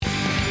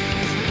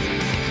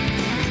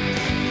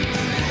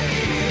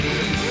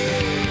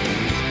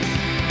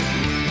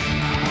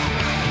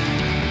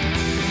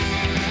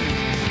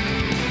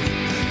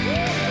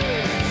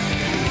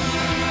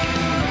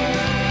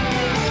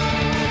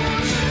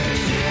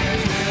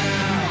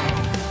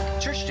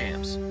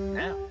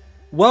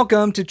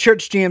Welcome to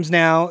Church Jams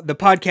Now, the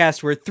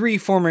podcast where three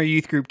former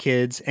youth group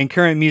kids and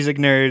current music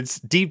nerds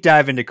deep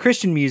dive into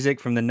Christian music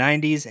from the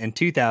 90s and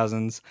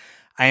 2000s.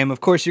 I am,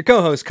 of course, your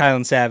co-host,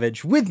 Kylan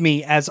Savage. With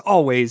me, as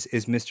always,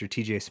 is Mr.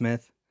 TJ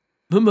Smith.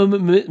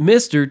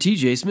 Mr.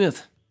 TJ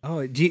Smith.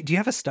 Oh, do you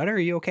have a stutter? Are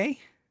you okay?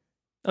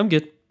 I'm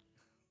good.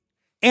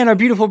 And our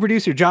beautiful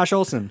producer, Josh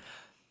Olson.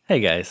 Hey,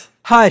 guys.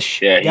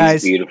 Hush, yeah,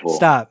 guys, he's beautiful.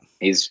 Stop.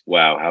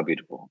 Wow, how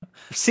beautiful.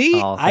 See,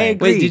 Oh, I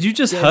agree. Wait, did you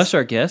just hush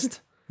our guest?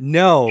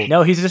 No,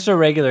 No, he's just a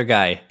regular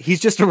guy. he's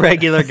just a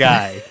regular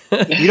guy.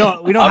 We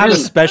don't have a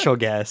special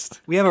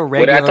guest. We have a But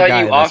regular I thought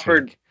guy.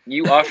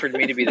 you offered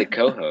me to be the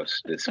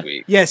co-host this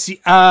week. Yes,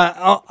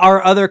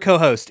 our other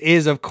co-host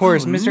is, of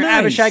course, Mr. nice.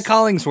 Abishai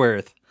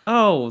Collingsworth.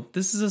 Oh,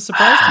 this is a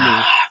surprise to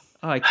me.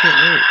 Oh, I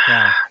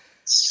can't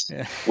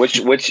Yeah.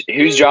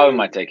 Whose job am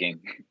I taking?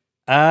 Who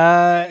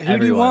do you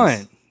Everyone's.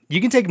 want? You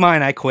can take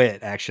mine. I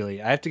quit,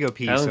 actually. I have to go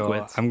pee, Alan so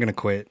quits. I'm going to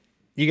quit.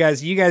 You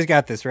guys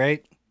got this,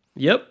 right?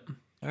 wait. Yep.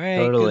 All right,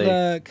 Totally. good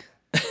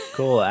luck.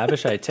 Cool.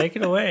 Abishai, take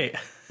it away.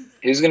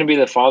 Who's going to be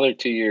the father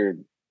to your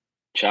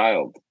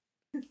child?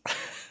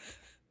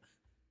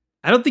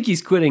 I don't think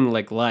he's quitting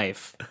like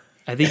life.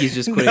 I think he's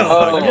just quitting the No,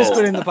 Oh. I'm podcast. just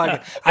quitting the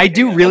podcast. I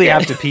do really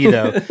have to pee,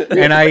 though.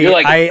 And You're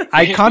like-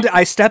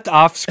 I stepped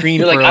off screen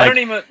You're for like, I like don't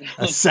even.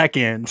 a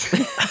second.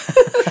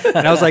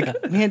 And I was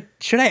like, man,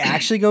 should I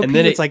actually go And pee?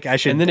 then It's like I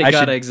should. And then it I got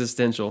should,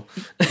 existential.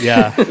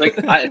 yeah.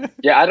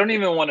 I don't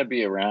even want to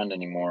be around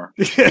anymore.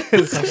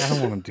 It's like, I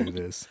don't want to do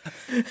this.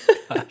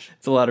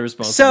 It's a lot of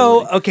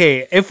responsibility. So,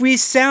 okay, if we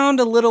sound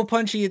a little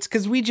punchy, it's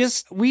because we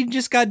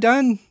just got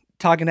done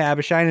talking to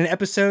Abishai in an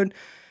episode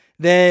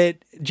that,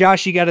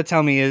 Josh, you got to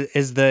tell me,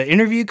 is the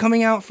interview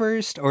coming out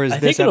first, or is I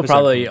this think it'll episode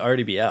probably coming?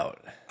 already be out.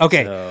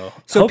 Okay,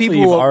 So people hopefully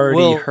you've already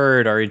will-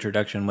 heard our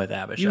introduction with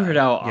Abishai. you heard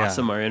how Yeah.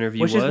 awesome our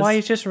interview Which was. is why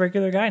he's just a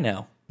regular guy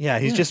now. Yeah,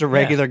 he's just a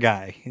regular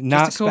guy,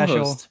 not Just a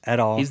co-host. special at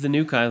all. He's the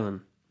new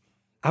Kylan.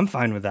 I'm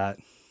fine with that.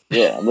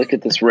 Yeah, look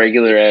at this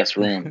regular ass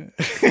room.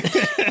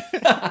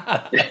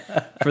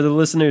 For the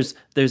listeners,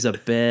 there's a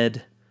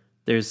bed.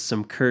 There's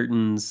some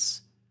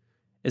curtains.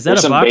 Is that There's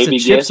a some box of baby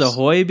Chips gifts.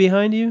 Ahoy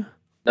behind you?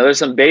 Now there's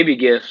some baby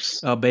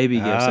gifts. Oh, baby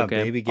gifts. Ah,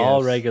 Okay. baby gifts.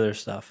 All regular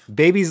stuff.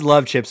 Babies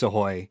love Chips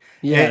Ahoy.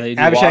 Yeah, they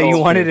do. Abishai, you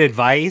Waddles, wanted too.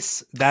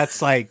 advice?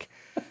 That's like,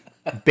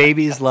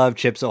 babies love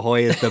Chips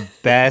Ahoy is the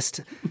best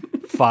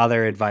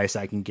father advice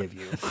I can give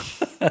you.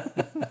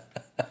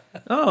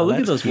 Oh, look at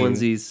that's those cute.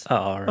 onesies.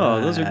 All right.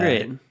 Oh, those are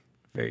great.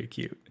 Very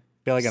cute. I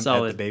feel like I'm at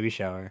Solid. the baby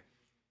shower.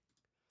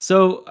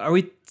 So, are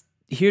we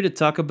here to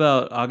talk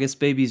about August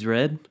Baby's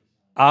Red?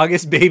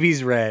 August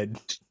Baby's Red.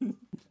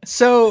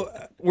 So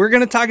we're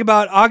gonna talk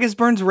about August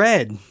Burns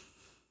Red.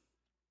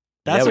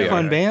 That's Yeah, a we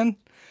fun are. band.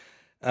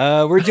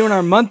 We're doing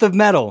our month of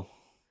metal.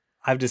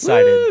 I've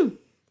decided. Woo!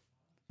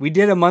 We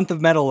did a month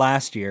of metal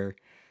last year.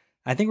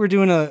 I think we're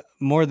doing a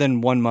more than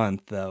 1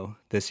 month though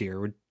this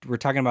year. We're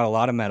talking about a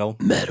lot of metal.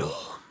 Metal.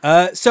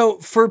 So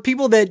for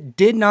people that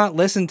did not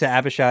listen to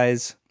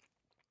Abishai's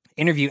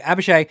interview,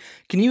 Abishai,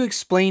 can you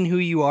explain who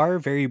you are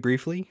very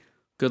briefly?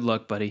 Good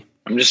luck, buddy.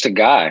 I'm just a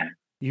guy.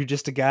 You're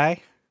just a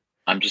guy.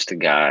 I'm just a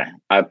guy.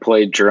 I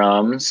play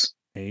drums.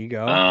 There you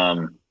go.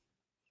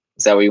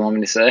 Is that what you want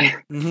me to say?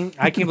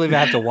 I can't believe I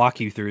have to walk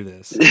you through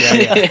this.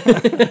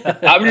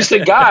 I'm just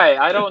a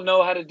guy. I don't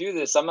know how to do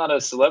this. I'm not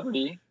a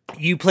celebrity.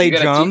 You play You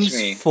gotta drums teach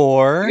me. You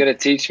for gotta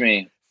teach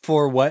me.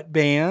 what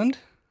band?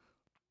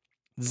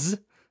 Z What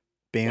are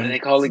band. they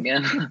called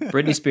again?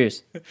 Britney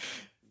Spears.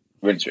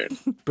 Richard.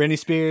 Britney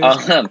Spears,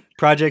 Um,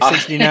 Project uh,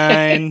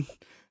 69,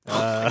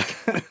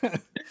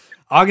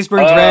 August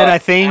Burns Red. I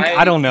think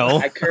I don't know.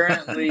 I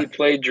currently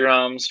play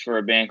drums for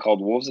a band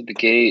called Wolves at the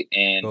Gate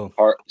and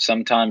Cool.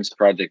 sometimes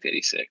Project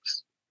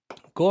 86.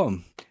 Cool.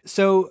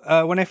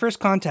 So when I first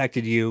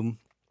contacted you,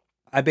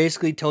 I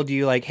basically told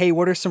you like, hey,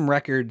 what are some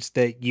records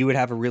that you would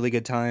have a really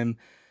good time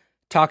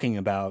talking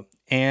about?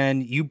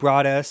 And you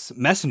brought us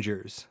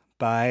Messengers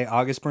by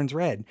August Burns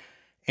Red.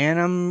 And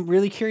I'm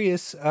really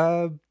curious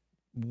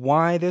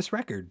why this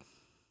record?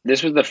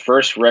 This was the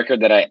first record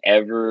that I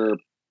ever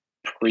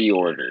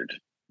pre-ordered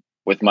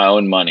with my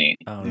own money.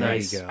 Oh,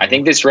 Nice. There you go. I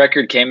think this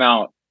record came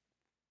out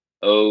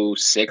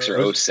 06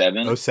 or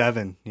 07.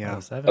 07, yeah.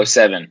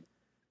 07.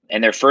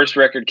 And their first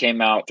record came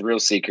out, Thrill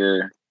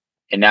Seeker,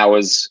 and that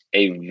was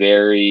a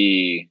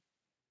very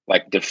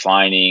like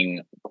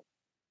defining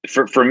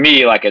for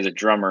me, like as a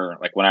drummer,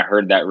 like when I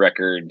heard that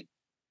record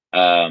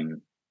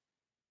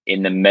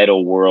in the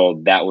metal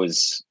world, that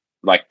was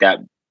like that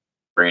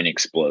brain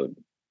explode.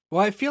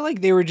 Well, I feel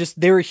like they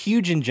were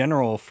huge in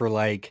general for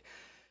like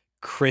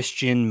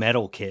Christian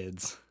metal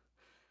kids.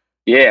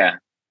 Yeah.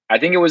 I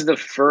think it was the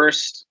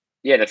first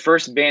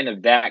band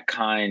of that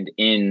kind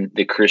in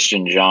the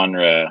Christian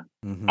genre.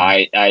 Mhm.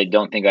 I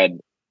don't think I'd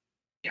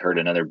heard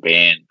another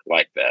band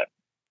like that.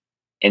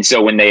 And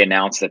so when they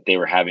announced that they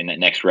were having that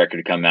next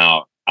record come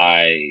out,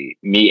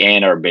 me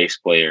and our bass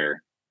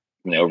player,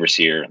 the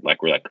overseer,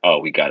 like we're like, oh,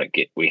 we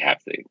have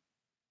to.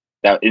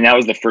 That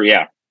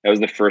was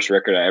the first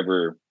record I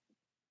ever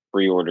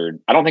pre-ordered.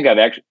 I don't think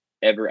I've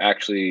ever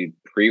actually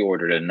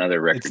pre-ordered another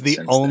record. It's the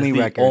since only then.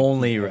 record.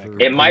 only you've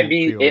record. ever It might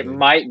be. It pre-ordered.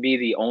 might be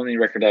the only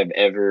record I've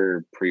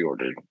ever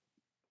pre-ordered.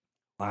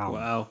 Wow.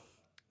 Wow.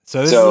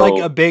 So this is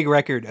like a big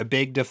record, a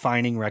big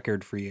defining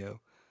record for you.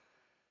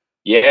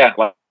 Yeah,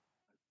 well,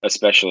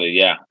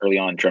 especially early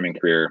on drumming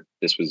career,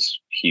 this was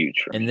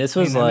huge for me. And this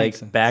was that makes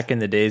sense. like back in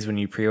the days when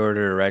you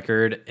pre-ordered a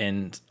record,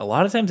 and a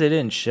lot of times they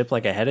didn't ship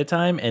like ahead of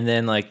time, and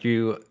then like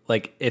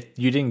if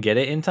you didn't get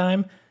it in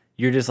time,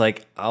 you're just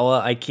like, oh,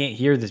 I can't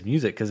hear this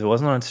music because it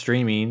wasn't on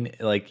streaming.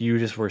 Like you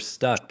just were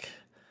stuck.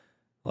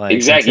 Like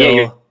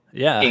Exactly.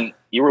 Yeah.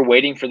 You were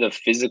waiting for the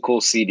physical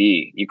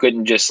CD. You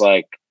couldn't just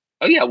like,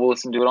 oh yeah, we'll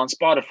listen to it on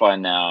Spotify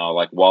now.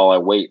 Like while I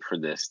wait for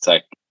this, it's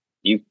like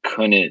you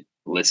couldn't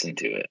listen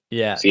to it.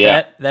 Yeah, So,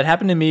 yeah. that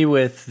happened to me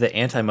with the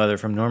Anti-Mother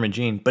from Norma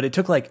Jean, but it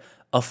took like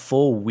a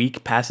full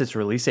week past its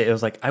release date. It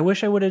was like, I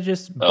wish I would have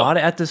just bought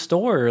it at the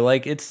store.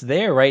 Like it's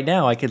there right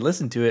now. I could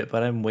listen to it,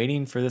 but I'm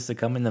waiting for this to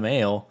come in the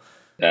mail.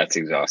 That's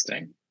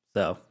exhausting.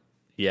 So,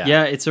 yeah.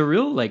 Yeah, it's a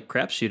real like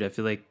crapshoot. I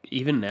feel like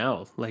even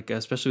now, like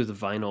especially with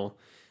the vinyl,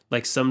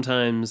 like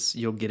sometimes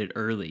you'll get it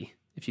early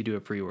if you do a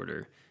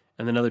pre-order,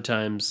 and then other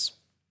times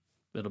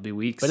it'll be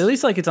weeks. But at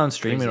least like it's on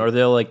streaming, Crazy. or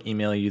they'll like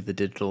email you the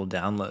digital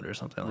download or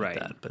something like Right.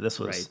 that. But this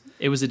was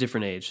It was a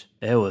different age.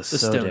 it was The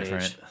so Stone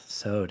different, Age.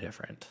 so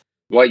different.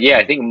 Well, yeah,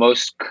 I think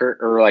most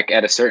or like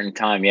at a certain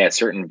time,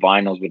 certain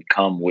vinyls would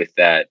come with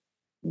that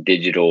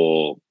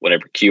digital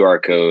whatever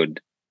QR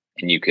code,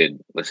 and you could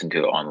listen to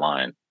it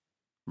online.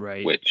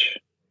 Right. Which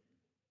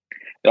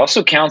it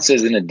also counts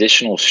as an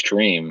additional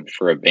stream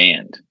for a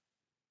band.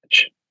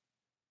 Which I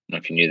don't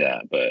know if you knew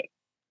that, but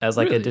As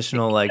like Really?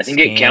 additional like I think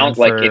it scan counts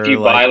like if for, you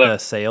buy like like a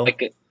sale.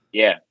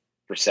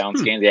 for sound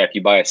scans. Yeah, if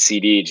you buy a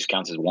CD, it just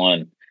counts as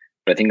one.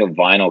 But I think a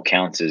vinyl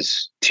counts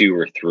as 2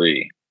 or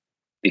 3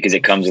 because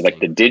it comes with like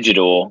the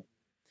digital,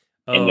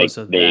 and they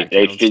so they, that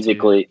they counts, too.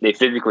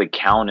 physically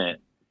count it.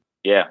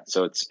 Yeah,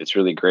 so it's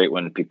really great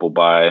when people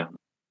buy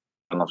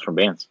vinyls from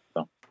bands.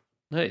 So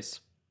Nice.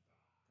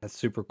 That's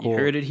super You cool.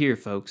 heard it here,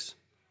 folks.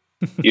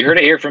 you heard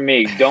it here from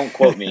me. Don't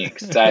quote me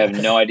because I have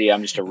no idea.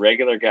 I'm just a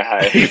regular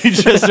guy.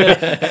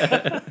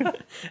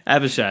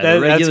 Abishai, That's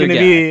the regular going to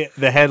guy. be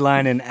the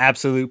headline in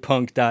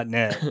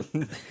absolutepunk.net.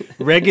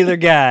 Regular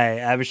guy,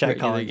 Abishai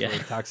Regular Collingsworth, guy.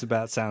 talks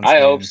about sound. I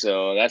hope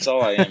so. That's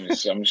all I am.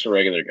 I'm just a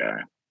regular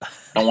guy. I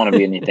don't want to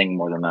be anything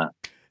more than that.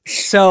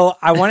 So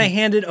I want to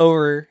hand it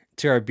over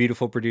to our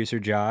beautiful producer,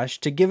 Josh,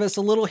 to give us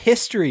a little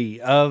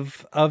history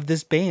of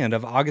this band,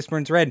 of August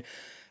Burns Red.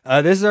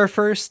 This is our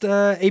first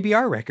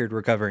ABR record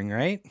we're covering,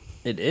 right?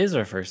 It is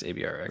our first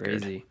ABR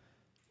record. Crazy.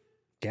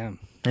 Yeah.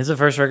 It's the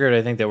first record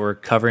I think that we're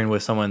covering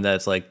with someone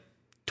that's like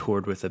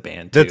toured with the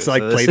band. That's, too.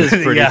 like, So this played is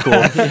with it, pretty yeah. cool.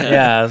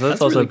 Yeah, so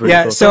that's also really pretty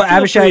Yeah, cool. so feel free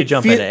Abishai, to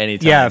jump in at any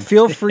time. Yeah,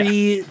 feel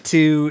free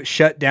to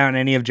shut down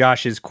any of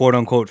Josh's quote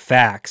unquote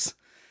facts.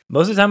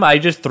 Most of the time, I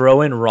just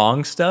throw in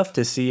wrong stuff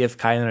to see if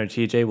Kylan or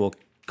TJ will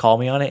call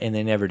me on it, and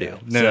they never do.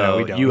 No,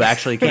 we don't. You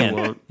actually can.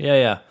 won't.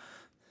 Yeah.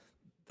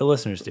 The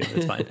listeners do.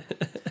 It's fine.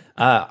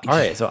 All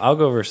right, so I'll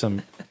go over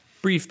some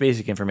brief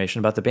basic information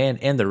about the band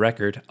and the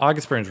record.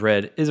 August Burns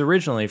Red is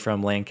originally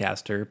from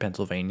Lancaster,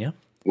 Pennsylvania.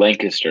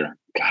 Lancaster.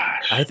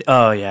 Gosh.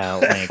 Oh, yeah,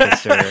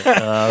 Lancaster.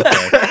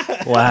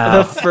 Okay. Wow.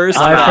 The first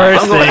My one.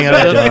 first thing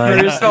I've done.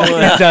 First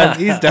one.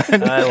 He's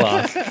done. I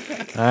lost.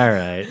 All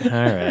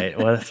right.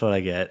 Well, that's what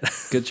I get.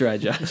 Good try,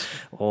 Josh.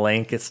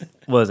 Lancaster.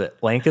 Was it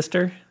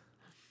Lancaster?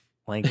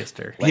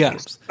 Lancaster. Yeah.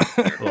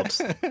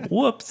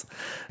 Whoops.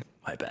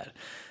 My bad.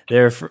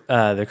 Their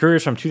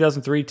careers from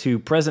 2003 to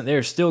present,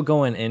 they're still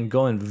going and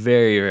going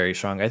very, very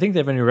strong. I think they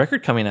have a new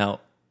record coming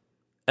out.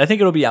 I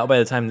think it'll be out by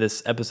the time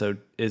this episode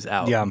is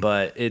out. Yeah.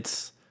 But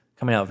it's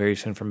coming out very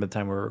soon from the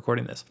time we're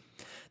recording this.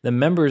 The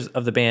members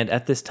of the band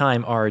at this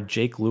time are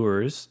Jake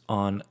Lures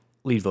on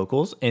lead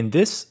vocals, and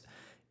this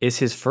is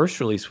his first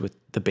release with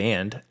the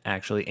band,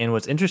 actually. And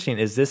what's interesting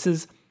is this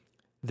is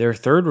their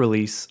third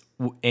release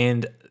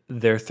and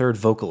their third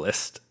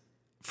vocalist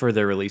for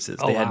their releases.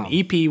 They had an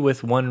EP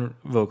with one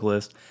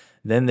vocalist,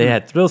 then they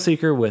had Thrill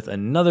Seeker with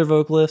another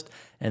vocalist,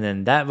 and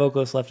then that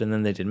vocalist left, and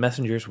then they did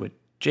Messengers with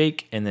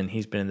Jake, and then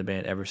he's been in the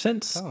band ever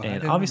since. I And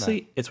didn't know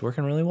obviously, it's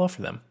working really well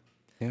for them.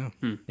 Yeah.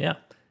 Yeah.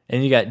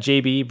 And you got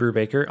JB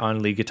Brubaker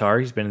on lead guitar.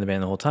 He's been in the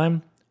band the whole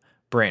time.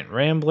 Brant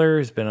Rambler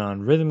has been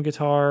on rhythm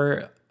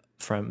guitar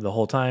from the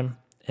whole time.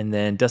 And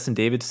then Dustin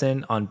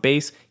Davidson on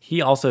bass.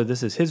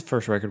 This is his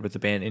first record with the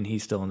band, and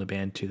he's still in the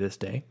band to this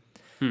day.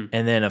 And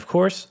then, of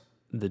course,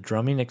 the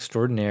drumming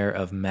extraordinaire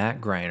of Matt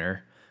Greiner,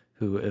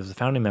 who is a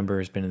founding member,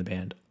 has been in the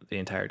band the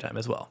entire time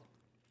as well.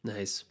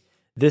 Nice.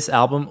 This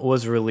album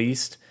was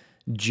released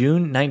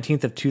June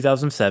 19th of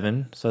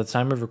 2007. So at the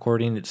time of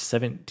recording, it's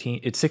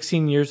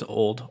 16 years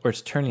old, or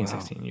it's turning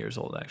 16 years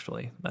old,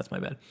 actually. That's my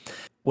bad.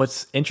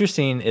 What's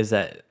interesting is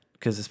that,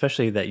 because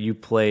especially that you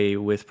play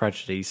with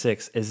Project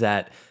 86, is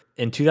that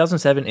in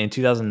 2007 and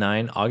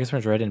 2009, August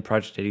Burns Red and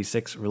Project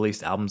 86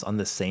 released albums on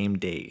the same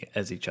day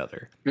as each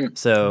other.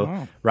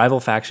 So Rival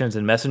Factions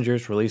and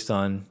Messengers released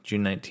on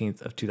June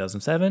 19th of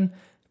 2007.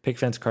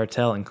 Pickfence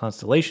Cartel and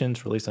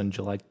Constellations released on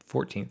July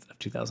 14th of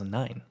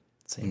 2009.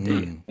 Same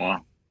day.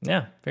 Wow.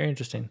 Yeah, very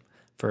interesting.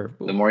 for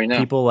The more you know.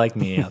 people like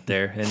me out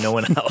there and no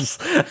one else.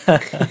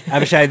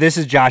 Abishai, this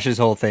is Josh's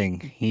whole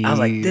thing. I was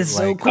like, this is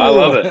so cool. I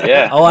love it.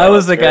 Yeah. Oh, I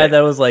was the guy great.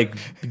 that was like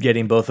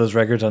getting both those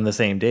records on the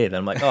same day. Then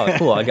I'm like, oh,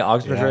 cool. I got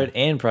Oxford Red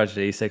and Project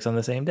 86 on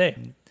the same day.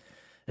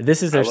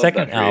 This is their love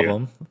second that for you.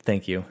 album.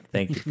 Thank you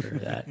for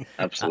that.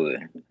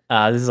 Absolutely.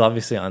 This is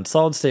obviously on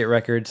Solid State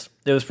Records.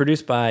 It was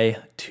produced by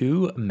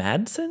Tu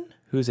Madsen,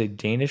 who's a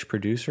Danish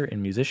producer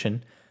and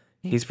musician.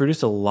 He's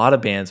produced a lot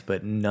of bands,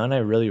 but none I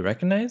really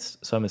recognized.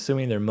 So I'm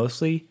assuming they're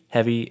mostly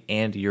heavy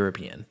and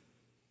European.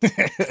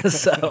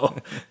 So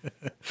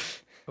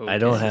I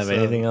don't have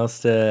anything else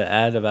to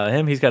add about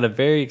him. He's got a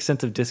very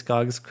extensive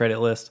Discogs credit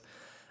list.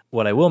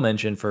 What I will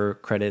mention for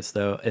credits,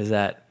 though, is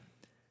that,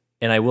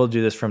 and I will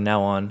do this from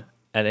now on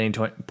at any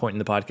point in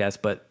the podcast,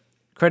 but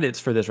credits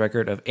for this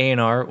record of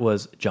A&R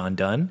was John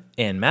Dunn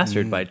and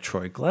mastered by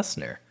Troy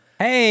Glessner.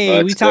 Hey,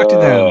 Let's we talked to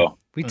go. them.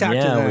 We talked to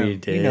Yeah, them. we We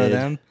did. know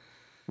them.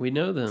 We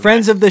know them.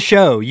 Friends of the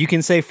show. You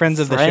can say friends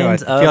of the show. I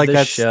Friends feel of like the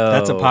that's show.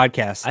 a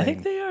podcast thing. I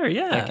think they are, That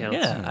yeah. counts.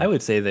 Yeah, I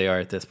would say they are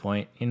at this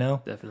point, you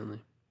know? Definitely.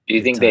 Do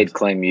you think times. they'd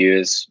claim you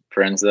as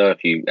friends though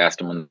if you asked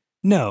them?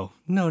 No,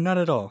 not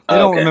at all. They Oh,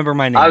 don't okay. remember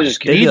my name. I was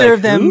just They'd be Neither like,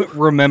 of them "Who?"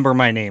 remember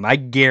my name. I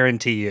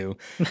guarantee you.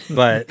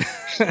 But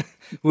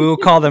we will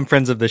call them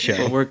friends of the Well,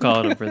 show. we're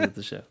calling them friends of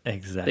the show.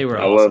 Exactly. They were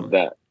I awesome. love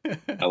that.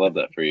 I love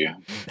that for you.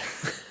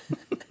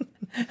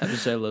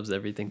 Abishai loves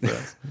everything for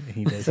us.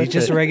 He does. He's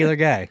just a regular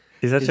guy.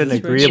 He's such He's an just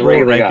agreeable,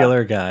 regular guy.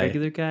 regular guy.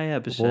 Regular guy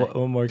Abishai. What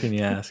more can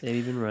you ask? It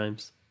even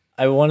rhymes.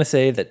 I want to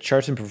say that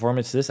charts and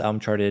performance, this album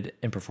charted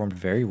and performed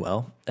very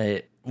well.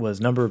 It was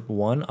number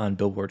 1 on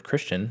Billboard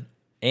Christian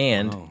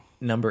and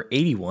number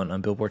 81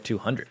 on Billboard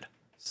 200.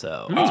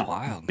 So That's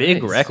wild.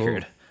 big Nice.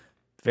 record.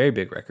 Very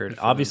big record.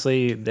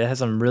 Obviously, they has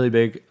some really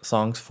big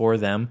songs for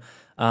them.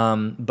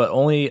 But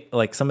only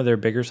like some of their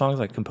bigger songs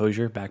like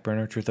Composure,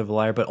 Backburner, Truth of a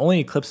Liar, but only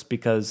eclipsed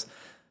because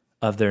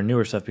of their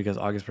newer stuff because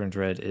August Burns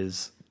Red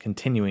is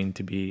continuing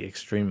to be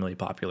extremely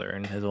popular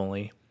and has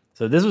only...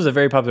 So this was a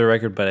very popular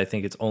record, but I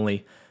think it's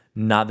only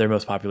not their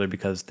most popular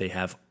because they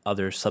have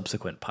other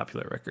subsequent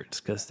popular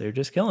records because they're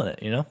just killing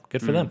it, you know?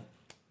 Good for them.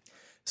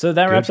 So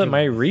that wraps up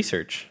my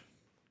research.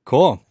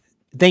 Cool.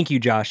 Thank you,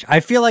 Josh. I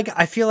feel like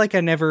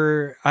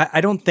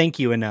I don't thank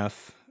you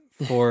enough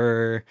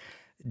for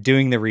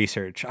doing the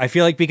research. I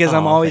feel like because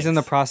I'm always in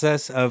the thanks.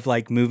 process of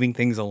like moving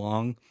things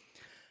along,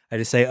 I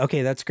just say,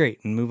 okay, that's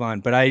great and move on.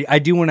 But I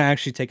do want to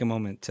actually take a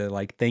moment to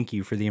like thank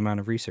you for the amount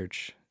of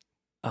research.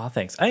 Oh,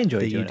 thanks. I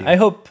enjoyed That you doing it. do.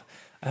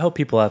 I hope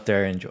people out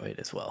there enjoy it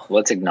as well.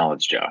 Let's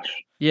acknowledge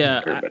Josh. Yeah,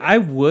 Everybody. I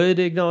would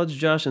acknowledge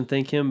Josh and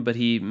thank him, but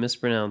he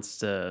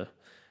mispronounced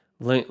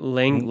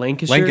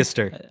Lancashire.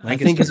 Lancaster. I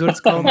think is what it's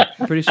called.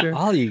 I'm pretty sure.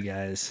 All you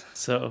guys.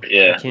 So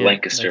Yeah, I can't-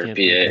 Lancaster, I can't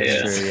PA,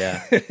 think of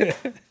yeah. it.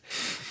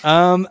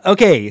 Yeah.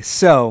 Okay,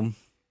 so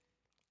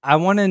I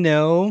want to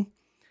know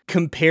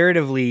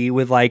comparatively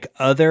with like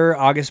other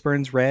August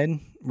Burns Red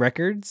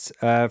records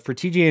for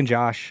TJ and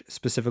Josh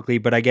specifically,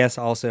 but I guess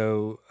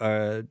also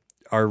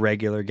our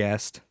regular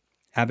guest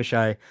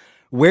Abishai.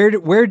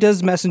 Where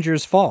does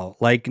Messengers fall?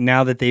 Like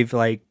now that they've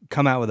like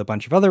come out with a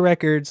bunch of other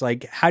records,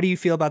 like how do you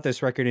feel about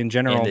this record in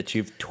general? And that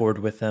you've toured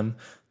with them.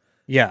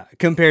 Yeah,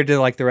 compared to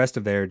like the rest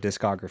of their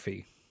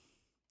discography.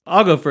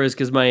 I'll go first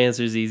because my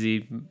answer is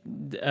easy.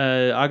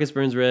 August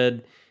Burns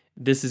Red.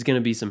 This is going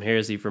to be some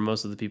heresy for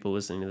most of the people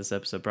listening to this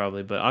episode,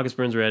 probably. But August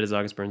Burns Red is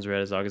August Burns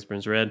Red is August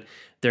Burns Red.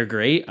 They're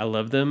great. I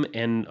love them,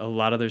 and a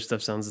lot of their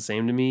stuff sounds the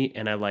same to me,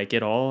 and I like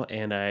it all.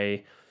 And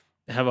I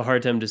have a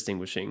hard time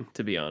distinguishing,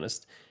 to be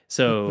honest.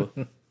 So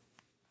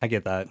I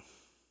get that.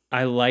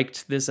 I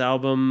liked this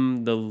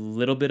album. The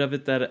little bit of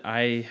it that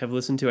I have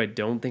listened to, I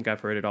don't think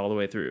I've heard it all the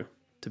way through,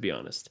 to be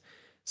honest.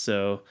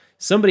 So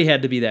somebody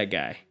had to be that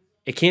guy.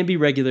 It can't be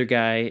regular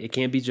guy. It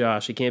can't be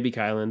Josh. It can't be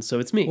Kylan. So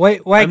it's me.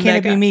 Why I'm can't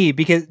it that be guy. me?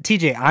 Because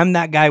TJ, I'm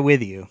that guy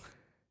with you.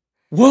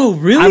 Whoa,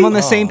 really? I'm on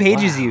the same page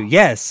as you.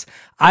 Yes,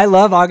 I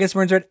love August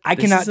Burns Red. I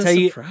This cannot is a tell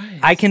you. surprise.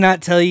 I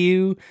cannot tell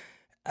you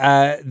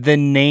the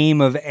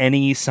name of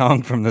any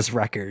song from this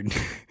record,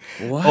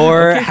 Wow,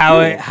 or okay, how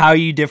cool. how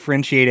you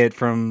differentiate it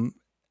from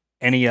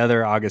any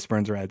other August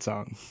Burns Red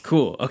song.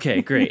 Cool.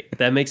 Okay, great.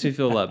 That makes me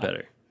feel a lot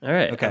better. All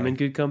right. Okay. I'm in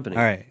good company.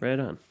 All right. Right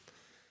on.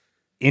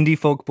 Indie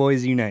folk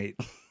boys unite.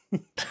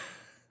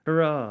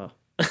 Hurrah.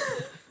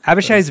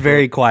 Abishai's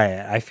very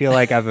quiet. I feel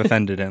like I've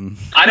offended him.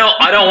 I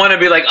don't want to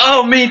be like,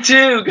 oh, me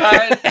too,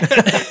 guys.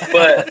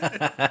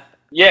 But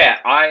yeah,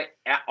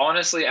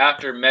 honestly,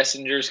 after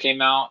Messengers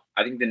came out,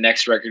 I think the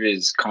next record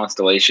is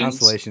Constellations.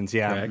 Constellations,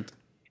 yeah. Correct.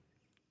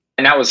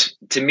 And that was,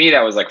 to me,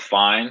 that was like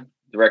fine.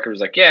 The record was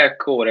like, yeah,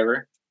 cool,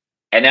 whatever.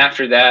 And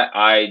after that,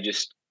 I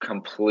just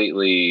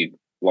completely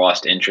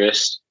lost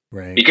interest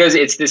Right. because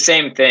it's the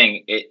same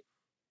thing.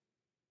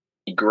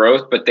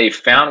 Growth, but they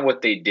found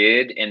what they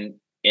did and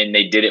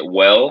they did it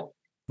well.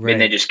 Right.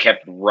 And they just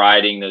kept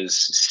writing those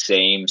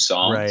same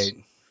songs.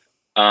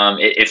 Right.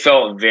 It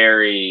felt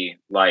very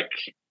like,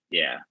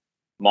 yeah,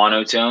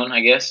 monotone,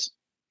 I guess.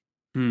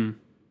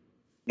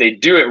 They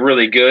do it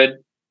really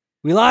good.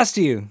 We lost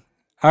you.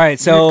 All right,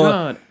 So so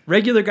God,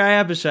 regular guy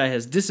Abishai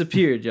has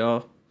disappeared,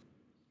 y'all.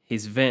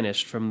 He's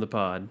vanished from the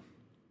pod.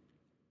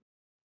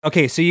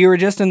 Okay, so you were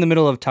just in the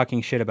middle of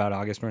talking shit about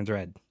August Burns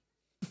Red.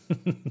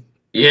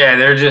 Yeah,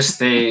 they're just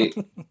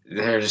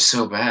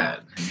so bad.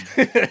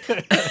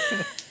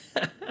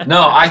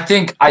 No, I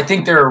think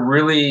they're a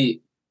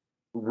really,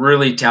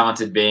 really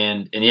talented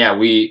band, and yeah,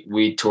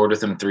 we toured with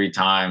them 3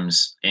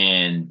 times,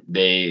 and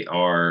they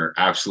are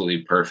absolutely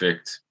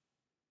perfect.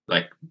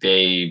 Like,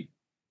 they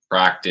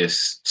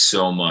practice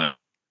so much,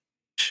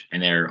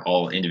 and they're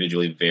all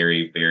individually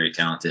very, very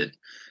talented.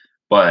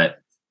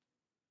 But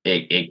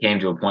it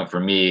came to a point for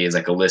me as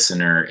like a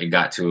listener, it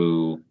got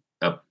to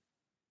a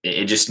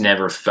it just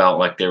never felt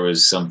like there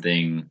was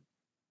something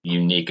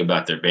unique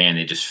about their band.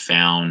 They just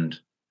found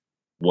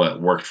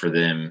what worked for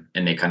them,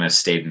 and they kind of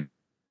stayed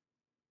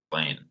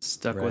playing,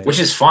 Stuck Right. with which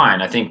it. is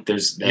fine. I think they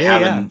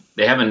Yeah.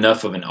 have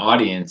enough of an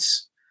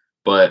audience,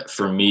 but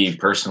for me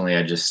personally,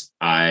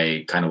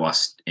 I kind of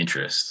lost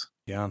interest.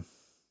 Yeah,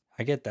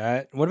 I get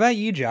that. What about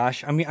you,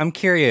 Josh? I mean, I'm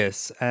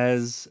curious,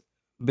 as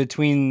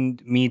between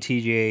me,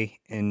 TJ,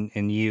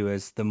 and you,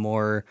 as the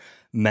more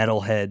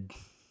metalhead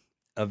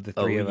of the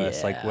three Oh, of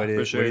us, like, yeah, what for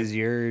is sure.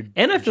 your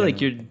And I feel like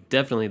general you're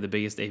definitely the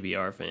biggest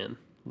ABR fan.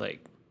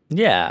 Like,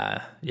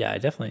 Yeah, I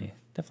definitely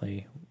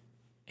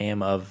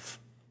am of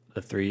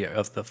the three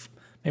of the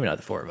maybe not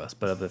the 4 of us,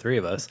 but of the 3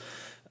 of us,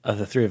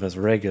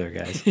 regular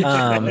guys.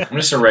 I'm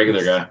just a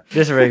regular guy.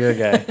 Just a regular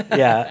guy.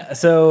 Yeah.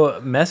 So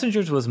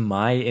Messengers was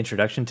my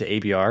introduction to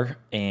ABR,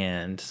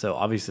 and so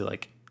obviously,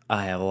 like,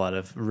 I have a lot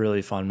of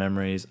really fond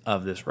memories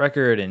of this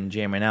record and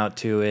jamming out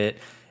to it.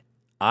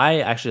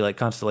 I actually like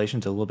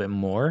Constellations a little bit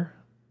more.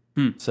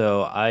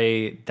 So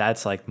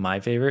that's like my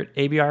favorite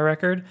ABR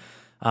record.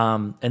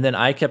 And then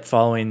I kept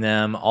following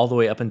them all the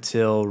way up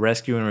until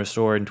Rescue and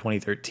Restore in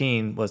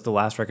 2013 was the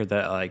last record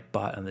that I like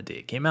bought on the day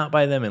it came out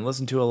by them and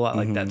listened to a lot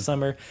like that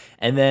summer.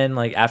 And then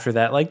like after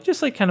that, like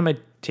just like kind of my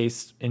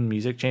taste in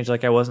music changed.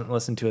 Like I wasn't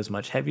listening to as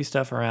much heavy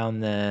stuff around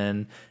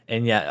then.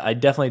 And yeah, I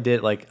definitely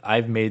did. Like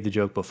I've made the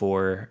joke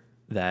before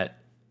that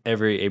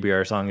every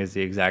ABR song is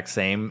the exact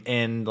same.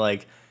 And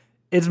like,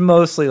 it's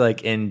mostly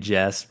like in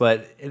jest,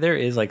 but there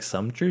is like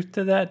some truth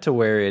to that, to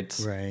where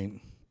right?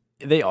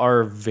 they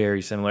are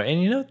very similar,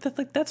 and you know that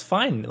like that's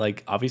fine.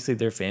 Like obviously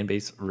their fan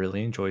base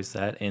really enjoys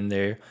that, and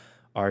they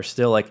are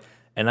still like,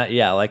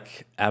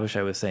 like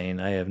Abishai was saying,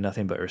 I have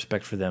nothing but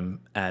respect for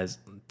them as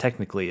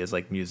technically as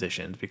like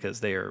musicians, because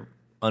they are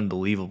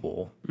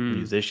unbelievable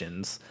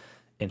musicians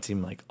and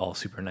seem like all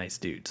super nice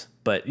dudes.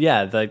 But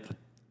yeah, like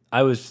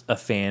I was a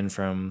fan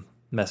from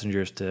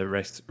Messengers to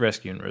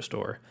Rescue and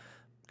Restore.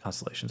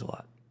 Constellations a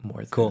lot more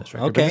than Cool. this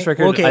record. But Okay. this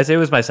record, Okay. I say,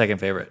 was my second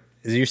favorite.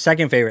 Is your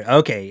second favorite?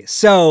 Okay,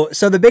 so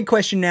the big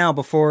question now,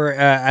 before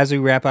as we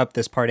wrap up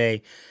this part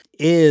A,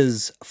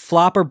 is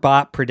flop or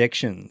bop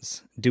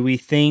predictions. Do we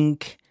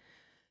think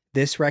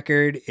this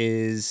record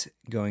is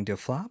going to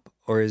flop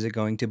or is it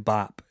going to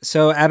bop?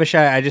 So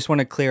Abishai, I just want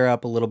to clear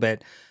up a little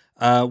bit.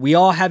 We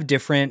all have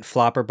different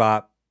flop or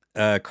bop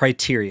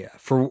criteria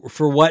for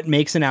what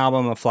makes an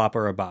album a flop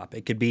or a bop.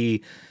 It could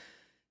be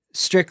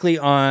strictly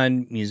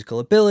on musical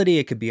ability,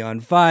 it could be on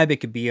vibe,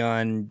 it could be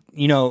on,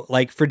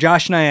 like for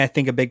Josh and I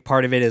think a big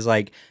part of it is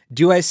like,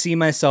 do I see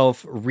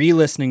myself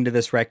re-listening to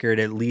this record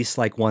at least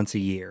like once a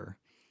year?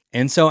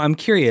 And so I'm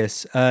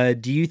curious,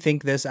 do you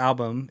think this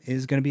album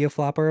is going to be a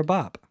flop or a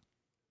bop?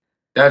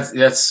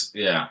 That's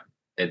yeah.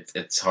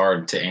 It's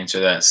hard to answer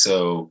that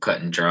so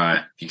cut and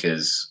dry,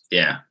 because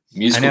yeah,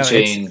 musical I know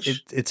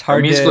change. it's Our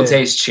hard musical to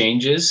taste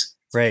changes,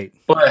 right.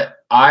 but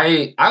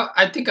I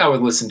think I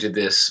would listen to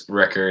this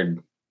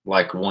record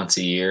like once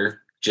a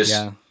year, just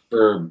Yeah,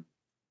 for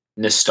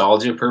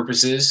nostalgia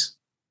purposes,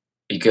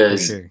 for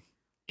because sure.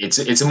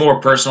 it's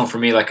more personal for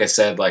me. Like I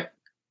said, like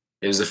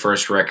it was the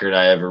first record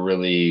I ever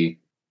really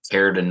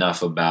cared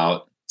enough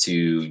about to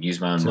use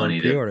my own So money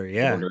to pre-order,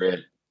 yeah. order it.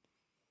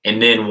 And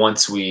then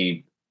once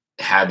we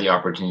had the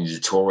opportunity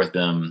to tour with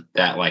them,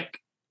 that like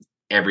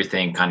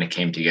everything kind of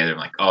came together.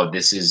 Like, oh,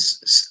 this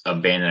is a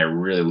band that I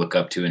really look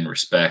up to and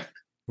respect.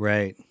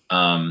 Right.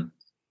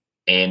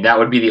 And that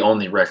would be the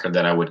only record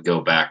that I would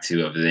go back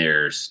to of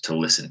theirs to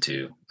listen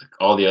to. Like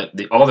all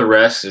the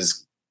rest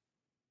is,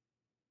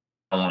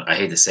 I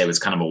hate to say it, was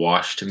kind of a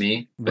wash to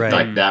me. But Right.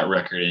 like that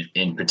record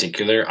in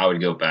particular, I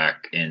would go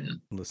back and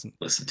Listen,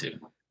 to.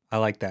 I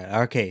like that.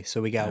 Okay,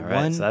 so we got All right,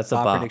 one so that's a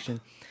bop bop. prediction.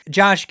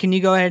 Josh, can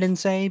you go ahead and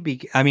say?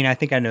 I mean, I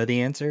think I know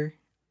the answer,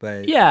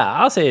 but Yeah,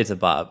 I'll say it's a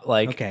bop.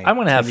 Like, Okay, I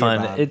want to it's have gonna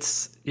be a fun.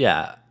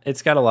 bop.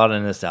 It's got a lot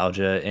of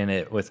nostalgia in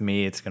it. With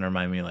me, it's gonna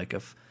remind me like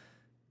of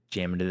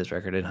jamming to this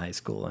record in high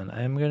school, and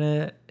I'm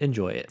gonna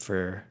enjoy it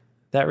for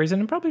that reason,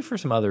 and probably for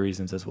some other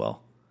reasons as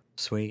well.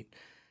 Sweet.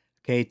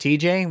 Okay,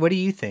 TJ, what do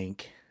you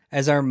think?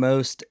 As our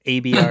most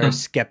ABR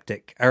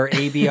skeptic, or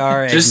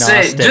ABR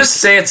agnostic. Just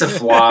say it's a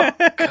flop.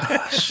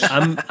 Gosh.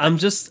 I'm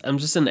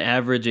just an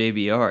average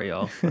ABR,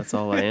 y'all. That's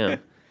all I am.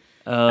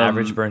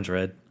 Average Burns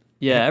Red.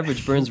 Yeah,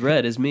 average Burns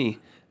Red is me.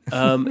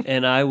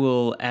 And I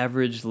will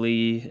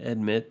averagely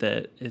admit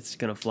that it's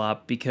gonna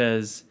flop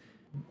because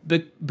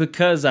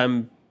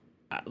I'm,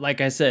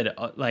 like I said,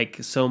 like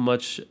so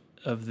much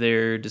of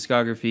their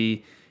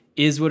discography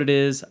is what it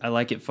is. I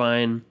like it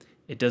fine.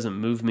 It doesn't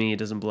move me. It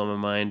doesn't blow my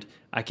mind.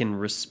 I can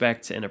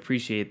respect and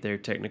appreciate their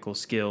technical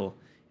skill,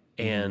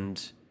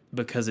 and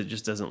because it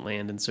just doesn't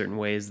land in certain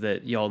ways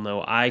that y'all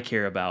know I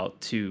care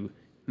about to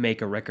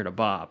make a record a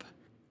bop,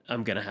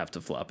 I'm gonna have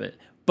to flop it.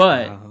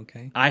 But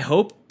okay. I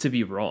hope to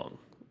be wrong.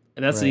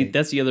 And that's Right.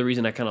 the other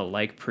reason I kind of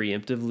like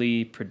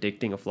preemptively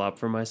predicting a flop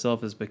for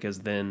myself, is because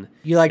then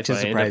You like if to I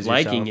end surprise up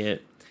liking yourself.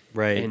 it,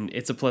 Right. and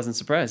it's a pleasant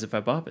surprise if I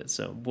bop it.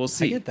 So we'll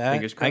see. I get that.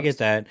 Fingers crossed. I get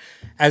that.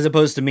 As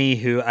opposed to me,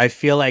 who I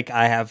feel like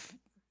I have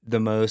the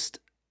most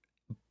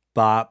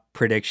bop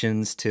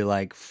predictions to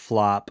like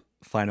flop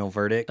final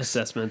verdicts.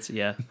 Assessments,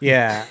 yeah.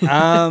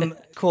 Yeah.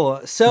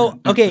 Cool. So,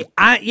 okay.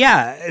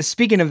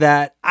 Speaking of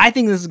that, I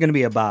think this is going to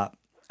be a bop.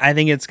 I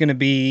think it's going to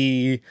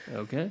be,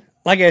 Okay.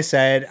 like I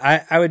said,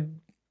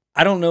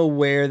 I don't know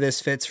where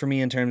this fits for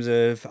me in terms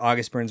of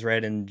August Burns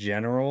Red in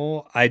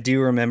general. I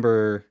do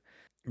remember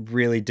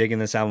really digging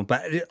this album,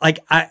 but like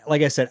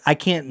I said, I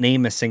can't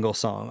name a single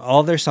song.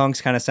 All of their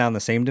songs kind of sound the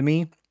same to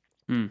me.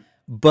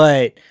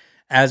 But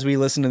as we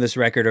listen to this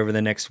record over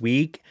the next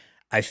week,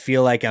 I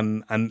feel like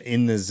I'm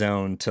in the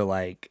zone to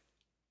like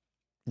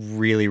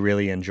really,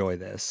 really enjoy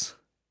this.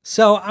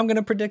 So I'm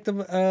gonna predict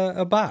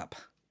a bop.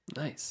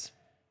 Nice.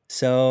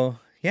 So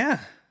yeah,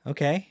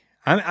 okay.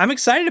 I'm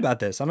excited about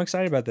this.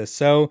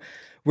 So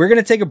we're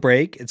gonna take a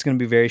break. It's gonna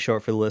be very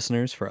short for the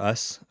listeners. For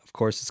us, of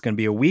course, it's gonna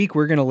be a week.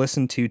 We're gonna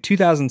listen to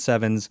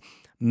 2007's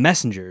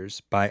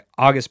 "Messengers" by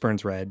August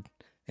Burns Red,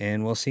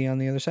 and we'll see you on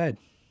the other side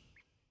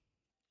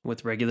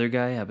With regular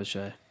guy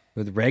Abishai.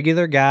 with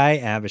regular guy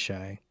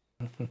Abishai.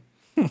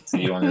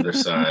 See you on the other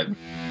side.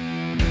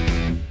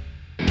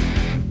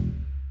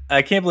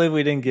 I can't believe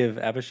we didn't give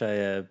Abishai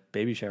a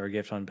baby shower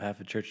gift on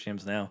behalf of Church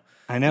Jams Now.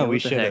 I know Yeah, we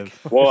what the should heck?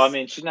 have. Well, I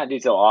mean, she's not due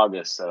till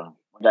August, so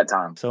we got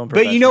time. So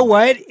But you know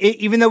unprofessional. what?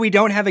 Even though we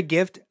don't have a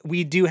gift,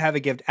 we do have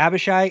a gift.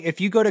 Abishai, if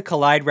you go to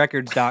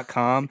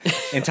colliderecords.com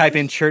and type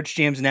in Church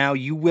Jams Now,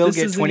 you will This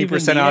get isn't 20%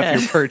 even the off ad.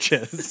 your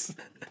purchase.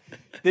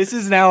 This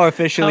is now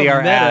officially How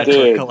our meta. ad for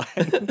Dude.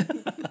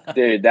 Collide.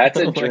 Dude, that's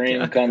a Oh my dream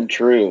God. come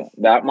true.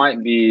 That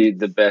might be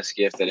the best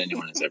gift that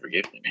anyone has ever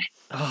given me.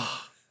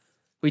 Oh,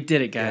 we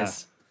did it,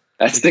 guys.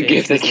 That's We the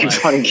gift that changed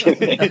keeps his on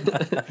giving.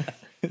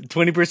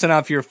 20%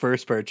 off your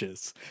first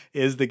purchase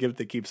is the gift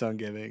that keeps on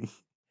giving.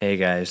 Hey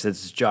guys,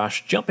 this is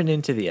Josh jumping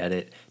into the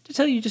edit to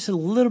tell you just a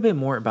little bit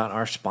more about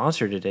our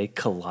sponsor today,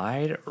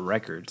 Collide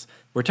Records.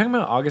 We're talking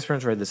about August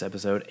Burns Red this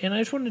episode, and I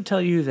just wanted to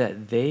tell you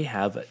that they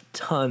have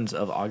tons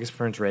of August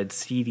Burns Red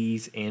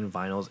CDs and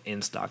vinyls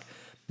in stock.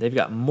 They've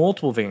got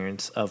multiple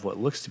variants of what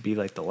looks to be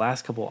like the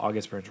last couple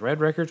August Burns Red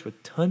records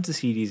with tons of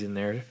CDs in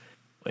there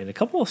and a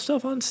couple of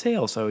stuff on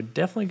sale, so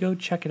definitely go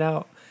check it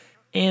out.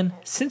 And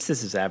since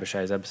this is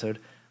Abishai's episode,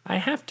 I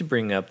have to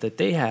bring up that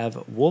they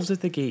have Wolves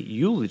at the Gate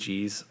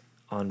Eulogies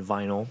on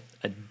vinyl,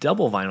 a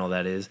double vinyl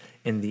that is,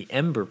 in the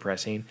Ember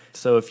pressing.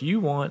 So if you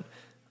want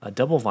a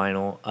double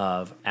vinyl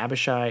of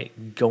Abishai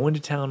going to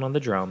town on the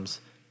drums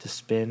to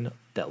spin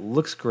that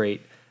looks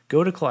great,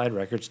 go to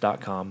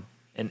colliderecords.com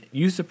and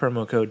use the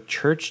promo code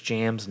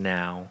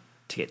ChurchJamsNow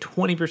to get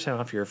 20%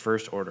 off your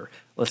first order.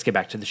 Let's get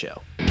back to the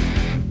show.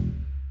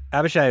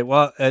 Abishai,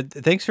 well,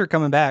 thanks for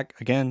coming back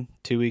again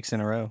 2 weeks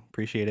in a row.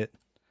 Appreciate it.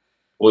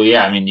 Well,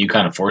 yeah, I mean, you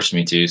kind of forced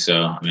me to,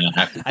 so I mean, I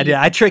have to. I did.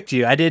 I tricked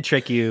you. I did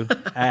trick you,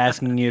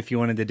 asking you if you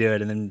wanted to do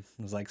it, and then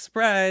I was like,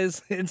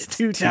 "Surprise! It's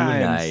two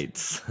times."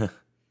 nights.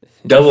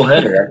 Double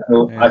header.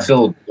 I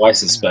feel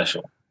twice as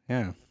special.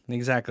 Yeah,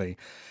 exactly.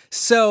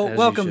 So, As you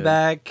welcome should.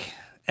 back,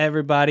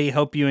 everybody.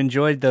 Hope you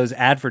enjoyed those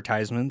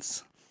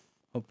advertisements.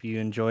 Hope you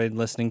enjoyed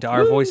listening to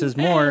our voices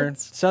more.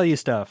 ads. Sell you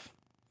stuff.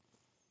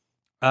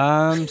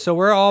 So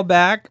we're all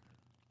back,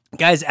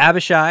 guys.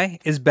 Abishai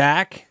is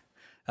back.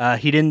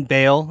 He didn't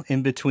bail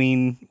in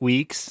between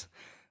weeks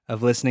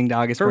of listening to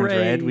August Burns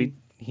Red. Hooray.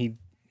 He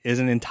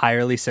isn't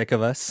entirely sick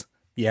of us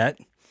yet.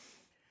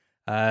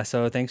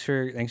 So thanks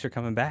for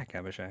coming back,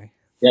 Abishai.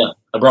 Yeah,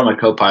 I brought my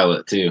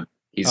co-pilot too.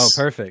 Oh,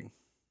 perfect.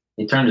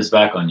 He turned his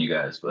back on you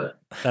guys, but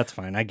That's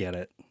fine. I get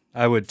it.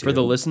 I would too. For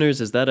the listeners,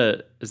 is that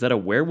a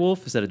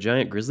werewolf? Is that a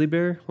giant grizzly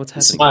bear? What's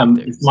it's happening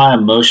back it's my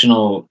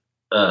emotional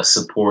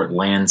support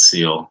land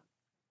seal.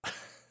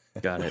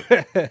 there? Got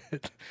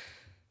it.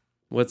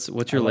 What's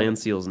your love land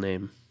it. seal's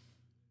name?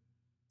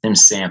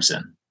 Name's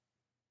Samson.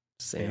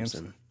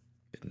 Samson.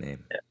 Good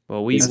name.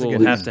 Well, we That's a will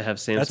good have name. to have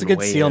Samson That's a good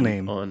weigh seal in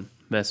name. on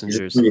He's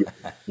messengers.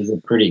 a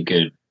pretty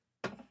good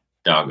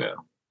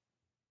doggo.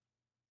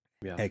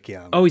 Yeah. Heck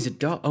yeah. Oh, he's a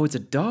dog. Oh, it's a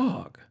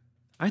dog.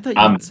 I thought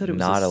you I'm said it was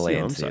Not a seal.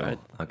 land I'm seal. sorry.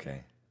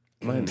 Okay.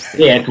 My mistake.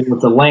 Yeah,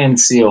 with the land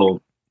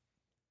seal,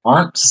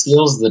 aren't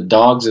seals the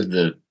dogs of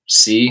the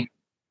sea?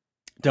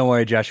 Don't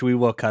worry, Josh. We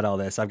will cut all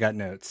this. I've got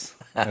notes.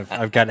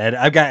 I've got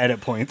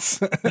edit points.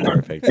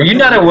 Perfect. Are you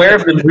not aware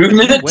of the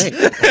movement? Wait,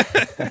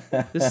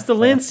 this is the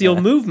land seal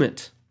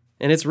movement,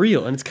 and it's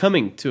real, and it's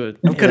coming to a.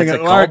 I'm cutting that's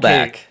it. a All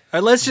callback.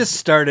 right, let's just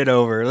start it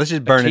over. Let's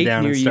just burn it cake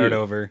down and near start you.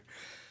 over.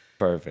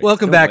 Perfect.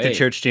 Welcome No back way. to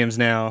Church Jams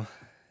Now.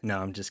 No,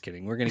 I'm just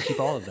kidding. We're gonna keep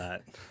all of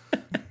that.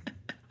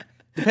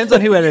 Depends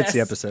on who edits the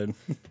episode.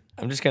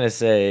 I'm just going to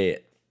say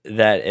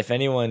that if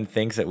anyone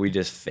thinks that we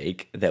just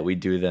fake that we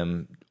do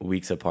them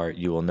weeks apart,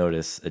 you will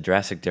notice a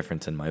drastic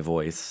difference in my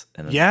voice.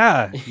 And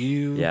Yeah,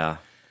 yeah,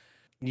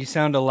 you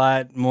sound a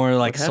lot more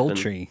like What happened?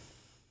 sultry.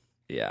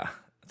 yeah.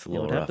 It's a Yeah,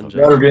 little what rough. happened, up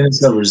Josh? Better doing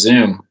this over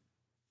Zoom.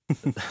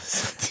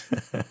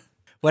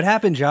 What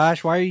happened,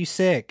 Josh? Why are you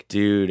sick?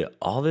 Dude,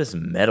 all this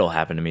metal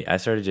happened to me. I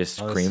started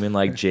just Oh, screaming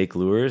like Jake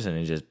Lures, and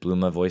it just blew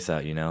my voice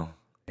out, There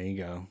you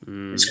go.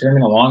 You're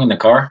screaming along in the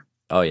car.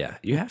 Oh, yeah.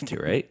 You have to,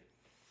 right?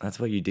 That's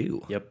what you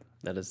do. Yep,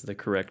 that is the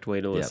correct way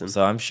to listen.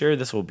 So I'm sure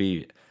this will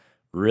be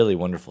really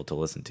wonderful to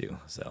listen to.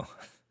 So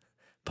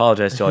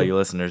apologize to all you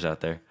listeners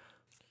out there.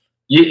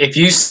 If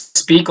you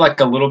speak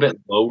like a little bit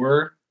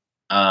lower,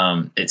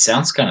 it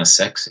sounds kind of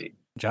sexy.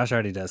 Josh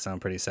already does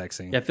sound pretty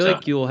sexy. Yeah, I feel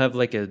like you'll have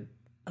like a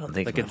I don't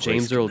think like my a voice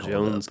James can Earl hold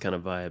Jones up. kind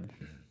of vibe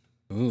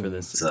Ooh. for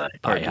this. It's like,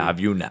 I have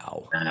you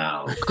now.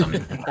 now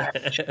coming back.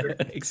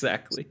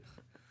 Exactly.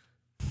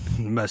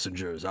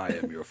 Messengers, I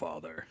am your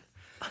father.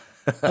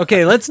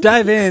 Okay, let's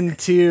dive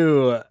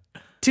into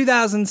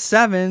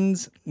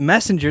 2007's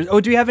Messengers.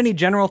 Oh, do you have any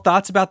general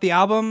thoughts about the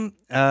album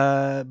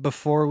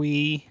before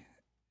we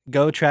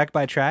go track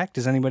by track?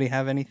 Does anybody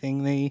have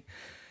anything they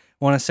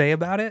want to say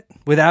about it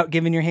without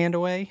giving your hand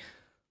away?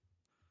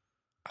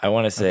 I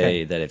want to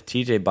say that if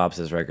TJ bops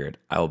his record,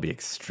 I will be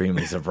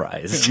extremely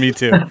surprised. Me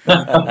too.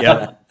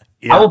 Yep.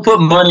 I will put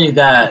money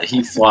that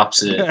he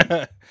flops it.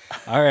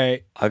 All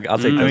right. I'll take I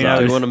those mean, odds.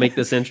 Do you want to make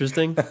this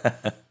interesting?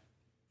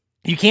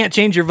 You can't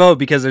change your vote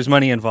because there's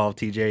money involved,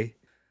 TJ.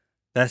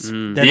 That's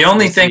The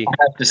only we'll thing see.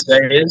 I have to say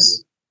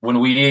is when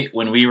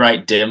we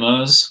write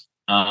demos,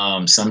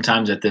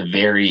 sometimes at the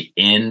very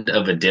end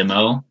of a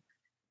demo,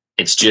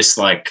 it's just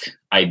like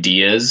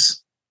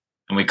ideas,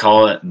 and we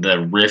call it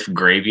the riff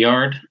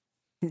graveyard.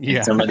 yeah.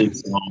 And some of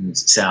these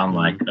songs sound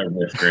like a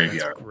riff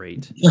graveyard.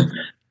 Great.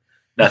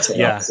 That's what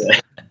Yeah. I'll say.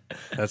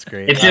 That's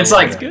great. It's I just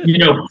love like, that. good. you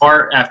know,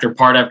 part after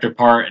part after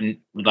part, and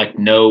like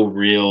no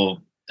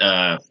real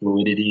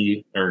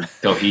fluidity or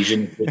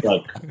cohesion. It's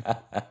like,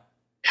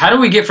 how do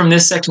we get from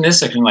this section to this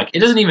section? Like, it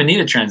doesn't even need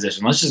a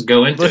transition. Let's just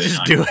go into Let's it.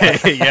 just do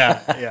it.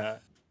 Yeah.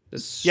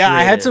 Yeah,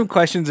 I had some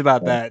questions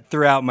about that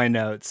throughout my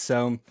notes.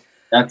 So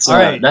That's All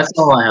right. That's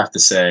all I have to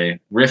say.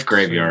 Riff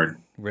graveyard.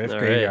 Riff All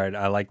Graveyard.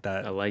 I like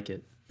that. I like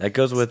it. That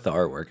goes with the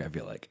artwork, I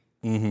feel like.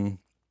 Mm-hmm.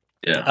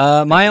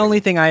 Yeah. My only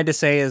thing I had to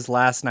say is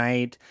last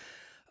night,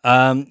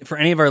 for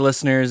any of our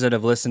listeners that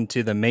have listened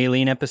to the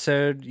Maylene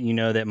episode, you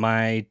know that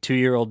my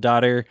 2-year-old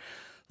daughter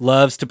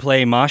loves to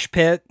play Mosh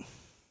Pit.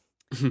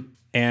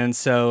 And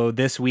so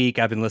this week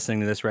I've been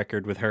listening to this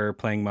record with her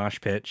playing Mosh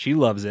Pit. She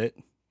loves it,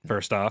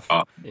 first off.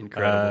 Oh,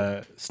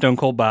 Incredible. Stone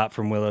Cold Bop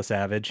from Willow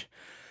Savage.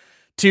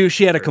 2,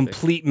 she had a Perfect.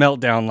 complete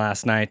meltdown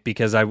last night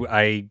because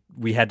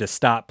we had to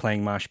stop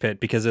playing Mosh Pit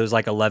because it was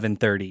like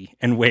 11:30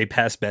 and way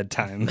past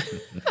bedtime.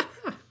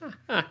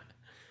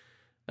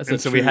 That's And a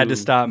so we had to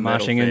true stop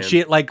metal moshing, and fan.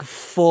 she like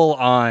full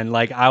on,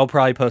 like I'll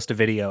probably post a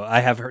video. I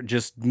have her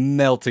just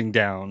melting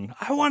down.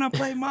 I want to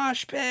play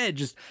Mosh Pit,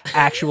 just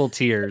actual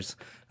tears.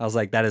 I was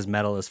like, that is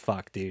metal as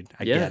fuck, dude.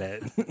 I Yeah. get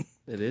it.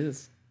 It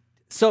is.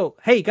 So,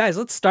 hey guys,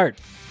 let's start.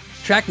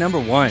 Track number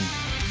 1,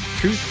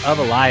 Truth of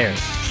a Liar.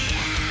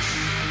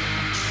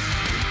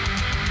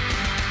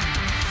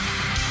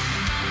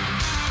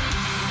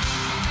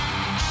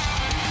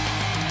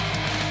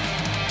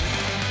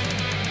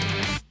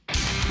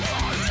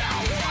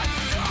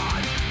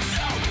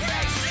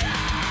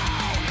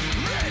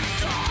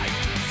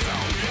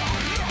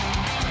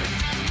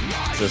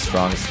 It's a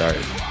strong start.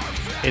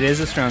 It is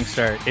a strong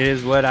start. It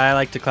is what I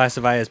like to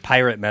classify as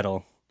pirate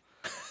metal.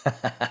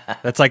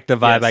 That's like the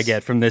vibe I Yes.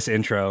 get from this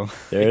intro.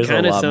 There's a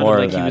Kind of lot sounded more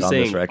like of he that was on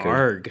this saying record.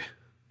 arg.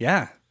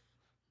 Yeah.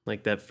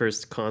 Like that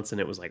first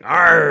consonant was like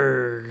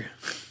arg.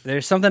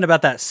 There's something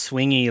about that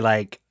swingy,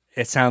 like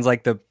it sounds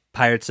like the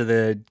Pirates of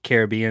the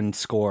Caribbean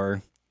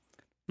score.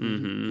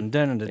 Mm-hmm.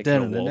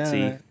 Dun-dun-dun-dun-dun-dun. Like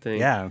kind of waltzy thing.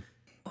 Yeah.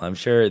 I'm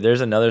sure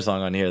there's another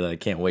song on here that I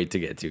can't wait to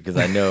get to because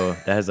I know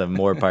that has a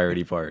more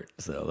piratey part.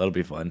 So that'll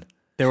be fun.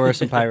 There were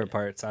some pirate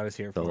parts I was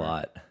here It's a for.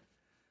 lot.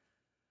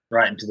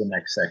 Right into the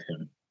next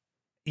section.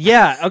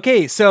 Yeah.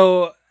 Okay.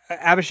 So,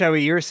 Abishai, what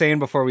you were saying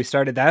before we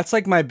started, that's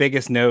like my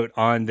biggest note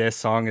on this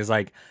song is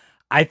like,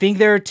 I think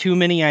there are too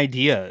many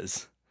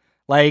ideas.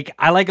 Like,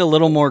 I like a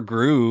little more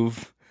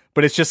groove,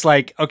 but it's just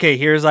like, okay,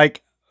 here's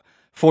like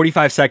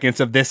 45 seconds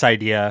of this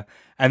idea.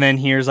 And then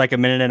here's like a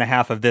minute and a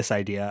half of this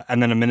idea.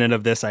 And then a minute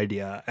of this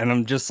idea. And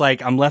I'm just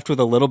like, I'm left with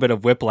a little bit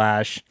of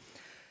whiplash.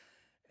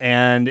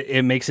 And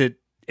it makes a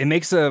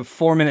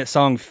 4-minute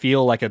song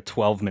feel like a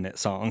 12-minute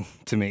song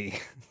to me.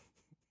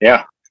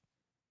 Yeah.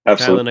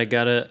 Absolutely.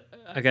 Kylan,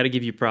 I gotta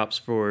give you props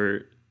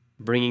for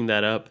bringing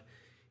that up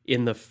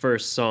in the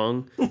first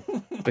song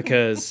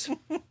because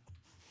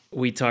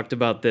we talked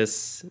about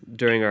this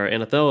during our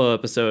Anathello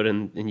episode,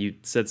 and you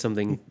said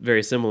something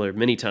very similar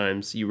many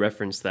times. You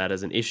referenced that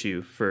as an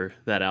issue for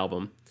that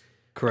album.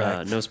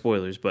 Correct. No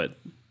spoilers, but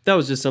that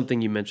was just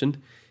something you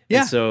mentioned.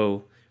 Yeah. And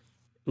so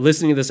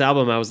listening to this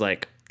album, I was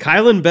like,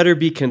 Kylan better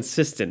be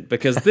consistent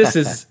because this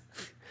is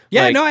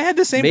Yeah, like, no, I had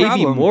the same maybe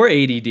problem. more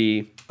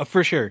ADD.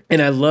 For sure.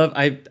 And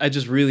I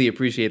just really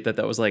appreciate that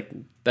was like,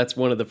 that's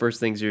one of the first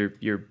things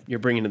you're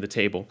bringing to the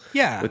table.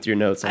 Yeah. With your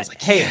notes. I was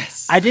like, Hey,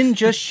 yes. I didn't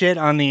just shit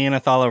on the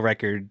Anathala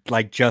record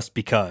like just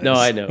because. No,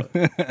 I know.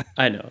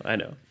 I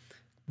know.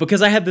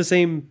 Because I had the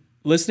same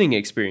listening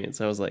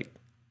experience. I was like,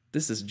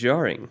 this is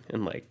jarring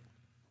and like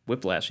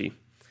whiplashy.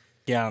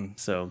 Yeah.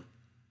 So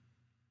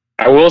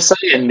I will say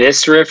in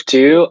this riff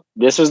too,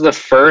 this was the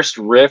first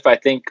riff I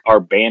think our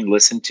band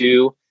listened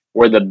to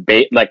where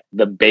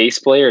the bass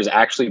player is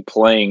actually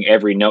playing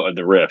every note of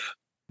the riff.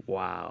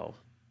 wow.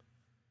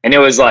 And it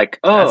was like,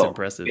 That's oh,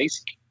 impressive.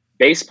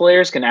 Bass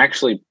players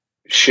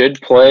should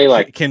play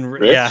like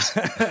riffs.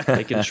 Yeah.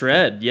 They can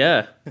shred,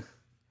 yeah.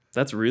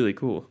 That's really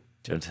cool.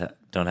 Don't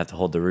have to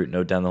hold the root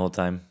note down the whole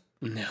time.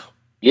 No.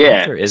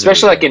 Yeah, There is a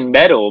especially like reason. in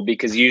metal,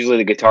 because usually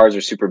the guitars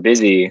are super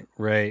busy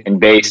Right.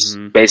 and bass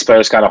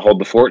players kind of hold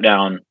the fort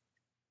down.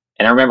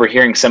 And I remember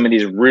hearing some of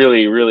these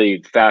really,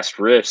 really fast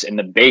riffs, and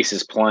the bass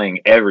is playing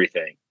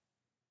everything.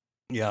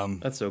 Yeah.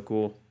 That's so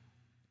cool.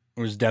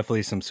 There's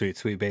definitely some sweet,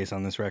 sweet bass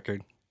on this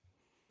record.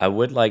 I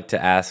would like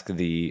to ask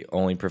the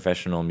only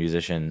professional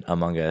musician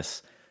among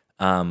us,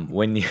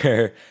 when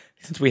you're,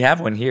 since we have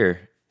one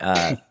here,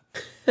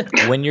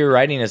 when you're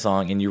writing a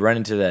song and you run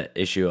into that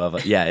issue of,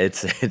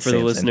 it's For Samson.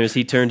 the listeners,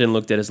 he turned and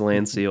looked at his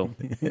land seal.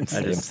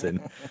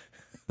 Samson.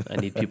 I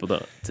need people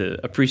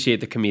to appreciate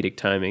the comedic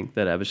timing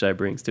that Abishai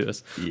brings to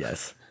us.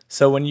 Yes.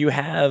 So when you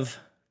have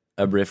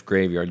a riff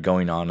graveyard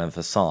going on of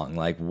a song,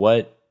 like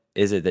what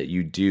is it that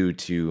you do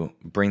to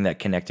bring that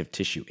connective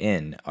tissue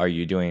in? Are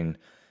you doing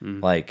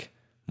like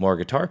more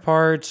guitar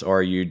parts, or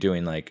are you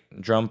doing like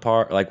drum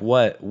part? Like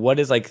what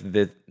is like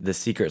the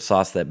secret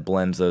sauce that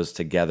blends those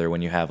together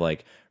when you have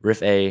like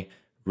riff A,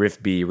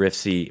 riff B, riff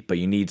C, but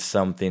you need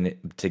something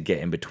to get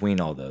in between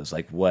all those?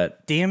 Like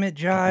what? Damn it,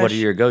 Josh. What are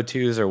your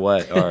go-tos, or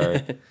what?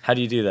 Or how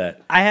do you do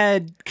that?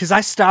 Because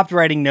I stopped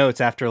writing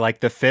notes after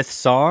like the 5th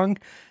song.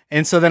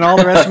 And so then all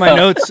the rest of my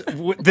notes,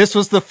 this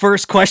was the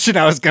first question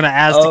I was going to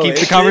ask to keep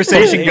the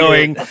conversation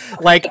going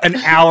like an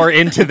hour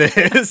into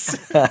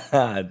this.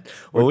 Well,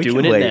 We're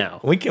doing it now.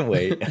 We can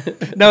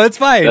wait. No, it's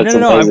fine. That's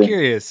No. I'm amazing.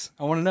 curious.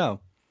 I want to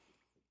know.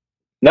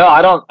 No,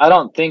 I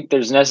don't think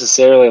there's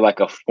necessarily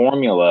like a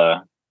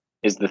formula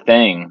is the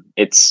thing.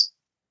 It's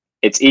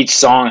each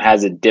song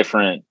has a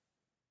different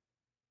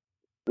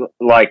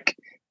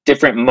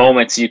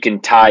moments you can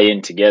tie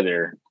in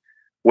together,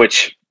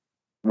 which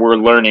we're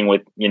learning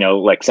with,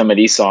 like some of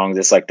these songs.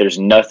 It's like there's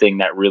nothing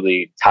that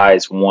really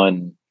ties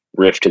one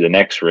riff to the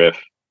next riff.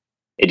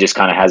 It just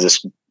kind of has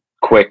this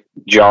quick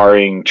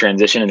jarring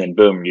transition, and then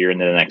boom, you're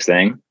into the next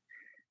thing.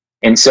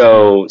 And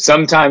so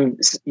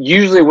sometimes,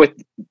 usually with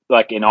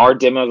like in our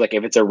demos, like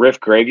if it's a riff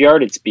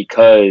graveyard, it's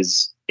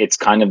because it's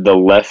kind of the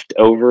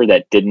leftover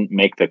that didn't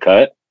make the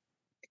cut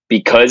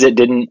because it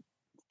didn't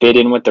fit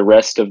in with the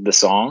rest of the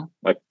song.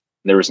 Like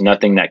there was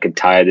nothing that could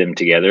tie them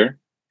together.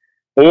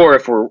 Or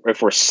if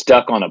we're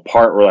stuck on a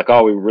part, we're like,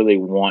 oh, we really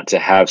want to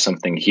have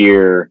something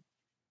here,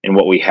 and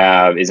what we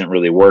have isn't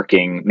really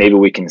working. Maybe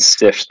we can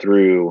sift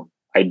through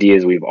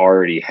ideas we've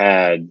already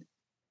had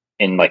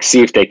and like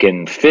see if they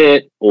can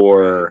fit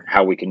or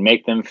how we can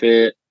make them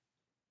fit.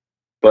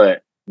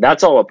 But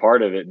that's all a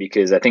part of it,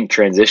 because I think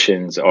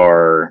transitions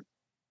are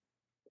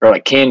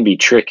like can be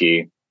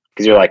tricky,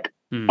 because you're like,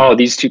 oh,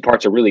 these two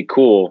parts are really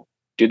cool.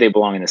 Do they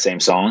belong in the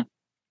same song?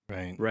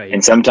 Right.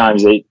 And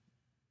sometimes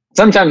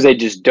they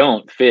just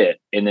don't fit,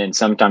 and then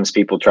sometimes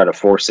people try to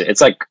force it.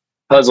 It's like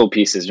puzzle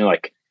pieces. You're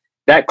like,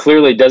 that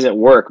clearly doesn't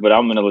work, but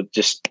I'm gonna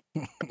just,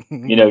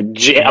 I'm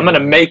gonna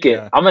make it.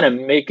 Yeah. I'm gonna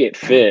make it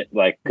fit,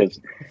 like because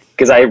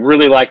I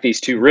really like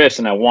these two riffs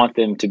and I want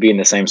them to be in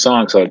the same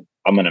song, so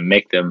I'm gonna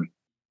make them.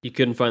 You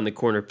couldn't find the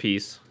corner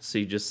piece, so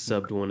you just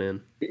subbed one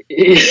in.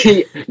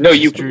 No,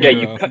 you took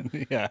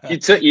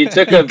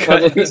a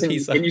puzzle piece and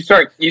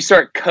you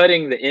start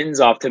cutting the ends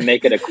off to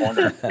make it a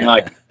corner.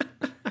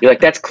 You're like,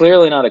 that's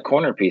clearly not a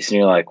corner piece, and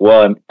you're like,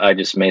 well, I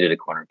just made it a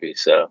corner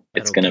piece, so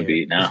it's gonna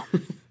be now.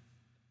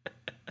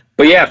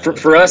 But yeah,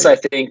 for us, I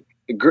think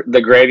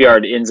the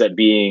graveyard ends up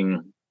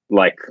being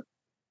like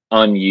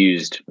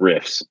unused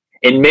riffs,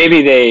 and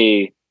maybe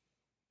they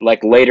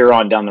like later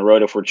on down the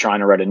road, if we're trying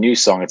to write a new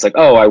song, it's like,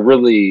 oh, I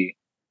really,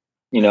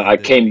 I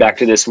came back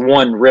to this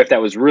one riff that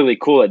was really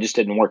cool. It just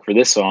didn't work for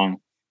this song.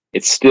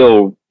 It's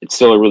still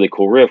a really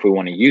cool riff. We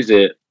want to use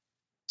it,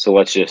 so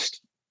let's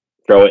just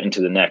throw it into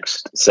the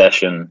next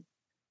session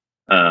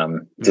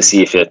to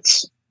see if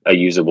it's a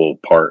usable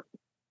part.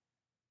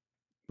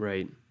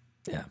 Right.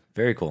 Yeah,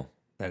 very cool.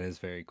 That is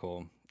very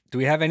cool. Do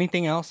we have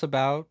anything else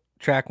about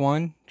track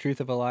 1, Truth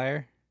of a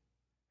Liar?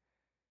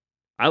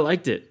 I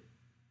liked it.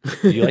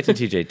 You liked it,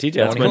 TJ.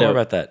 TJ, I want to hear more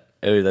about that.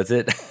 Oh, that's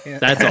it? Yeah.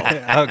 That's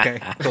all. Okay,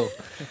 cool.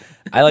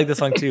 I like the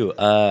song too.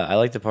 I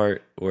like the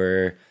part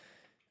where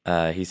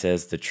he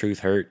says the truth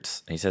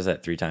hurts. And he says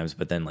that 3 times,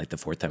 but then like the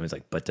 4th time he's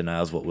like, but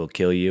denial's what will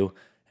kill you.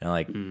 And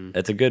like,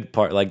 that's a good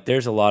part. Like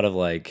there's a lot of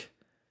like,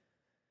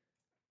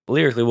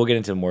 lyrically, we'll get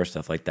into more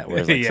stuff like that.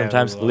 Whereas like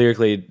sometimes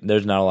lyrically,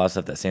 there's not a lot of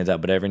stuff that stands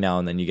out, but every now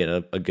and then you get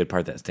a good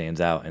part that stands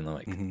out. And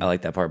like, I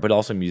like that part. But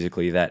also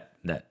musically, that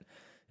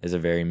is a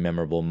very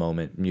memorable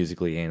moment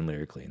musically and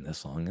lyrically in this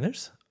song. And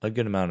there's a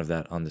good amount of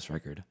that on this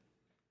record.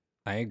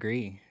 I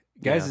agree.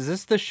 Guys, is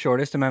this the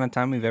shortest amount of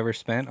time we've ever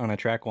spent on a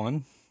track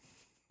one?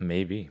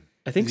 Maybe.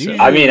 I think so.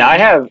 I mean,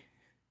 I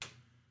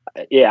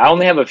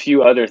only have a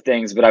few other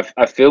things, but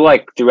I feel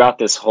like throughout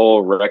this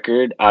whole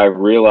record, I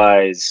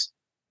realize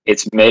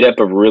it's made up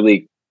of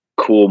really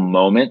cool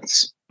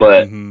moments,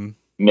 but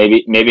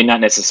maybe not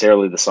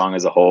necessarily the song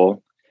as a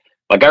whole.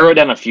 Like I wrote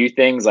down a few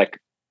things, like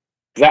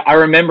I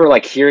remember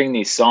like hearing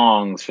these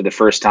songs for the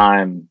first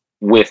time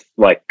with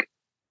like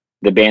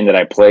the band that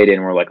I played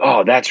in. We're like,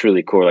 oh, that's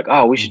really cool. Like,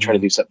 oh, we should try to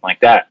do something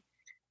like that.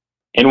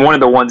 And one of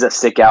the ones that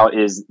stick out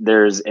is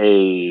there's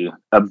a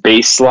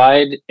bass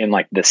slide in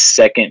like the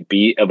second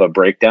beat of a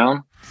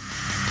breakdown.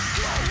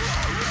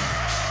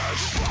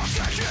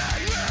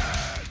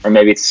 Or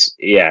maybe it's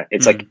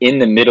like in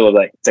the middle of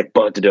like, it's like,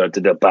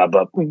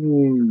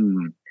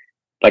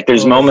 like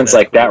there's moments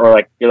like that where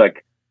like, you're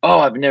like, oh,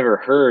 I've never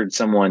heard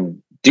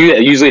someone do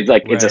that. Usually it's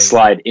like, it's a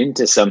slide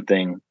into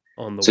something.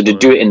 So to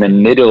do it in the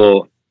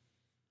middle, of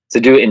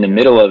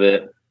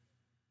it,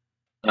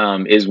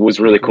 was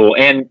really cool.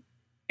 And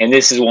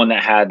this is one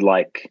that had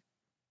like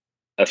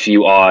a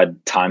few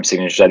odd time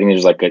signatures. I think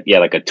there's like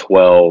a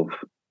 12,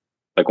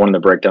 like one of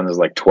the breakdowns is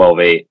like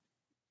 12/8.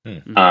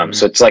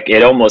 So it's like,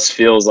 it almost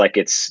feels like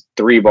it's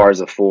 3 bars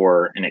of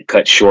 4 and it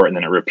cuts short and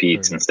then it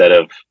repeats instead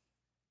of,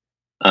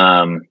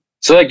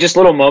 so like just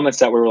little moments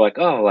that we were like,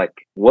 oh,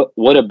 like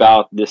what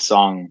about this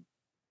song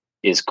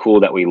is cool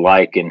that we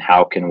like, and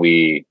how can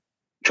we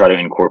try to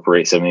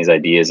incorporate some of these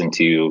ideas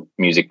into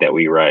music that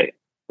we write?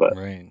 But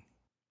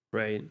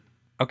Right.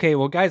 Okay,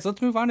 well, guys,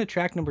 let's move on to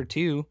track number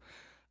 2,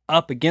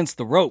 Up Against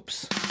the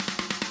Ropes.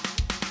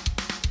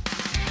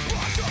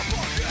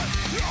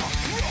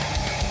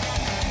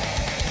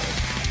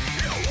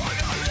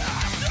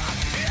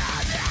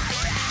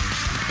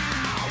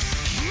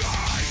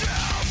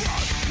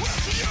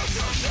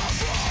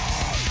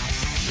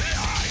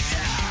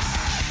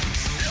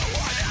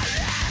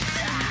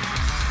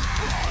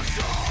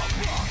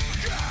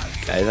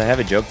 Guys, I have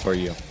a joke for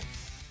you.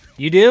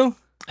 You do?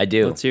 I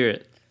do. Let's hear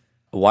it.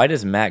 Why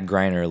does Matt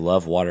Greiner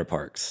love water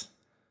parks?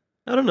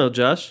 I don't know,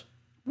 Josh.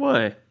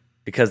 Why?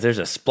 Because there's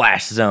a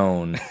splash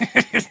zone.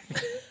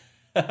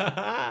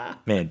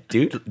 Man,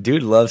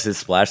 dude loves his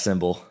splash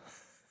symbol.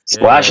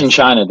 Splash in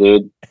China,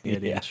 dude.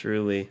 Yeah,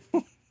 truly.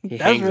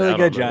 That was really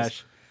good,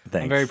 Josh.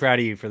 Thanks. I'm very proud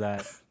of you for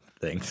that.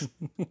 Thanks.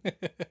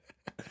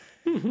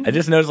 I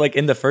just noticed, like,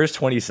 in the first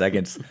 20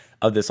 seconds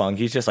of the song,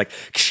 he's just like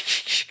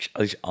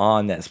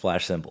on that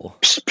splash symbol.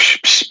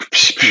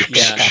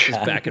 Yeah,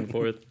 just back and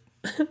forth.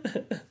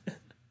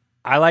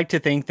 I like to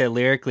think that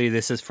lyrically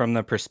this is from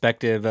the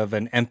perspective of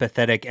an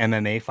empathetic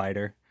MMA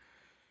fighter.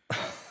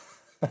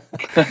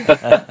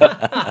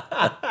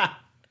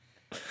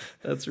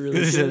 That's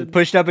really good.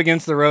 Pushed up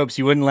against the ropes,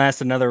 you wouldn't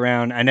last another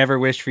round. I never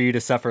wished for you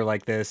to suffer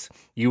like this.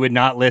 You would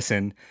not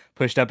listen.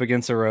 Pushed up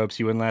against the ropes,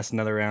 you wouldn't last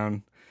another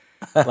round.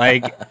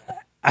 Like,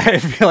 I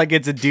feel like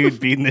it's a dude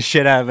beating the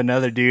shit out of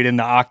another dude in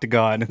the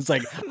octagon. It's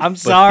like, I'm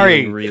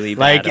sorry. Really bad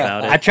like,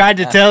 about it. I tried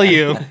to tell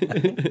you.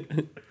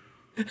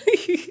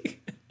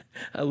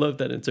 I love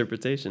that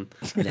interpretation.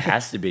 It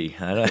has to be.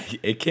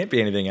 It can't be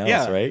anything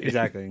else, right?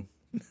 Exactly.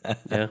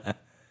 Yeah.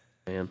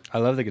 Man. I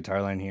love the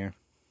guitar line here.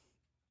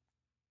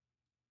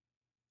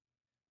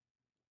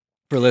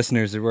 For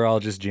listeners, we're all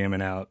just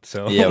jamming out.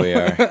 So Yeah, we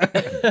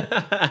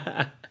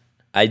are.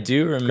 I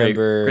do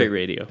remember Great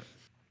radio.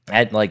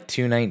 at like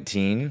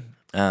 219,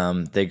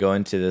 they go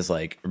into this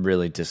like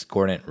really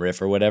discordant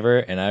riff or whatever,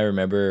 and I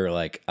remember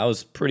like I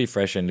was pretty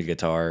fresh into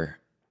guitar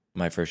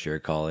my first year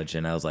of college,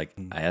 and I was like,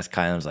 I asked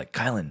Kylan, I was like,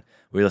 Kylan,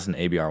 we listened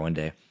to ABR one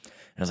day, and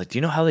I was like, do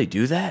you know how they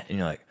do that? And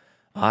you're like,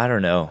 oh, I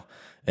don't know.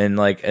 And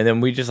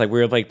then we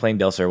were like playing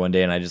Del Sur one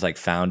day, and I just like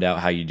found out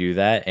how you do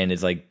that, and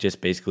it's like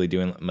just basically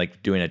doing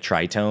a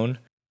tritone.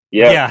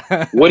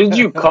 Yeah. What did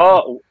you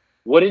call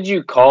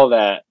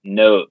that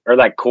note or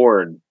that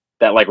chord,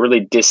 that like really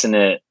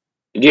dissonant?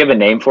 Did you have a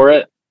name for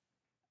it?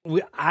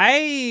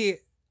 I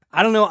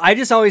don't know. I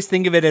just always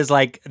think of it as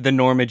like the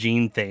Norma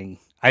Jean thing.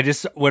 I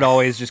just would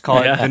always just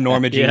call it the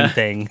Norma Jean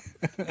thing.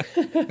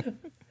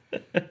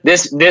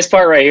 This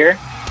part right here.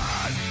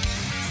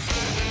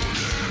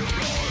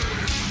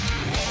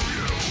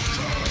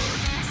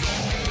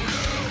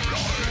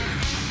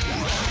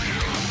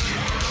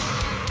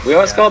 We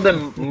always called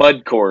them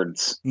mud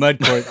chords. Mud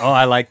chord. Oh,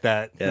 I like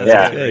that. Yeah,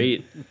 Yeah.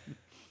 Great.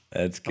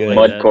 That's good.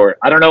 Mud chord.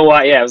 I don't know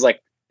why. Yeah, it was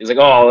like,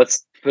 oh,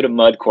 let's put a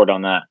mud chord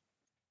on that.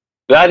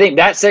 But I think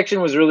that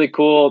section was really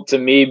cool to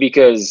me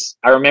because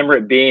I remember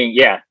it being,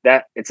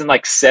 that it's in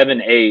like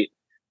 7/8,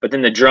 but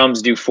then the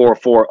drums do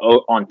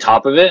 4/4 on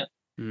top of it.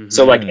 Mm-hmm.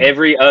 So like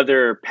every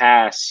other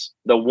pass,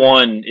 the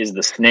 1 is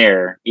the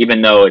snare,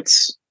 even though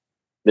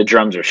the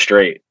drums are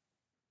straight.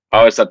 I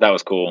always thought that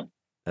was cool.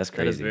 That's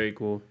crazy. That is very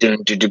cool. I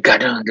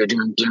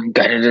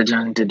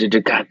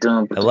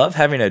love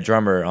having a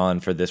drummer on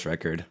for this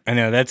record. I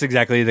know, that's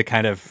exactly the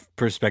kind of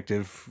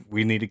perspective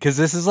we needed, because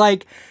this is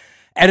like,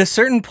 at a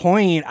certain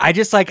point, I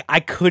just like, I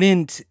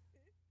couldn't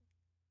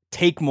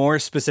take more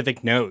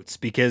specific notes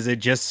because it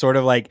just sort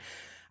of like,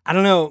 I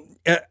don't know.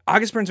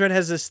 August Burns Red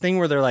has this thing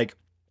where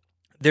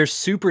they're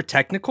super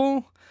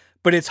technical,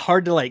 but it's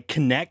hard to like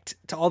connect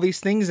to all these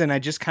things. And I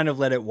just kind of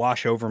let it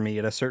wash over me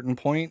at a certain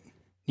point.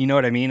 You know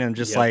what I mean? I'm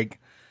just like,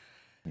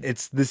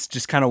 it's this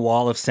just kind of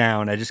wall of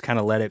sound. I just kind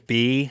of let it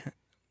be.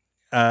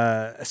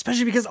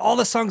 Especially because all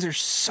the songs are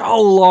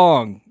so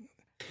long.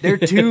 They're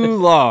too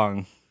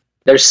long.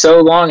 They're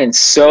so long and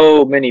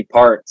so many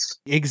parts.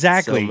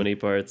 Exactly. So many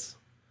parts.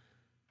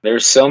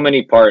 There's so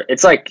many parts.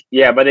 It's like,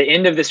 yeah, by the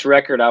end of this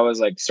record, I was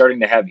like starting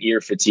to have ear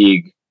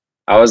fatigue.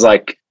 I was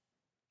like,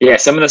 yeah,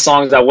 some of the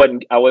songs I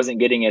wasn't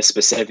getting as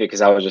specific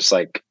because I was just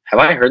like, have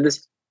I heard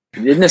this?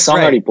 Didn't this song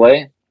already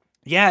play?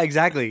 Yeah,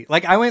 exactly.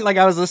 Like I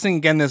was listening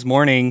again this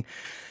morning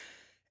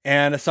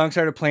and a song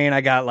started playing. I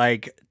got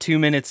like 2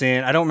 minutes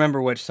in. I don't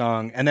remember which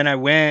song. And then I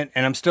went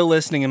and I'm still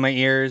listening in my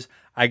ears.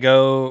 I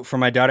go for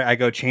my daughter. I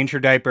go change her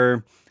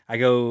diaper. I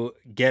go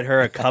get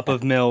her a cup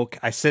of milk.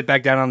 I sit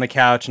back down on the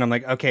couch and I'm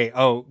like, okay,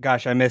 oh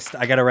gosh, I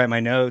got to write my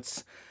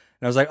notes.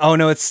 And I was like, oh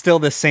no, it's still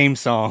the same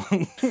song.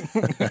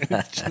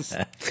 It just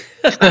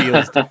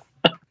feels.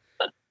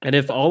 And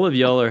if all of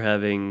y'all are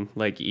having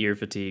like ear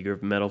fatigue or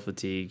metal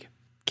fatigue,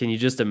 can you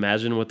just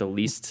imagine what the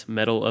least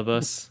metal of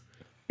us?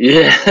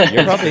 Yeah.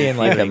 You're probably in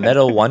like a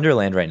metal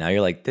wonderland right now. You're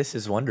like, this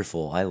is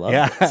wonderful. I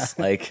love this.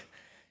 Like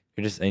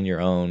you're just in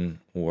your own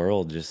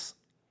world.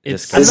 I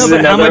don't know,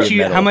 but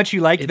how much you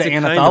liked the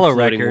Anathala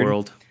record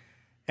world.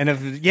 And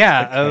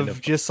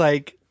of just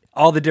like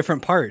all the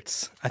different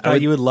parts. I thought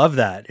you would love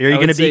that. Are you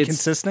going to be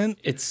consistent?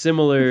 It's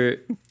similar.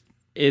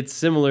 It's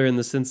similar in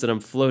the sense that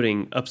I'm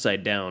floating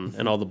upside down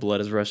and all the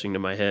blood is rushing to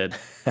my head,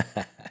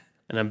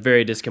 and I'm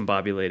very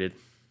discombobulated.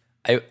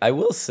 I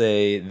will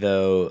say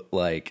though,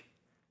 like,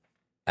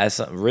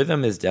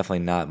 rhythm is definitely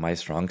not my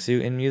strong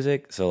suit in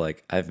music. So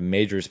like, I have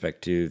major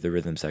respect to the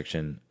rhythm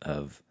section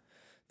of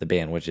the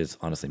band, which is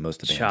honestly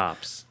most of the band.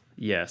 Chops,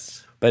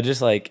 yes. But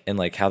just like, and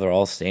like how they're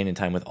all staying in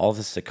time with all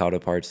the staccato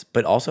parts,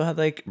 but also how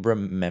like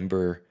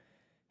remember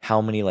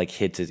how many like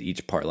hits is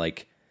each part.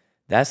 Like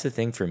that's the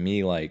thing for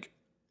me, like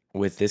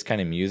with this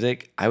kind of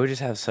music, I would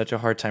just have such a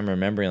hard time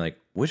remembering like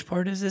which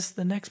part is this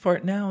the next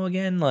part now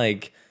again?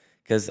 Like,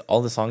 because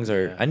all the songs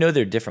are, I know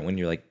they're different when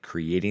you're like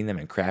creating them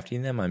and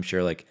crafting them. I'm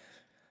sure like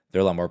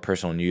they're a lot more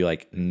personal and you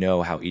like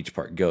know how each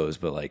part goes,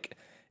 but like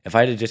if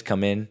I had to just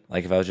come in,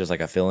 like if I was just like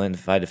a fill-in,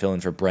 if I had to fill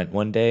in for Brent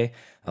one day,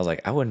 I was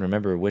like, I wouldn't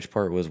remember which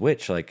part was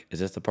which. Like, is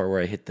this the part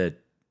where I hit the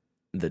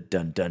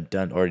dun dun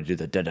dun or to do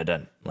the dun dun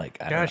dun? Like,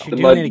 I don't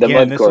know. You're doing it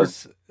again.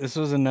 This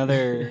was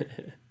another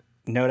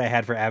note I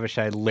had for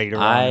Abishai later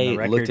on in the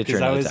record. I looked at your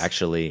notes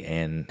actually,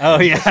 and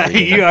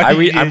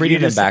I'm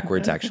reading them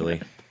backwards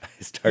actually.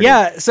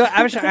 Yeah, so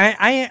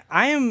Abishai,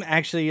 I am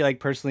actually like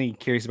personally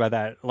curious about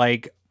that.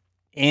 Like,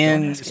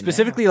 and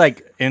specifically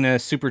like in a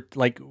super,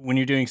 like when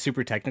you're doing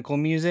super technical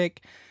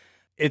music,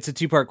 it's a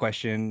 2-part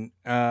question.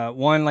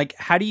 One, like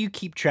how do you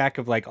keep track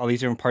of like all these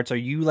different parts? Are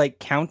you like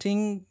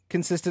counting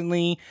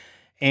consistently?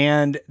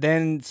 And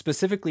then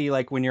specifically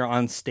like when you're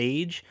on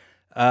stage,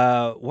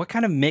 what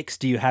kind of mix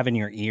do you have in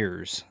your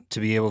ears to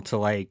be able to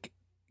like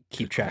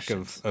keep track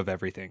of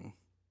everything?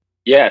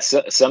 Yeah,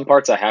 so, some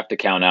parts I have to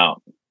count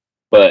out,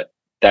 but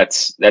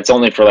that's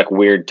only for like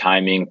weird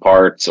timing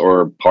parts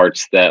or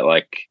parts that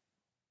like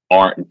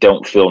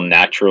don't feel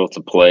natural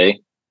to play.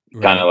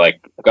 Right. Kind of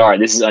like, all right,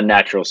 this is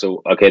unnatural,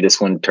 so okay, this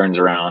one turns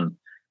around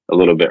a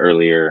little bit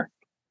earlier,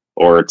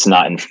 or it's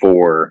not in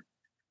 4.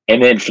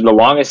 And then for the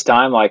longest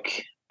time,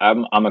 like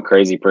I'm a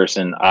crazy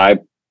person. I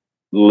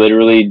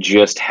literally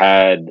just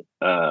had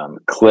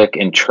click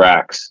and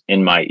tracks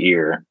in my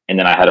ear, and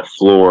then I had a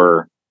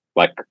floor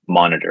like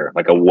monitor,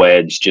 like a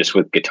wedge just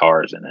with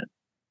guitars in it.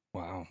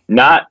 Wow.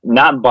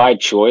 Not by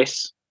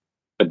choice,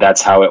 but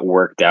that's how it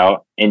worked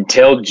out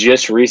until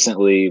just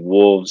recently.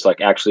 Wolves like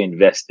actually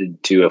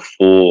invested to a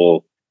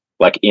full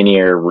like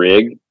in-ear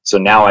rig, so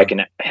now I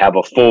can have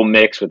a full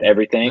mix with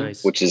everything,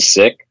 which is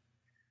sick.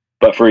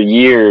 But for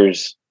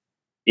years,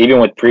 even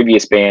with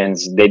previous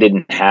bands, they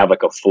didn't have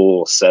like a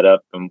full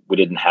setup, and we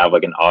didn't have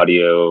like an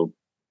audio,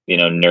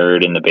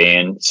 nerd in the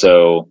band.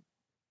 So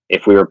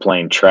if we were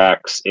playing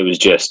tracks, it was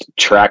just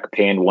track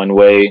panned one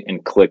way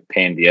and click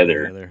panned the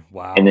other.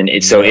 Wow. And then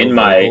in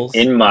my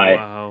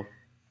wow.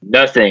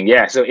 Nothing.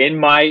 Yeah. So in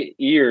my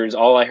ears,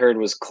 all I heard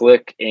was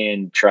click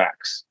and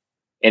tracks.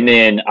 And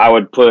then I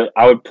would pull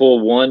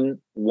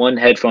one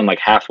headphone like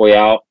halfway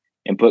out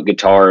and put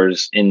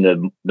guitars in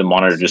the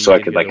monitor just so I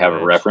could like have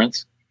a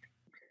reference.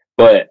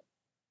 But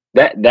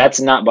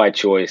that's not by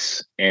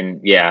choice.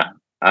 And yeah,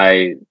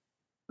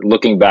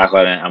 looking back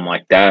on it, I'm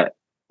like that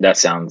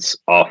sounds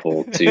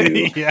awful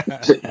to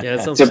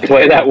to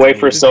play that way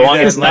for so long.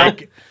 It's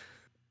like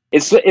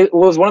it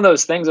was one of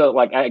those things that,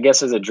 like, I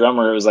guess as a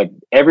drummer, it was like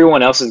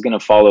everyone else is going to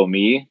follow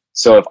me.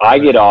 So if I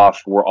get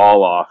off, we're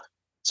all off.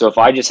 So if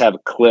I just have a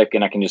click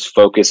and I can just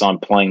focus on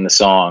playing the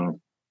song,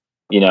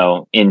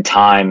 in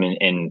time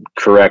and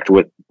correct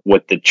with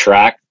what the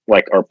track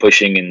like are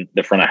pushing in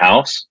the front of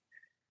house,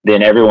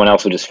 then everyone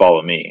else will just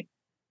follow me.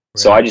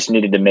 Right. So I just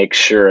needed to make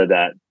sure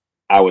that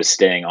I was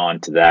staying on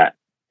to that.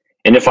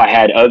 And if I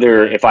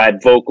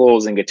had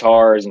vocals and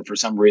guitars and for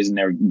some reason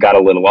they got a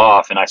little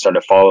off and I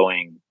started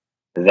following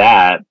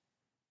that,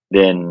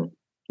 then,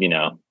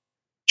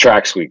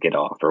 tracks would get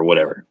off or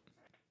whatever.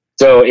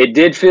 So it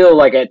did feel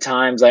like at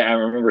times I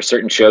remember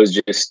certain shows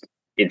just,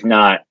 it's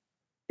not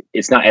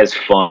as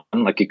fun.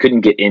 Like you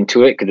couldn't get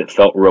into it because it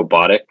felt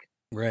robotic.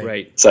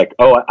 Right. It's like,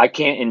 oh, I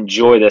can't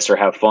enjoy this or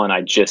have fun.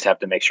 I just have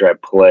to make sure I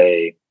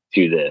play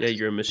to this. Yeah,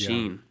 you're a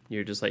machine. Yeah.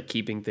 You're just like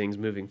keeping things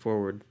moving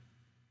forward.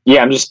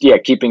 Yeah, I'm just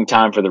keeping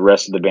time for the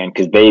rest of the band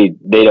because they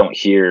don't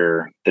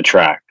hear the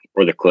track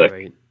or the click.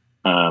 Right.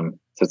 So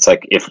it's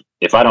like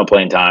if I don't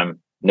play in time,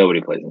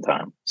 nobody plays in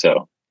time.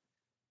 So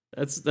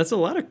that's a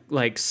lot of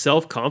like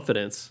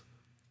self-confidence.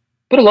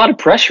 Put a lot of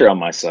pressure on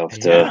myself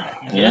to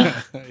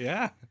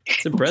Yeah.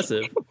 It's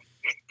impressive.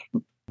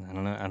 I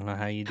don't know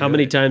how you do How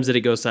many it. times did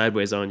it go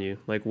sideways on you?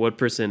 Like what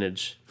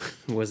percentage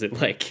was it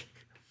like?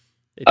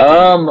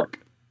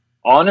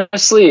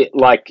 Honestly,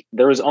 like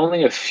there was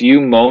only a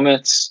few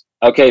moments.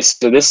 Okay,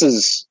 so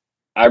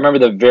I remember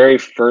the very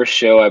first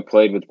show I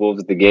played with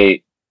Wolves at the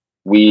Gate.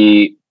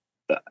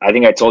 I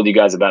think I told you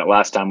guys about it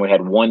last time. We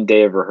had one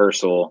day of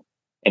rehearsal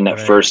and that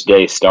first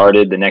day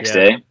started the next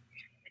day.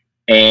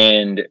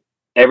 And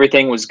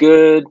everything was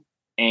good.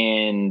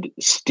 And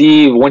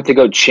Steve went to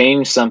go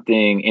change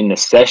something in the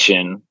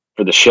session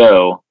for the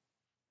show.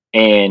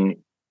 And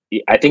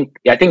I think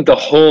the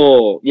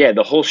whole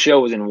show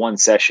was in one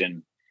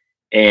session.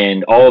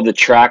 And all of the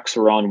tracks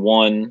were on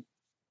one.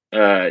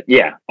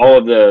 All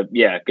of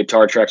the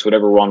guitar tracks,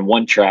 whatever, were on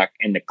one track,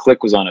 and the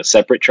click was on a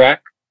separate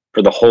track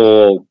for the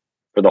whole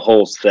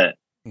set.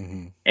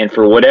 Mm-hmm. And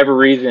for whatever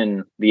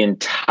reason, the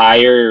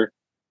entire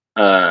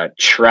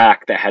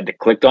track that had the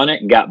click on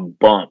it got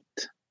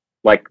bumped.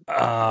 Like,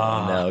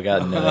 no,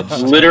 got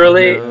nudged.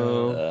 Literally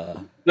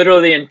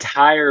the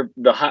entire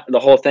the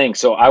whole thing.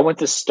 So I went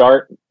to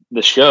start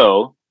the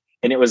show,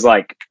 and it was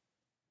like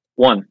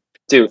 1,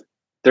 2,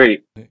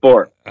 3,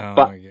 4,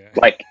 5.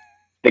 Like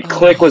the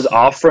click was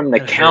off from the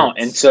count,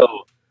 and so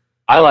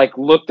I like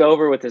looked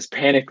over with this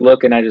panicked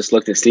look, and I just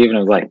looked at Steve, and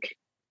I was like,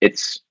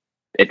 "It's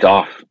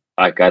off.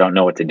 Like I don't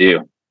know what to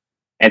do."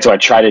 And so I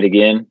tried it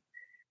again,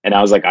 and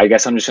I was like, "I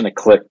guess I'm just gonna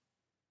click.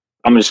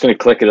 I'm just gonna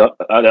click it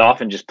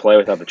off and just play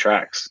without the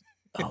tracks."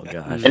 Oh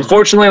gosh. And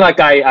fortunately, like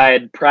I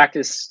had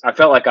practiced. I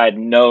felt like I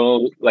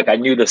knew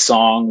the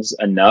songs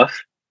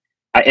enough.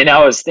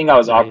 I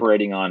was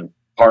operating on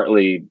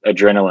partly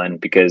adrenaline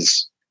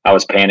because I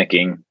was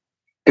panicking.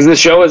 Because the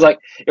show was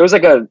it was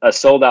like a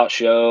sold out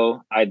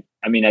show. I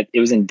mean, it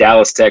was in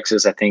Dallas,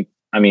 Texas. I think.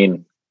 I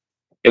mean,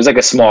 it was like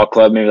a small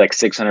club, maybe like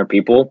 600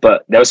 people.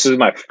 But that was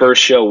my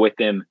first show with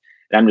him,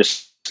 and I'm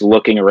just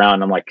looking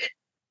around. I'm like,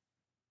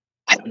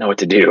 I don't know what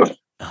to do.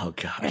 Oh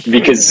gosh.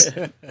 Because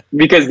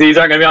these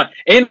aren't gonna be on,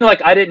 and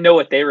like I didn't know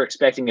what they were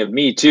expecting of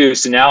me too.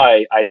 So now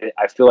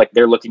I feel like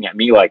they're looking at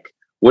me like,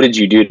 what did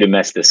you do to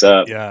mess this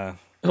up? Yeah.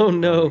 Oh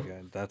no.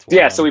 That's wild.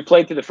 Yeah. So we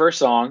played through the first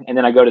song, and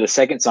then I go to the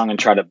second song and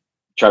try to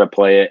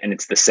play it, and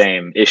it's the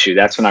same issue.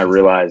 That's when I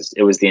realized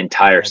it was the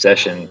entire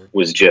session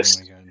was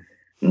just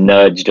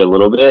nudged a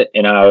little bit,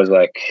 and I was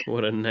like,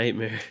 what a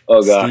nightmare.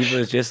 Oh gosh. Steve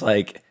was just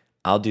like,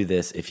 I'll do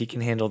this. If he can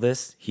handle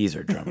this, he's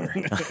our drummer.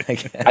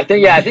 I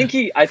think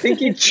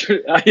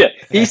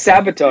he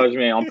sabotaged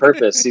me on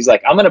purpose. He's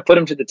like, I'm going to put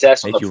him to the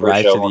test. Make you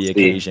rise to the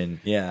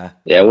occasion. Yeah.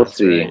 Yeah. We'll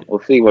see. Right.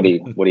 We'll see what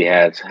he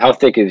has. How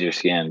thick is your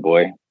skin,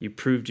 boy? You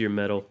proved your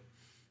mettle.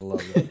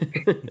 Love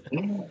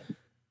it.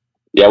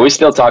 Yeah. We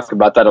still talk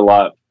about that a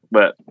lot,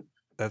 but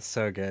That's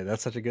so good.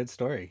 That's such a good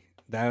story.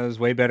 That was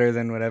way better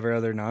than whatever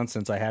other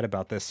nonsense I had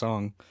about this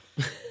song.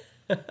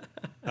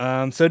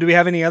 So do we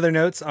have any other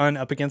notes on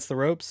Up Against the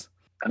Ropes?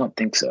 I don't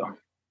think so.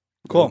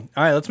 Cool.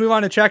 All right, let's move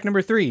on to track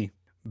number 3,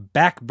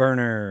 Back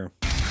Burner.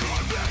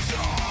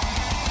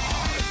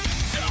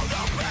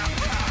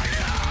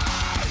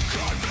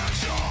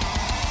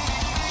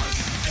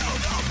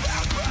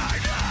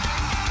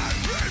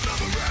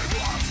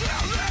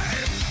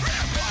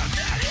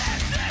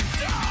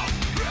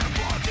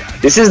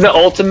 This is the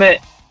ultimate,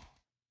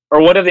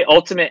 or one of the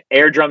ultimate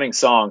air drumming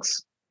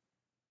songs.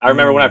 I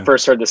remember when I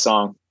first heard the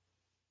song.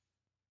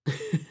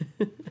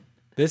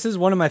 This is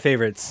one of my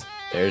favorites.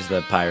 There's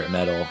the pirate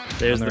metal.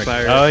 There's the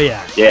pirate. Oh,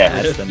 yeah.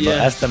 Yeah.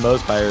 That's the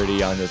most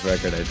piratey on this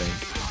record, I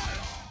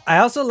think. I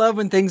also love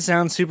when things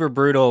sound super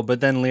brutal, but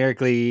then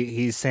lyrically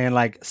he's saying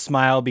like,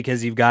 smile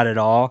because you've got it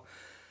all.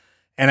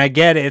 And I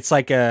get it, it's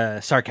like a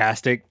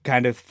sarcastic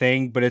kind of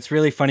thing, but it's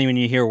really funny when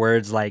you hear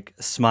words like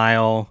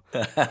smile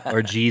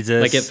or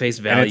Jesus. Like at face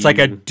value. And it's like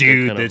a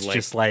dude kind of that's like...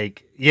 just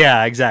like,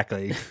 yeah,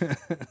 exactly.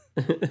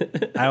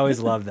 I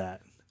always love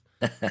that.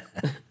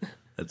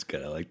 That's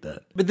good. I like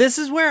that. But this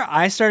is where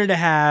I started to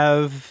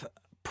have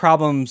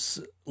problems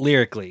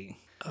lyrically.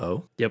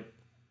 Oh? Yep.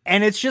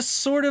 And it's just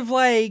sort of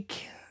like,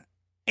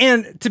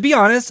 and to be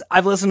honest,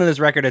 I've listened to this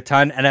record a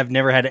ton and I've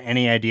never had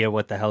any idea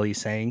what the hell he's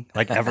saying,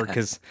 like ever,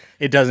 because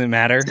it doesn't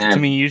matter to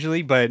me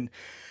usually. But,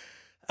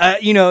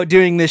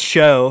 doing this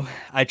show,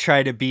 I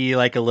try to be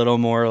like a little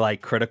more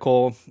like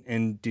critical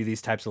and do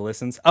these types of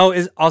listens. Oh,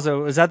 is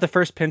that the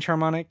first pinch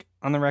harmonic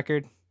on the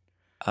record?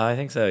 I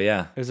think so.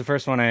 Yeah. It was the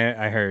first one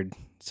I heard,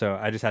 so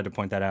I just had to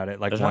point that out at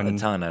like There's not a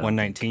ton, I don't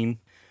 119.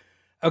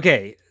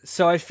 Okay,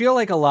 so I feel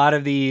like a lot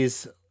of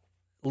these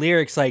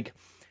lyrics, like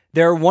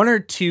there are one or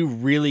two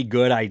really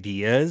good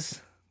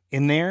ideas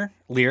in there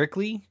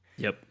lyrically.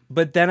 Yep.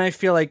 But then I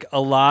feel like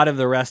a lot of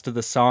the rest of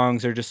the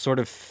songs are just sort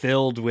of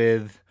filled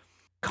with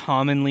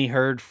commonly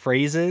heard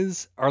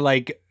phrases or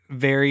like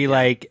very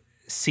like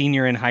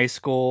senior in high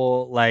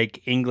school,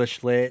 like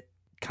English lit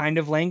kind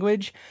of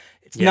language.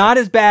 It's not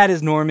as bad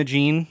as Norma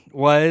Jean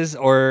was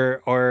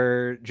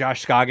or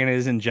Josh Scoggin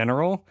is in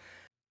general.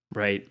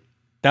 Right.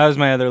 That was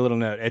my other little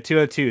note. At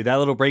 2:02, that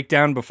little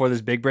breakdown before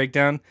this big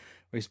breakdown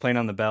where he's playing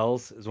on the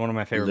bells is one of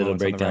my favorite Little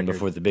moments on the breakdown record.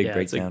 before the big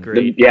breakdown.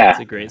 It's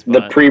a great spot.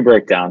 The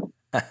pre-breakdown.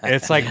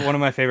 It's like one of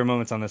my favorite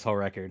moments on this whole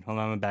record. Hold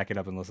on, I'm going to back it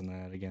up and listen to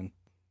that again.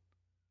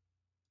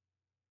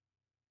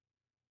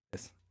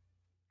 Yes.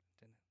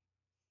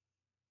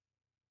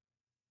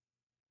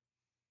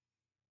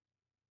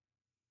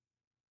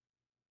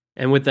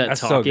 And with that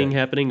That's so talking good.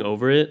 happening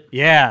over it,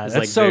 Yeah, it's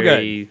that's like so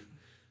very, good.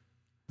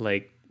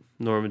 like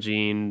Norma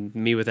Jean,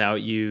 Me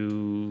Without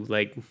You,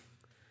 like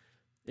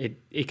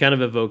it kind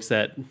of evokes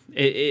that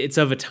it's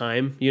of a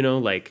time, you know,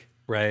 like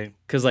Right.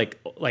 because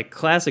like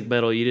classic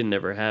metal, you didn't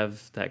ever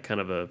have that kind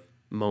of a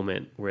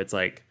moment where it's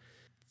like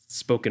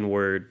spoken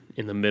word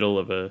in the middle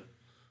of a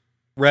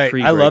Right.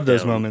 I love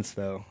those pre-breakdown. moments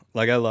though.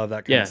 Like I love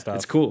that kind of stuff.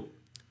 it's cool.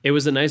 It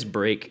was a nice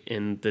break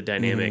in the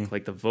dynamic,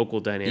 like the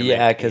vocal dynamic.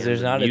 Yeah, because and there's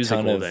the not a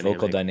ton musical of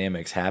vocal dynamic.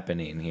 dynamics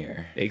happening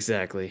here.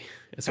 Exactly.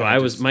 So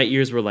my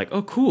ears were like,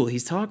 oh, cool,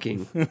 he's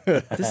talking.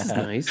 This is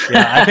nice.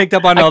 Yeah, I picked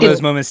up on all those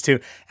moments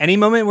too. Any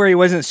moment where he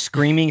wasn't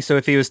screaming, so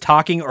if he was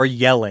talking or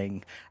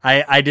yelling,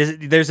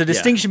 there's a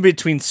distinction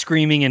between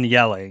screaming and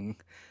yelling.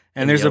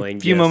 And there's yelling, a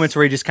few yes. moments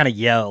where he just kind of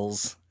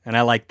yells, and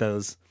I like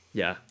those.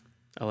 Yeah,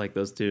 I like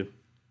those too.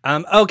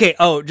 Okay.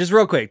 Oh, just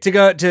real quick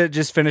to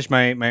just finish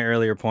my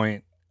earlier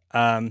point.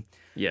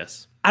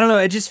 Yes. I don't know.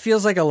 It just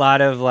feels like a lot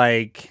of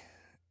like,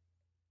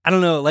 I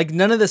don't know, like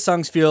none of the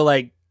songs feel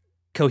like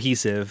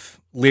cohesive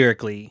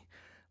lyrically.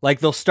 Like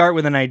they'll start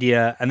with an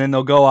idea and then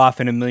they'll go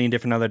off in a million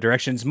different other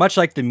directions, much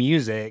like the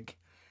music.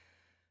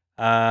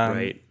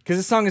 Right. Because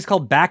the song is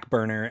called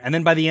Backburner, and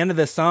then by the end of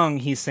the song,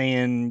 he's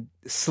saying,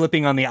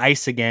 "Slipping on the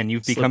ice again.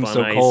 You've Slip become on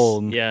so ice.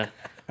 cold." Yeah.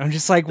 I'm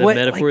just like, The what?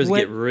 metaphors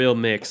like, get real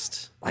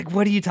mixed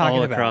what are you talking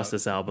all about? across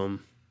this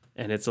album.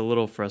 And it's a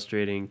little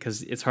frustrating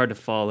because it's hard to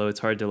follow. It's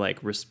hard to like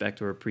respect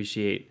or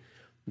appreciate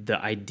the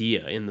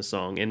idea in the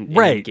song and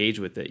Right. engage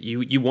with it.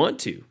 You want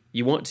to.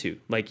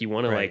 Like you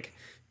want to Right. like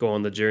go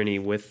on the journey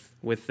with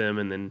them,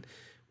 and then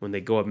when they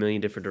go a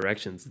million different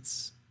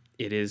directions,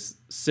 it is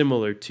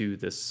similar to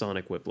the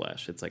sonic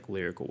whiplash. It's like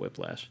lyrical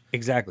whiplash.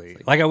 Exactly.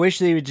 Like I wish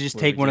they would just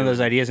what are take we one of those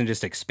doing? ideas and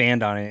just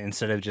expand on it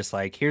instead of just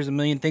like, here's a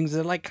million things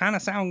that like kind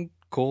of sound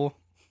cool.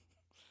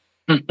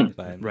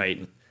 But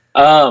Right.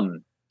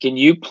 Can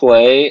you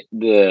play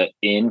the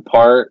in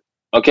part?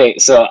 Okay,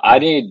 so I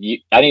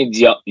need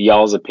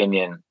y'all's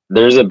opinion.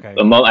 There's Okay.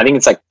 I think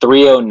it's like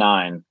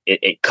 309.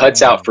 It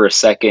cuts Oh, no. out for a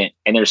second,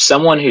 and there's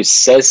someone who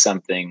says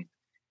something,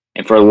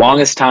 and for the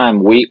longest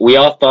time, we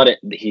all thought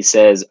he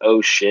says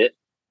 "oh shit"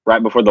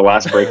 right before the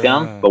last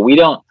breakdown, but we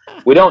don't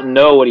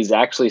know what he's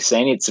actually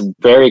saying. It's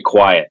very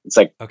quiet. It's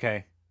like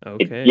Okay.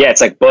 Okay.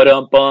 it's like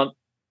bump.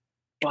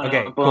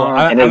 Okay, cool.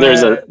 And then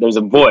there's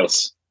a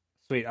voice.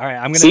 Sweet. All right.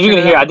 I'm gonna See if you turn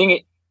can it hear. up I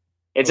think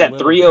it's a at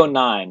little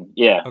 309.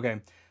 Yeah.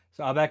 Okay.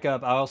 So I'll back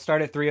up. I'll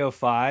start at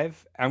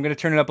 305. I'm gonna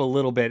turn it up a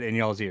little bit in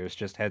y'all's ears.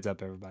 Just heads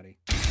up, everybody.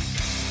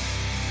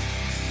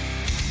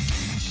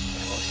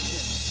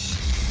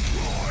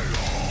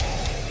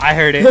 I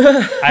heard it.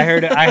 I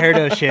heard it. I heard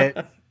oh shit.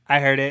 I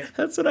heard it.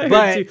 That's what I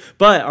But- heard too.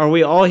 But are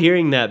we all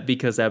hearing that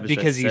because Abishai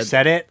Because you said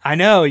said it. I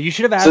know. You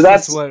should have asked So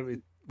us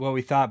that's- what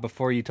we thought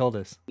before you told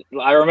us.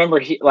 I remember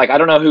I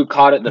don't know who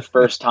caught it the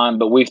first time,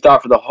 but we've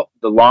thought for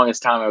the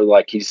longest time. I was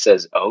like, he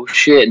says, "Oh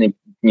shit," and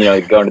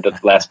then go into the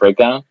last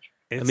breakdown.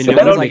 I It mean, sounds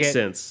it would like make it.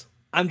 sense.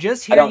 I'm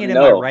just I hearing don't it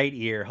in my know. right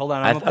ear. Hold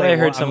on. I I'm thought gonna play I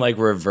heard one- some like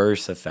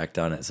reverse effect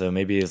on it, so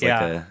maybe it's like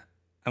Yeah.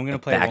 I'm gonna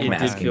play it one more backmasking It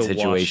did time. feel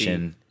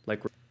situation. washy. Like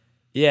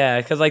yeah,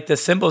 because like the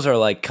cymbals are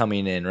like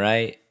coming in,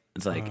 right?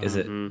 It's like, is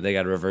Mhm. it they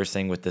got a reverse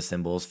thing with the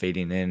cymbals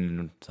fading in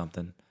and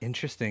something?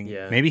 Interesting.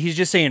 Yeah. Maybe he's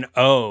just saying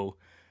 "oh,"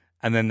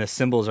 and then the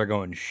symbols are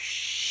going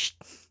 "shh."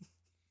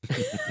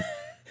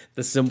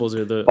 the symbols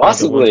are the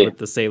Possibly. ones with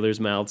the sailors'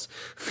 mouths.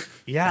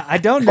 Yeah, I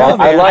don't know, Well,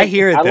 man. I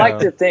hear it. I like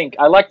though.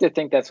 I like to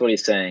think that's what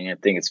he's saying. I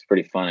think it's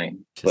pretty funny.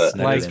 Just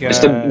But like,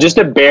 just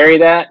to bury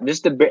that,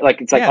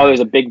 like it's like, Yeah. oh, there's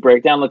a big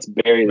breakdown. Let's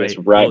bury this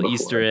right Little before.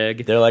 Easter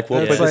egg. They're like,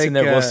 we'll That's put this in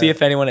like, there. We'll see uh,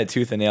 if anyone at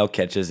Tooth and Nail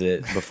catches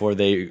it before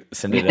they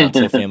send it out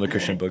to Family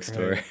Christian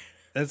Bookstore.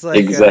 That's like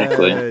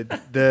Exactly.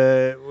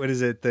 The what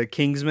is it? The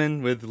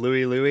Kingsman with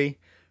Louie,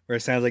 where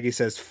it sounds like he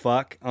says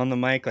 "fuck" on the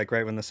mic, like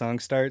right when the song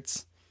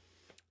starts.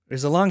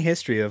 There's a long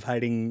history of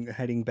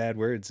hiding bad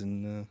words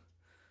in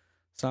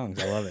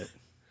songs. I love it.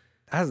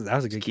 That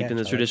was a good Keeping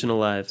catch. the tradition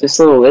alive. Just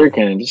a little lyric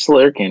candy. Just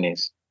lyric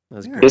candies.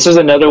 That's Yeah. great. This was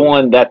another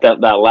one that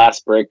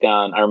last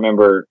breakdown. I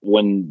remember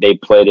when they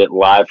played it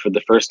live for the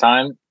first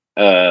time.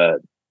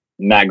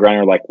 Matt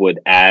Griner like would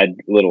add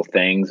little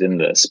things in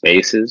the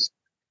spaces,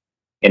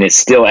 and it's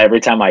still every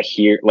time I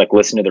hear like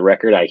listen to the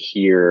record, I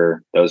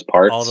hear those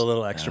parts. All the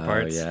little extra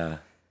parts. Yeah.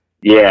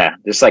 Yeah,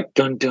 just like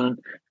dun dun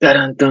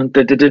dun dun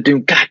dun dun dun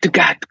dun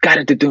got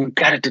it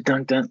dun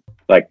dun dun,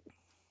 like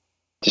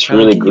just Tyler,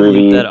 really can you loop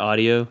groovy. that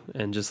audio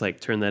and just like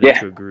turn that Yeah.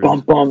 into a groove? Bum,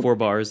 bum. 4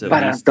 bars at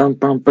least.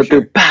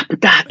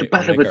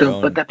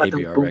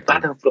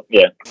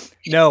 Yeah.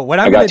 No, what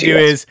I I'm got going to you do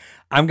guys. is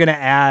I'm going to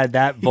add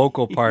that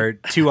vocal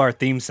part to our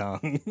theme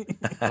song.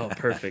 Oh,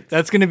 perfect.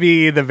 That's going to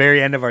be the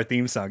very end of our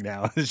theme song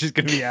now. It's just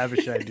going to be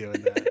Abishai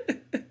doing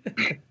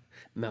that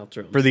Mouth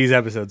drums. for these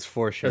episodes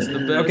for sure. That's the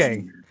best.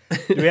 Okay.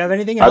 Do we have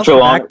anything I else feel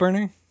for hon- back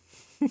burner?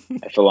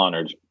 I feel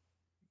honored.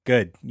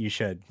 Good. You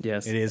should.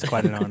 Yes. It is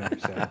quite an honor.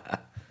 So.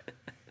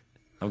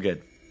 I'm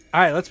good.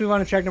 All right, let's move on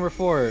to track number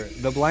 4,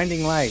 The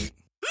Blinding Light.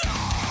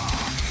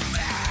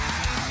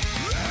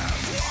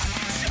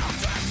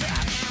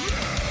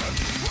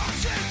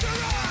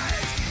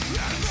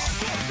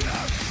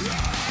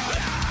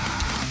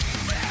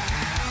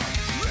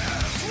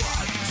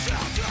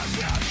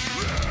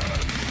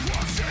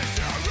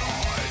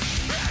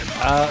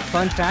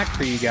 Fun fact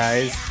for you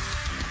guys.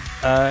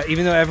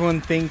 Even though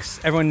everyone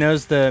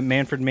knows the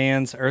Manfred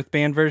Mann's Earth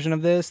Band version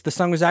of this, the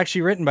song was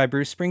actually written by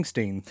Bruce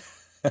Springsteen.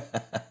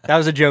 That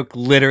was a joke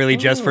literally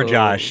just for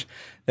Josh.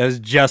 That was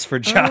just for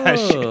Josh.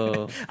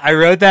 Oh. I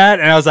wrote that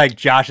and I was like,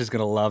 Josh is going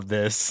to love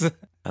this.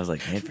 I was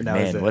like, Manfred That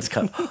was Mann, it. what's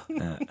coming?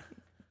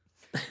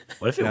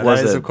 What if it No,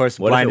 was, that is, of course,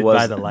 what if it Blinded was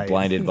by the Light.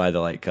 Blinded by the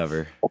Light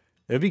cover?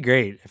 It would be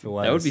great if it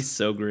was. That would be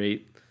so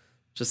great.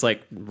 Just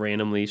like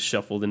randomly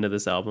shuffled into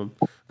this album.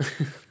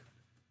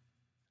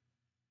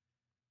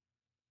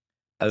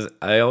 As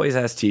I always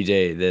ask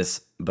TJ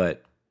this,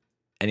 but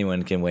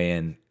anyone can weigh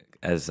in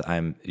as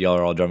y'all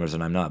are all drummers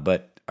and I'm not.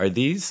 But are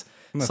these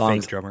I'm a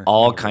songs fake drummer.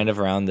 all kind of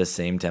around the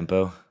same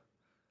tempo?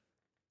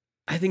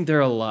 I think there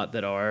are a lot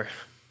that are.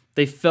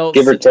 They felt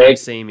Give or very take.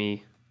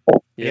 samey.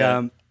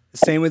 Yeah.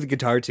 Same with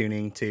guitar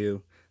tuning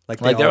too. Like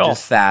They're all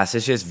just fast.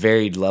 It's just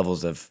varied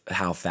levels of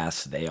how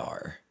fast they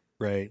are.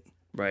 right.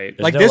 Right.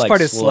 There's Like no, this part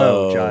is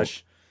slow, slow.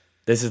 Josh.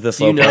 This is the Do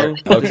slow you know?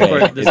 part. This Okay,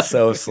 part- this- it's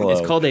so slow.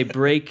 It's called a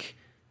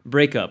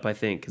breakup, I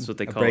think, is what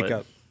they A call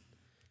breakup. it.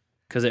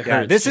 Because it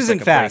Yeah, hurts. this just isn't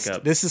like a fast.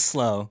 breakup. This is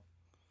slow.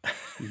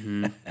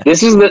 Mhm.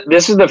 This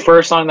is the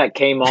first song that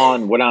came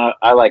on when I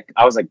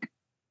was like,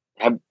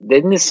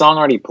 didn't this song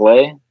already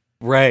play?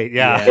 Right.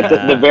 Yeah.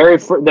 Yeah.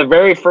 The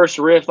very first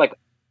riff like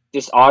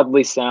just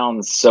oddly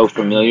sounds so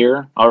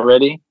familiar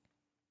already.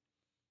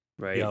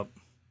 Right. Yep.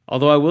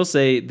 Although I will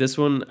say this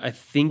one I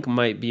think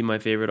might be my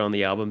favorite on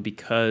the album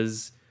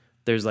because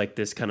there's like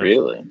this kind of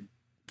Really?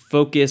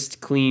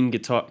 focused,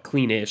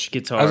 cleanish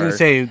guitar I was gonna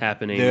say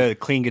happening the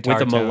clean guitar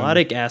with a tone.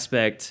 melodic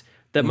aspect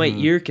that my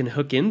Mhm. ear can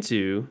hook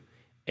into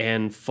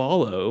and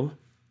follow,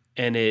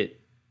 and it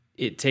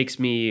takes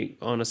me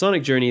on a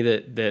sonic journey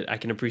that I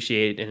can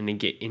appreciate and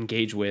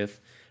engage with,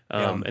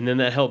 Yeah. and then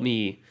that helped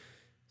me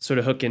sort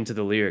of hook into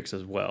the lyrics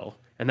as well.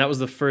 And that was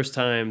the first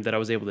time that I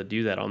was able to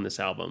do that on this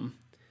album.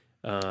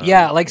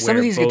 Yeah, like some of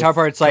where these guitar both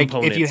parts, like if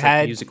components, you like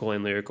had musical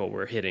and lyrical,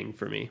 were hitting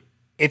for me.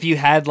 if you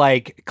had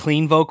like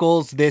clean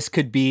vocals, this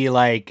could be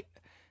like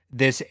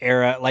this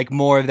era, like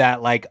more of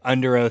that like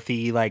under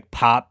oathy like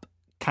pop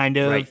kind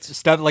of Right.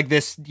 stuff. Like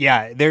this,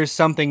 yeah. There's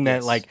something that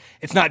Yes. like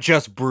it's not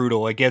just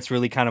brutal; it gets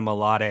really kind of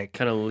melodic.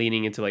 Kind of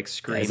leaning into like I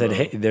screamo. said,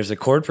 hey, there's a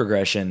chord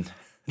progression.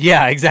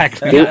 Yeah,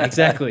 exactly. Yeah,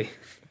 exactly.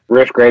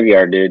 Riff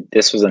Graveyard, dude.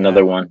 This was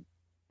another one.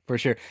 For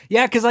sure.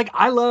 Yeah, because like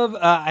I love,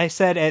 I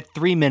said at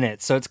 3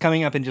 minutes, so it's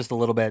coming up in just a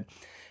little bit.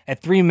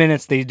 At 3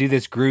 minutes, they do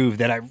this groove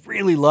that I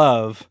really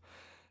love,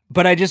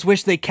 but I just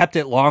wish they kept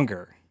it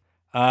longer.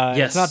 Yes.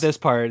 It's not this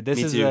part. This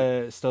Me is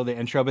too. still the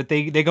intro, but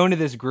they go into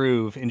this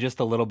groove in just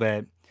a little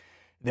bit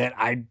that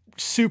I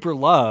super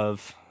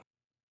love.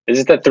 Is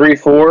it the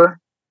 3/4?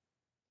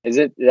 Is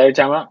that what you're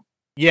talking about?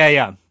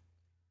 Yeah.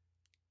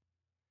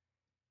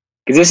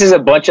 Because this is a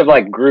bunch of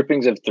like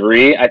groupings of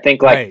 3. I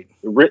think like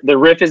Right. the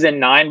riff is in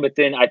 9, but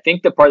then I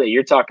think the part that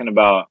you're talking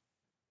about,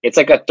 it's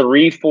like a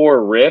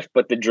 3/4 riff,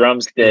 but the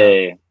drums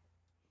stay.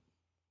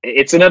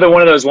 It's another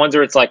one of those ones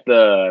where it's like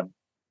the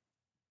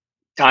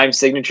time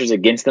signatures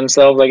against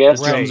themselves, I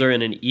guess. Right. Drums are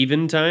in an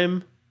even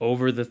time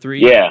over the 3.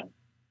 Yeah,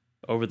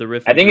 Over the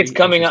riff. I think of it's 3.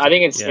 coming. I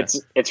think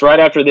Interesting. it's right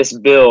after this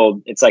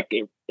build. It's like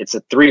it's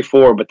a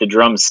 3/4, but the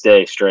drums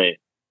stay straight.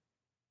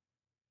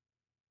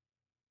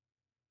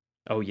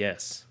 Oh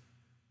yes.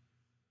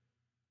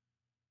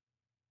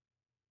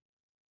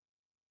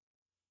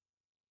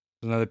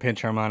 Another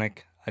pinch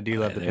harmonic. I do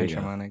love Yeah, the there you pinch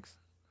go. harmonics.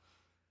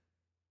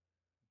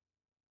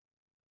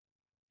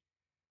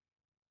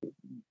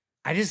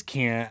 I just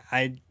can't.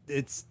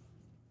 It's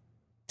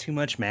too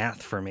much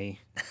math for me.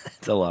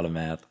 It's a lot of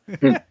math.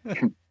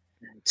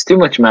 It's too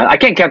much, man. I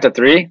can't count to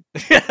 3.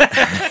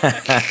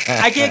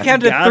 I can't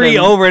count to Got 3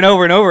 him. over and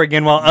over and over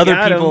again while other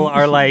Got people him.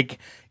 are like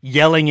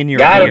yelling in your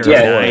Got ear. it.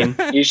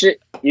 Yeah,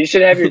 you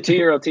should have your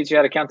 2-year-old teach you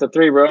how to count to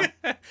 3, bro.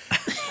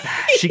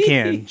 She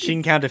can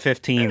count to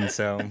 15,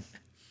 so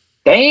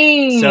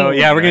Dang. So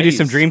yeah, we're gonna do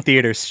some Nice. Dream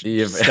Theater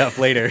Yeah. stuff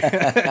later.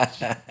 That's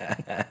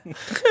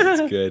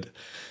good.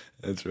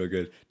 That's real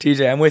good.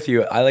 TJ, I'm with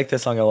you. I like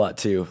this song a lot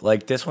too.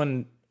 Like this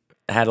one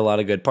had a lot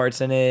of good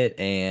parts in it,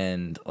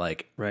 and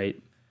like Right.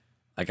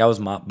 I was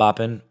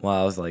bopping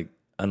while I was like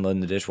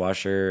unloading the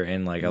dishwasher,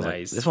 and like I was like,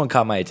 Nice. this one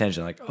caught my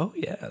attention. Like, oh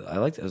yeah, I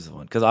like this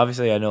one because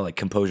obviously I know like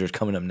Composure's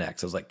coming up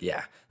next. I was like,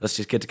 yeah, let's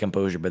just get to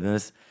Composure. But then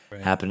this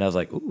happened. I was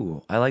like,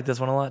 ooh, I like this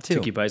one a lot too.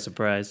 Took you by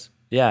surprise.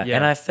 Yeah, Yeah.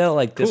 and I felt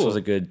like this Cool. was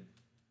a good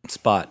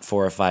spot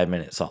for a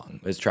 5-minute song.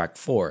 It was track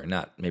 4,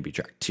 not maybe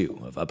track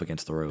 2 of Up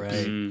Against the Ropes.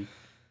 Right. Mm.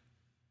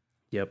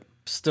 Yep.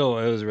 Still,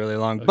 it was really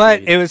long,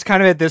 but it was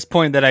kind of at this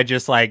point that I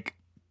just like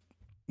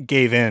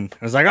gave in.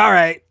 I was like, all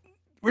right,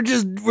 we're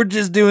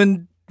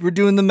doing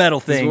the metal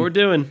This is thing. what we're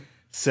doing.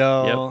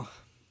 So,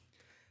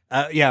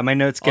 yeah, my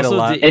notes get Also, a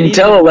lot. did any-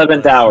 Until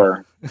 11th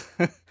hour.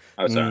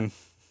 Oh, sorry.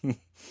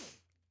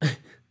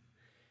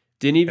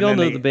 Did any of And y'all then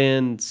know they- the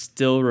band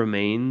Still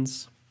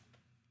Remains?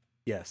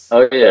 Yes.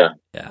 Oh yeah.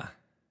 Yeah.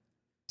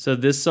 So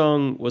this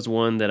song was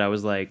one that I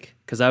was like,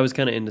 because I was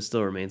kind of into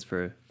Still Remains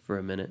for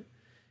a minute,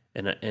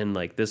 and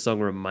like this song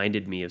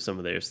reminded me of some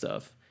of their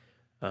stuff,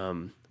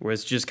 where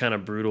it's just kind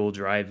of brutal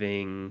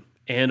driving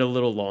and a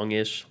little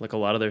longish. Like a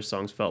lot of their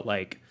songs felt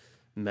like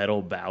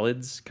metal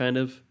ballads, kind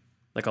of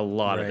like a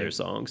lot of their Right.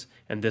 songs,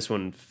 and this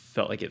one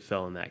felt like it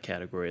fell in that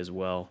category as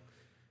well,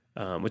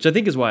 which I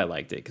think is why I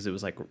liked it, because it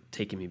was like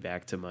taking me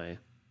back to my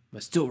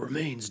Still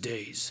Remains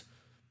days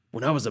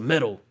when I was a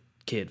metal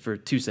kid for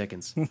 2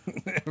 seconds.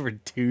 For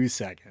 2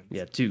 seconds.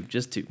 Yeah,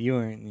 just two. You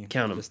weren't.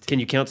 Count them. just Can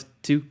you count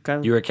two,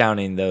 Kyle? You were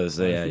counting those.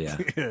 So yeah.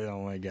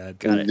 oh my god.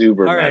 Got it.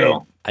 Zuber All right.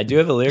 metal. I do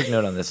have a lyric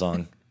note on this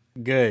song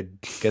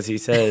Good. because he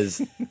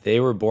says they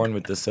were born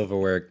with the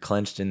silverware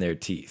clenched in their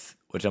teeth,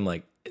 which I'm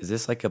like, is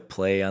this like a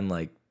play on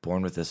like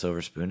born with a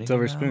silver spoon? in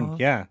Silver your spoon. mouth?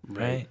 Yeah.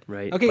 Right.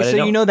 Right. Okay, But I so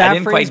you don't- know I that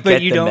didn't phrase, quite but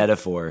get you the don't.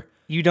 metaphor.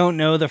 You don't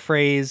know the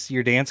phrase.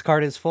 Your dance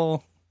card is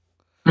full.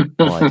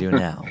 Well, I do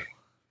now.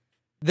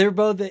 They're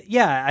both.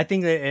 Yeah, I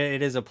think that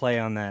it is a play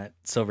on that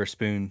silver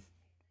spoon,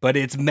 but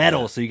it's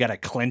metal, so you got to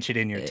clench it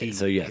in your teeth.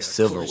 So yeah, You gotta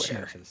silverware.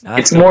 clench it. Not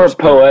It's silver more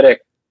spoon.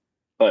 poetic,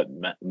 but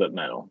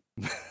metal.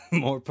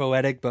 More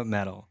poetic, but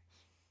metal.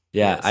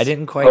 Yeah, Yes. I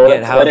didn't quite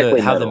get how the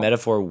Poetically how the metal.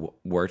 metaphor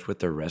worked with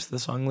the rest of the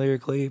song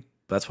lyrically.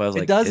 That's why I was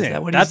like, It doesn't. is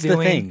that what That's he's the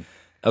doing? thing.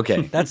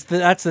 Okay, That's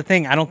the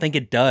thing. I don't think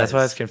it does. that's why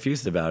I was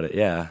confused about it.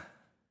 Yeah,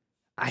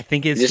 I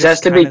think it's It just has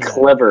to be kinda the-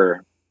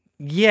 clever.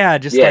 Yeah,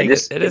 just Yeah, like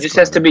it it is just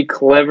has to clever. be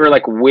clever,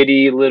 like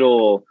witty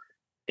little.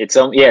 It's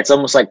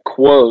almost like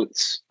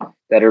quotes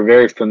that are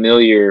very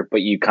familiar,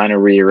 but you kind of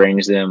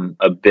rearrange them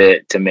a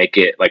bit to make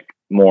it like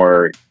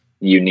more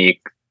unique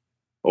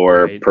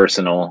or Right.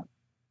 personal.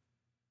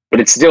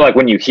 But it's still like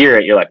when you hear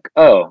it, you're like,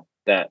 oh,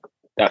 that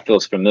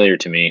feels familiar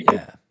to me.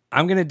 yeah.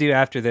 I'm gonna do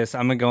after this.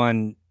 I'm gonna go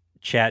on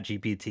Chat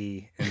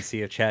GPT and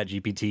see if Chat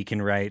GPT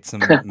can write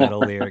some metal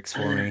lyrics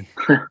for me.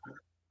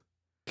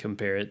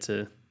 Compare it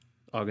to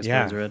August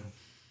Yeah. Burns Red.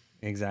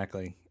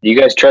 Exactly. Do you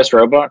guys trust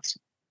robots?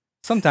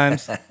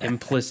 Sometimes.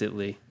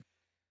 Implicitly.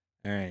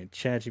 All right,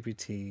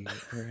 ChatGPT,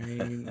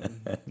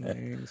 write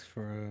lyrics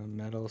for a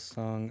metal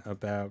song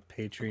about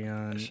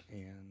Patreon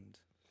and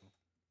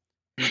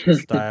the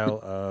style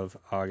of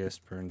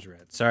August Burns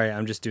Red. Sorry,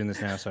 I'm just doing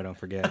this now so I don't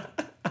forget.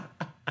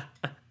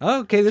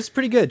 Okay, this is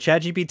pretty good.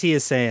 ChatGPT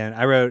is saying,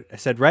 I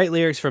said, write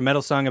lyrics for a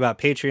metal song about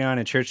Patreon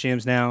and church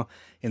jams now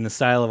in the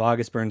style of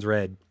August Burns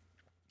Red.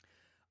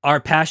 Our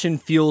passion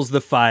fuels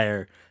the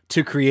fire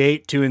to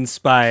create, to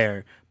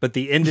inspire, but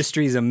the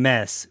industry's a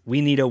mess.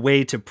 We need a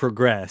way to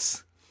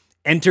progress.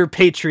 Enter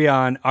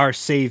Patreon, our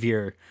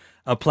savior,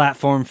 a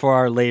platform for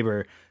our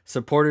labor.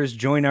 Supporters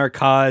join our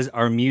cause,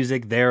 our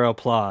music, their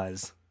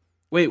applause.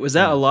 Wait, was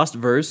that a lost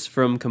verse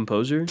from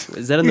Composure?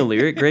 Is that in the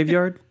lyric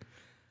graveyard?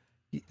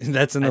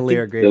 That's in the I think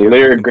lyric The graveyard.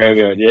 lyric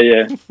graveyard,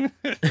 yeah.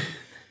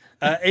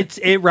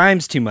 It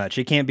rhymes too much.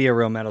 It can't be a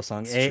real metal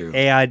song. true.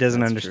 AI doesn't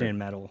That's understand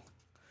metal.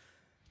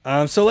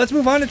 So let's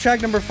move on to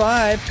track number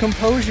 5,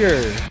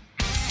 Composure.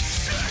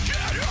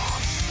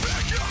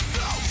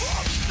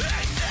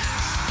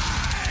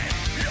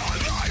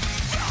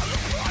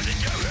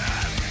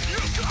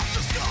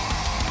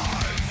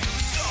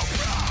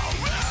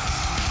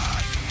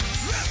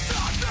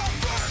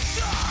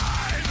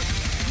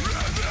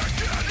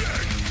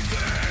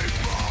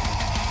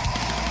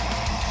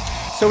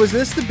 So is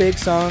this the big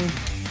song?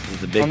 This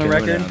is the big On the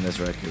kahuna record? on this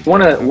record.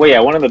 One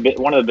of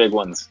the big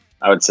ones,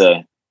 I would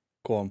say.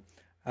 Cool.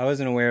 I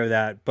wasn't aware of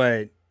that,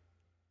 but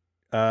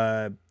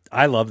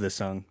I love this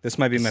song. This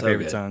might be my So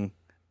favorite good. song.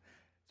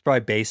 It's probably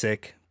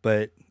basic,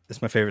 but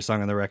it's my favorite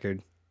song on the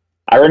record.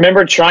 I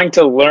remember trying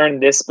to learn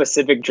this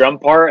specific drum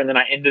part, and then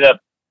I ended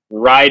up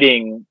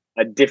writing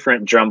a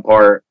different drum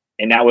part,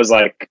 and that was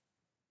like,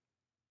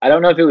 I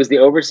don't know if it was the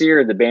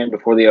Overseer or the band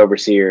before the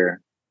Overseer,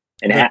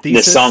 and The the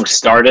Thesis? song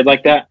started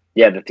like that.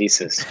 Yeah, the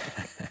Thesis.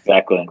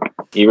 Exactly.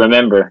 You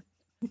remember?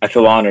 I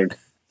feel honored.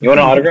 You want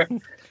an autograph?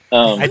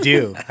 I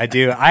do.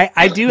 I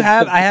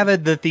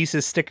have the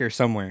thesis sticker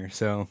somewhere.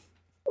 So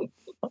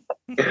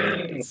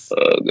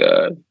Oh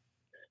god.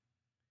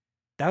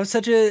 That was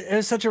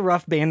such a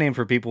rough band name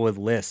for people with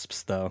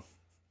lisps, though.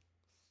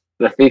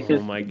 Oh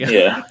my god.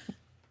 Yeah.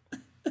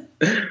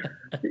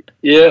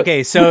 Yeah.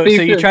 Okay, so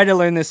you tried to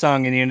learn this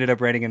song and you ended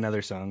up writing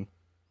another song.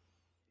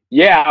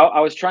 Yeah, I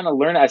was trying to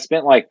learn it. I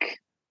spent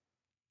like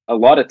a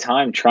lot of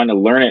time trying to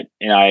learn it,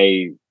 and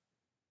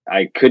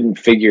I couldn't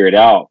figure it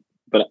out.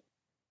 But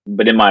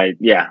I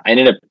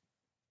ended up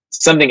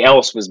something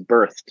else was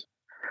birthed,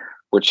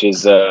 which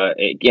is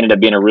it ended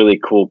up being a really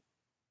cool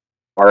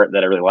part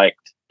that I really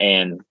liked,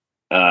 and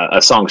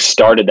a song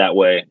started that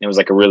way. It was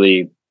like a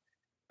really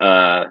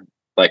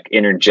like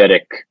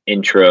energetic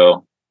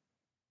intro,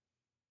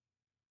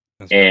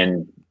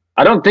 and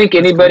I don't think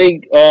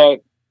anybody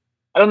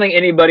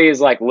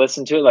is like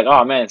listened to it like,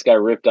 oh man, it's got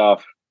ripped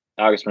off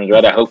August Burns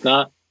Red. I hope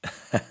not,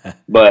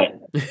 but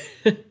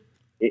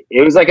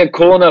it was like a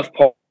cool enough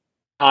part,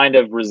 kind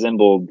of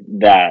resembled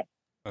that.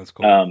 That's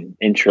cool.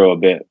 Intro a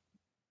bit.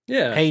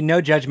 Yeah. Hey, no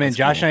judgment. That's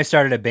Josh cool. and I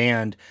started a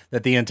band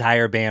that the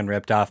entire band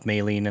ripped off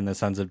Maylene and the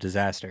Sons of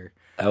Disaster.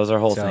 That was our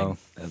whole So,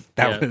 thing.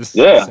 That Yeah. was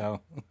Yeah.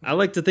 So. I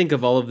like to think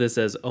of all of this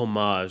as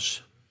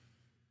homage.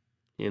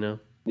 You know?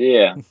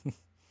 Yeah.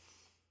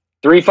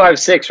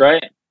 356,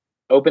 right?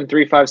 Open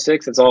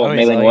 356. That's all Oh,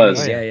 Maylene yeah.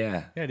 was. Oh, Yeah,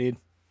 yeah. Yeah, dude.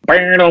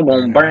 Yeah.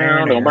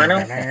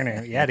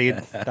 Yeah, dude.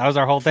 That was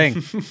our whole thing.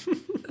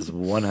 It's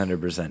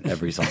 100%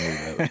 every song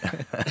we wrote.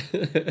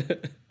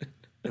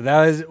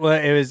 That was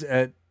what it was.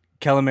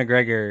 Kellen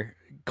McGregor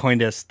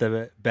coined us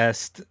the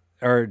best,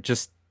 or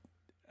just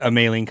a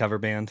Maylene cover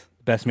band,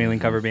 best Maylene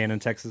cover band in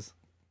Texas.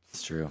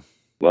 It's true.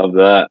 Love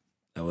that.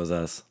 That was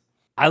us.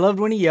 I loved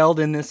when he yelled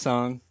in this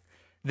song.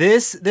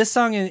 This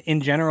song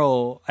in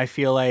general, I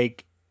feel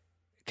like,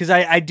 because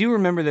I do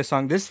remember this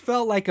song. This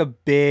felt like a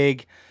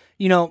big,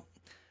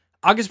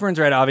 August Burns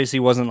Red obviously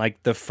wasn't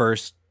like the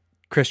first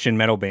Christian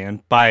metal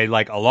band by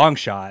like a long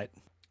shot,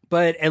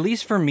 but at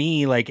least for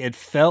me, like it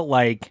felt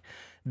like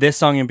this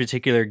song in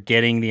particular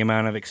getting the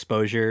amount of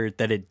exposure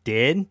that it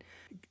did.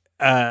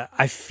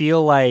 I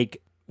feel like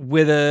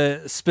with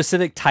a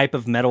specific type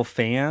of metal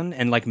fan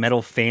and like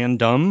metal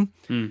fandom,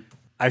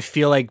 I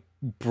feel like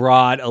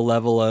brought a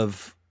level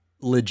of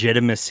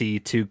legitimacy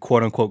to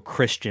quote unquote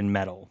Christian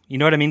metal. You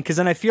know what I mean? Because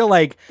then I feel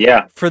like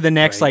for the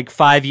next like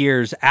 5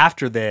 years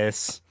after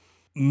this,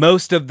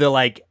 most of the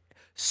like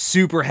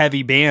super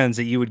heavy bands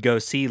that you would go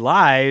see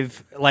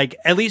live, like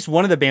at least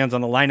one of the bands on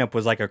the lineup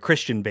was like a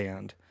Christian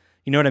band.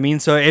 You know what I mean?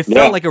 So it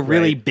felt like a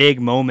really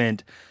big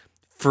moment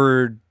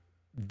for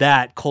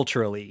that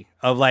culturally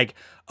of like,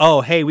 oh,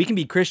 hey, we can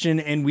be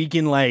Christian and we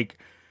can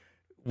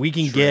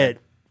get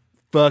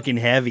fucking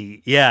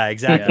heavy. Yeah,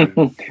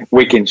 exactly.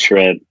 We can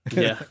shred.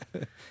 Yeah.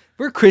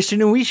 We're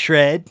Christian and we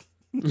shred.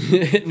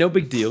 No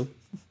big deal.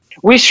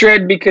 We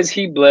shred because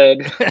he bled.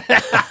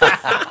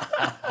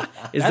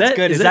 That's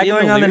good. Is that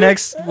going on the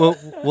next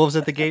Wolves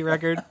at the Gate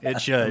record? It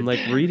should. I'm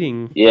like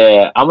reading.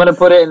 Yeah, I'm gonna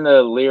put it in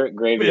the lyric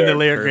graveyard. In the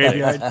lyric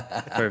graveyard.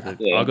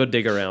 Perfect. Yeah. I'll go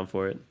dig around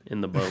for it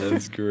in the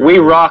bones. We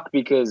rock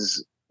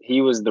because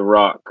he was the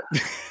rock.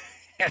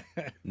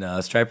 No,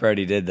 Striper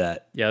already did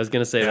that. Yeah, I was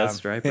gonna say that's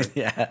Striper.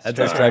 Yeah, that's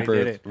Striper a Striper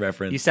already did it.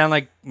 reference. You sound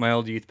like my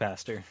old youth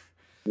pastor.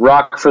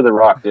 Rock for the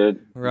rock, dude.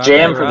 Rock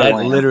Jam for for the the That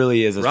rock. one.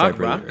 literally is a Rock,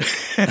 Striper rock.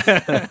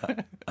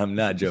 lyric. I'm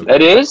not joking.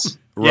 That is?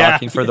 Yeah.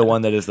 Rocking for the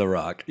one that is the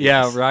rock.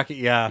 Yeah, Yes. Rocket.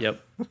 Yeah.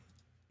 Yep.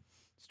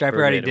 Striper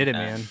already did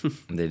Verbatim. it,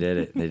 man. They did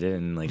it. They did it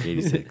in like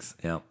 86.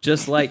 Yeah.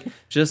 Just like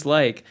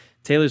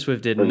Taylor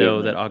Swift didn't Forgive know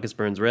me. that August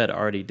Burns Red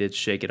already did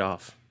Shake It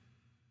Off.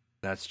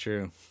 That's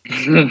true.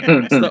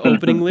 It's the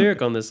opening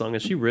lyric on this song,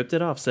 and she ripped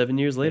it off 7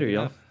 years later,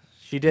 y'all.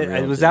 She did.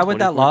 Real Was did. that what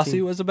that 2014.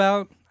 lawsuit was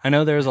about? I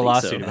know there was a think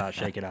lawsuit so. about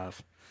Shake It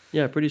Off.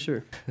 Yeah, pretty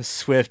sure.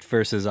 Swift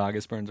versus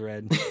August Burns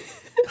Red.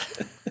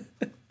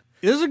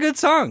 It was a good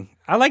song.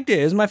 I liked it.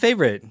 It was my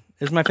favorite.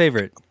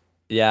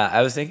 Yeah,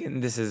 I was thinking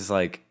this is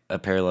like a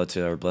parallel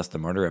to our Bless the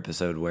Murder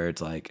episode where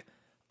it's like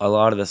a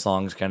lot of the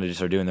songs kind of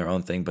just are doing their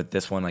own thing, but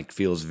this one like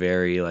feels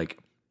very like,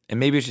 and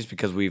maybe it's just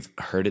because we've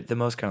heard it the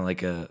most, kind of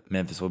like a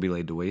Memphis Will Be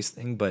Laid to Waste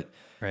thing, but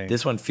Right.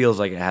 this one feels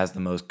like it has the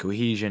most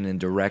cohesion and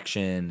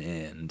direction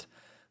and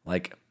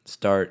like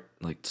start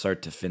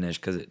to finish,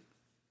 because it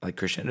like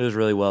crescendos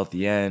really well at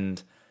the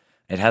end.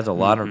 It has a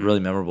lot of really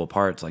memorable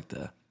parts, like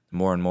the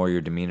more and more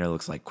your demeanor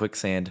looks like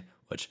quicksand,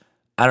 which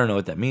I don't know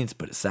what that means,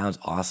 but it sounds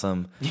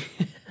awesome.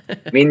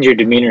 Means your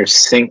demeanor is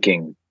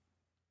sinking.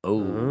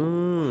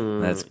 Oh,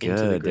 that's into the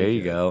good. There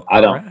you graveyard. go.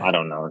 I don't Alright.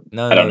 know.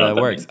 No, I don't know that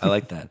what works. means. I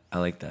like that. I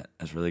like that.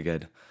 That's really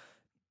good.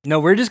 No,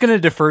 we're just going to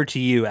defer to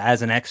you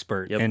as an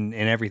expert Yep. in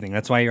everything.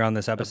 That's why you're on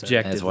this episode.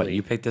 That's why Objectively.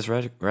 you picked this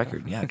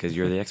record. Yeah, because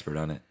you're the expert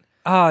on it.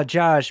 Oh,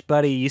 Josh,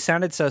 buddy, you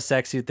sounded so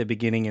sexy at the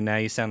beginning, and now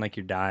you sound like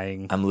you're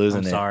dying. I'm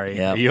losing it. Sorry.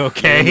 Yep. Are you In the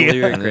okay?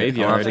 lyric I'll have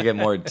graveyard. to get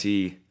more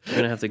tea. We're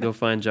gonna have to go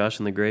find Josh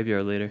in the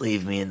graveyard later.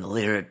 Leave me in the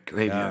lyric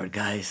graveyard,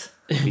 guys.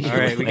 All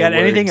right, we got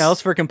anything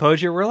else for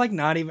composure? We're like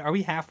not even. Are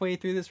we halfway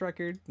through this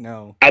record?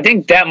 No. I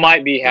think that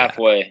might be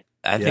halfway.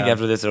 I think Yeah.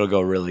 after this it'll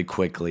go really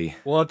quickly.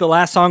 Well, if the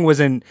last song was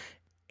in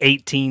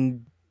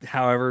 18,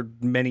 however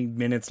many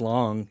minutes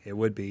long, it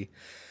would be.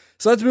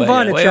 So let's move But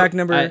on yeah, to wait, track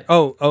number. I-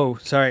 Oh,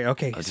 sorry.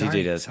 Okay, Oh, sorry.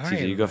 TJ does. Sorry, TJ,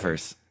 you go everybody.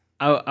 first.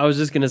 I was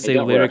just gonna say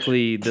don't rush.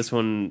 lyrically, this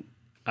one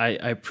I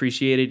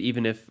appreciate it,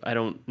 even if I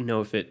don't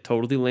know if it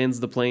totally lands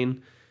the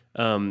plane.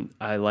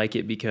 I like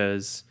it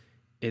because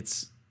it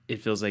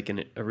feels like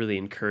a really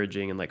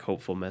encouraging and like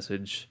hopeful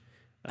message.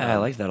 I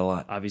like that a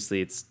lot.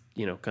 Obviously, it's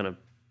kind of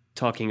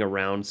talking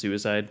around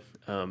suicide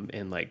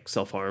and like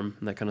self harm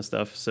and that kind of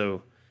stuff.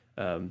 So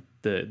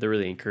the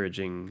really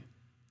encouraging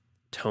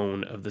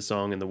tone of the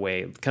song and the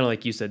way, kind of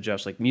like you said,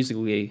 Josh, like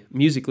musically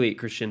it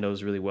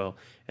crescendos really well,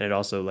 and it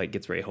also like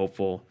gets very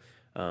hopeful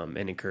and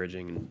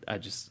encouraging. And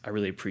I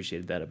really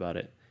appreciated that about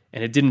it,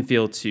 and it didn't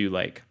feel too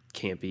like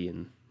campy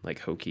and like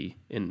hokey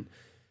in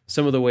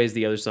some of the ways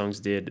the other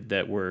songs did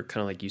that were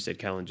kind of like you said,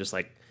 Callan, just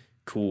like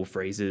cool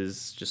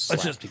phrases, just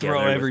Let's slapped just together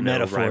throw every with no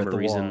metaphor rhyme at or the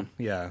reason.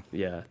 wall.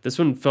 Yeah. This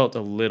one felt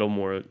a little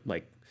more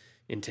like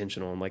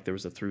intentional and like there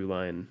was a through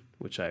line,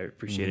 which I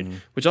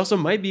appreciated, which also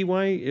might be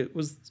why it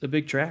was a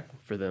big track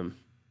for them.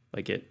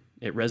 Like it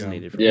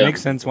resonated for me. Yeah.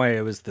 Makes sense why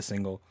it was the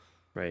single.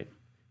 Right.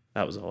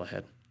 That was all I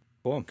had.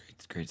 Cool.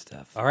 Great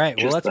stuff. All right,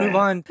 well, Just let's move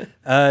on.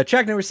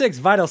 Track number 6,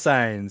 Vital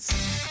Signs.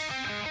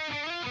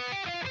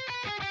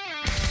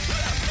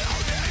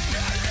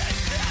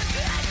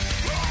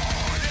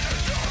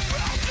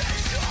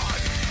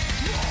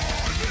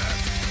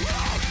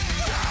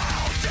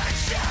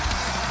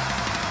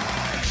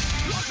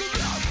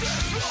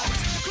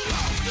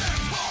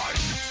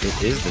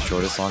 It is the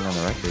shortest song on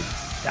the record.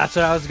 That's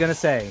what I was going to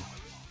say.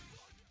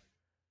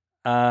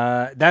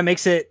 That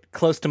makes it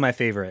close to my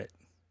favorite.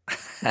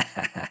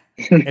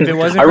 If it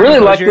wasn't I for really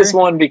like Closure, this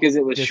one because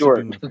it was this short.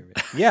 would be my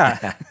favorite.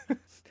 Yeah.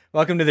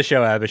 Welcome to the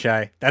show,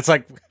 Abishai. That's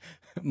like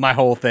my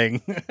whole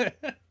thing.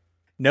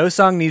 No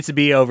song needs to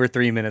be over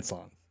 3 minutes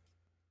long.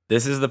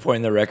 This is the point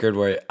in the record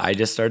where I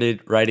just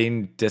started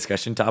writing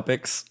discussion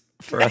topics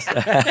for us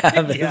to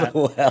have as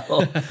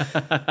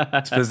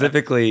well.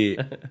 Specifically,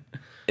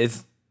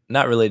 it's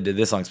not related to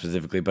this song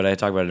specifically, but I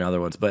talk about it in other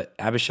ones. But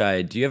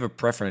Abishai, do you have a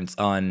preference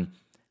on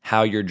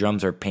how your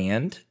drums are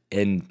panned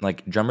in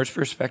like drummer's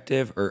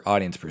perspective or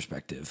audience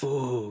perspective?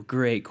 Oh,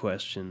 great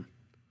question.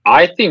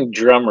 I think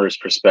drummer's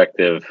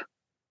perspective,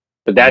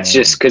 but that's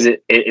just because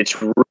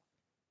it's rude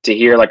to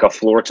hear like a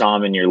floor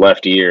tom in your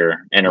left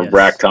ear and a Yes.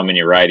 rack tom in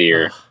your right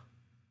ear. Ugh.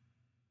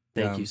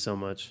 Thank you so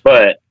much.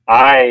 But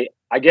I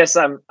guess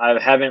I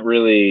haven't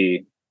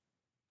really,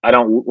 I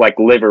don't like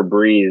live or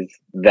breathe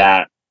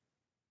that,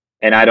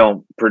 and I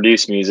don't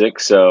produce music,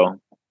 so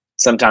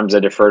sometimes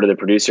I defer to the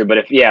producer. But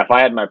if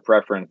I had my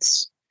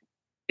preference,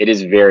 it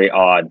is very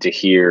odd to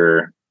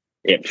hear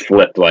it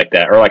flipped like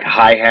that, or like a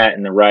hi-hat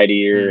in the right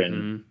ear.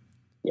 And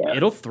yeah,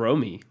 It'll throw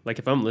me. Like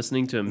if I'm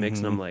listening to a mix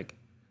and I'm like,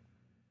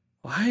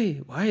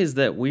 why is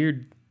that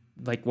weird?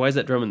 Like, why is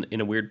that drum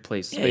in a weird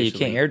place? Yeah, you spatially?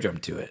 can't air drum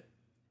to it.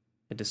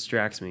 It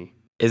distracts me.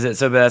 Is it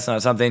so? But that's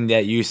not something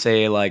that you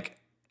say like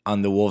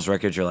on the Wolves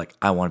records. You're like,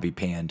 I want to be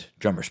panned.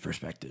 Drummer's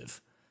perspective.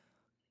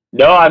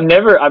 no, I've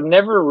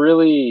never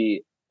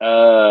really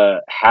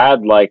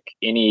had like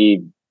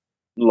any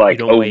like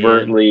You don't weigh in?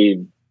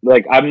 overtly,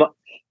 like I'm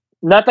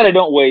not that I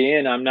don't weigh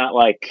in. I'm not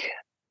like,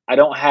 I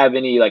don't have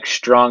any like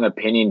strong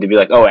opinion to be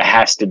like, oh, it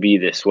has to be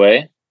this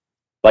way.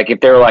 Like if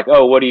they're like,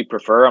 oh, what do you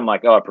prefer? I'm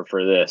like, oh, I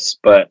prefer this.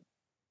 But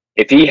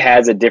if he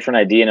has a different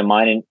idea in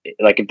mind, and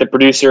like if the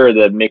producer or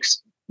the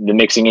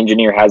mixing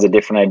engineer has a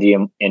different idea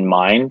in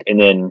mind and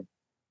then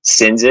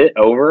sends it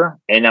over,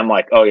 and I'm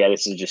like, oh yeah,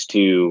 this is just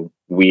too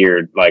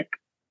weird. Like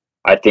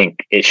I think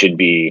it should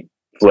be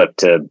flipped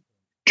to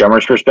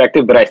drummer's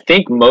perspective. But I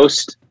think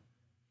most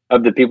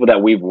of the people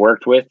that we've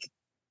worked with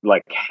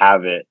like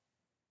have it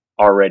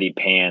already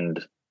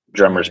panned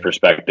drummer's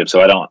perspective. So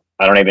I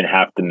don't even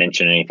have to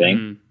mention anything.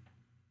 Mm.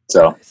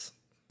 So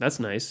That's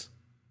nice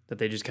that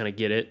they just kind of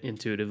get it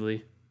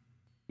intuitively.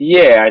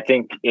 yeah, I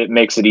think it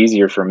makes it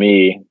easier for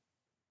me.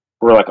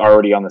 We're like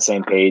already on the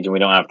same page and we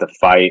don't have to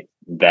fight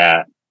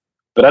that.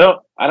 But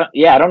I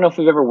don't know if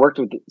we've ever worked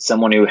with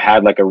someone who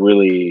had like a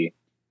really,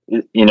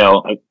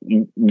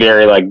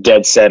 very like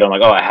dead set on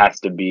like, oh, it has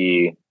to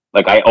be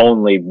like, I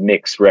only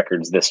mix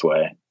records this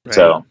way. Right.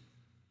 So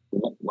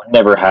we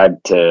never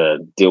had to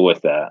deal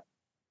with that,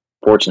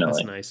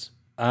 fortunately. That's nice.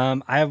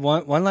 I have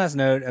one last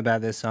note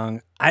about this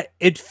song.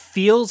 It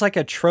feels like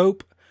a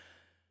trope,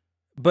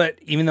 but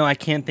even though I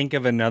can't think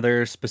of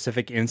another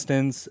specific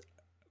instance,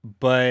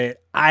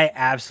 but I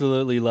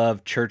absolutely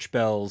love church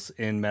bells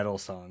in metal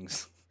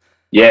songs.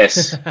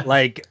 Yes.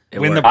 Like It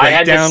when the works. I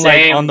had the breakdown, like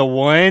same- on the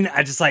one,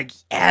 I just like,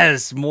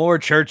 yes, more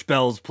church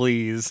bells,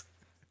 please.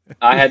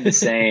 I had the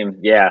same.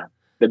 Yeah.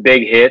 The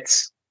big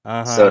hits.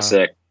 Uh-huh. So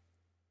sick.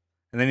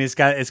 And then it's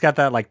got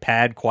that like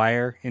pad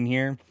choir in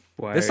here.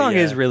 This song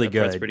is really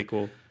That's good. pretty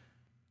cool.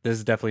 This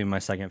is definitely my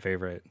second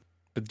favorite.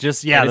 But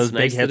just And it's those big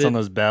nice hits that on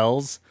those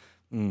bells.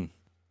 And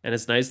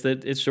it's nice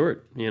that it's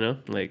short,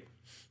 like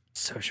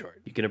So short.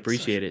 you can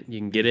appreciate it. You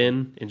can get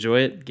in, enjoy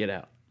it, get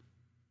out.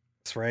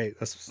 That's right.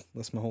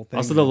 That's my whole thing.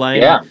 Also the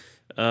line, Yeah.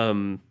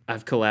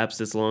 I've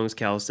collapsed its lungs,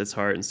 calloused its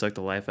heart, and sucked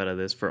the life out of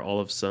this for all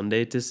of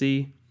Sunday to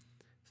see,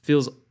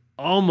 feels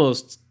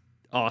almost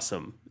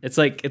awesome. It's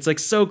like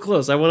so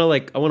close. I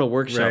want to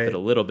workshop Right. it a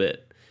little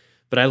bit,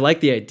 But I like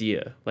the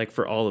idea, like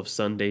for all of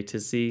Sunday to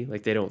see.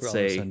 Like they don't For all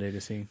say of Sunday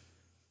to see.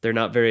 they're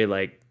not very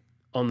like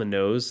on the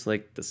nose.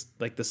 Like this,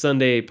 like the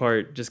Sunday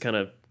part, just kind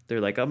of they're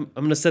like, I'm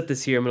gonna set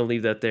this here. I'm gonna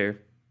leave that there.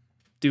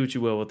 Do what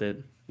you will with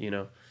it. You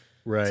know,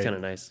 Right. it's kind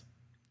of nice.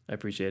 I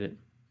appreciate it.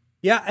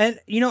 Yeah, and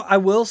I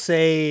will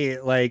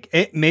say, like,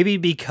 it maybe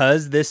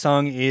because this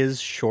song is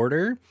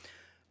shorter,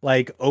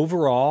 like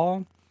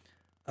overall,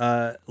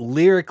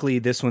 lyrically,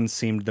 this one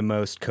seemed the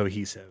most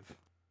cohesive.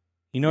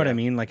 You know what I Yeah.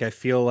 mean? Like, I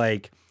feel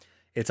like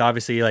it's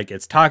obviously like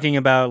it's talking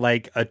about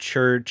like a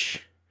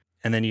church,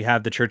 and then you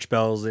have the church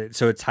bells,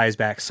 so it ties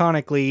back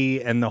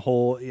sonically, and the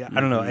whole. I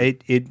don't know.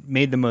 It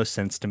made the most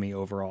sense to me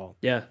overall.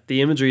 Yeah,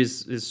 the imagery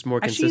is more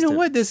Actually, consistent. you know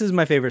what? This is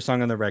my favorite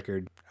song on the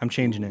record. I'm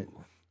changing it.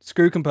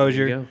 Screw There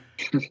composure. you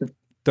go.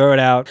 Throw it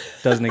out.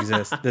 Doesn't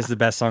exist. This is the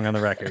best song on the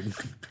record.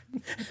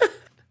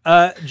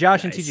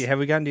 Josh and Nice. TJ, have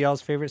we gotten to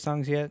y'all's favorite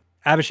songs yet?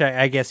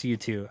 Abishai, I guess you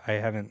too. I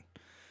haven't.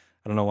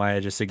 I don't know why I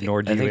just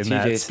ignored I you think in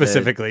that TJ said-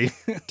 specifically.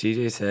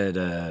 TJ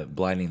said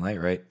Blinding Light,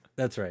 right?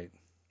 That's right.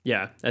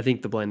 Yeah, I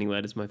think the Blinding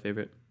Light is my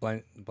favorite.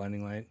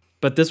 Blinding Light.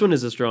 But this one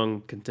is a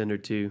strong contender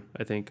too,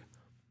 I think,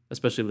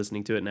 especially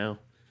listening to it now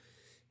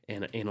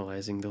and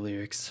analyzing the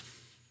lyrics.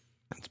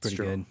 It's pretty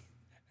Strong. good.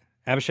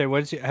 Abishai,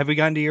 have we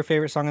gotten to your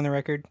favorite song on the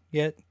record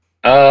yet?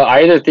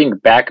 I either think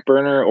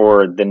Backburner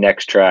or the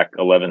next track,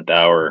 11th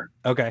Hour.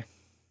 Okay.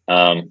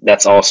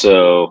 That's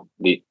also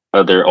the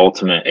other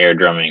ultimate air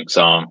drumming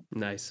song.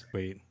 Nice.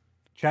 Wait.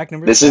 Track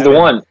number This is the 7,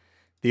 one.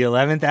 The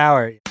 11th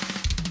Hour.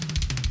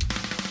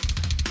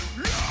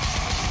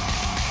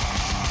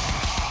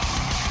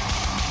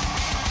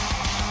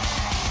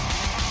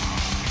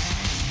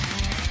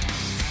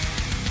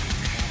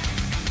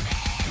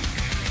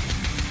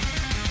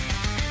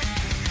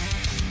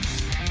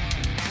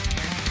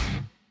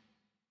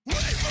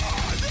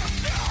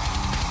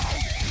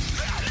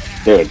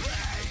 Dude,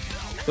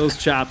 Those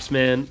chops,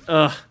 man.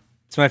 Ugh,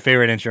 It's my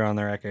favorite intro on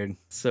the record.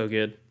 so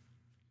good.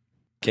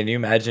 Can you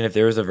imagine if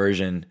there was a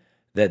version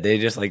that they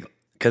just like,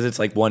 because it's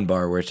like one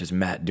bar where it's just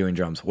Matt doing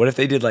drums. What if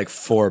they did like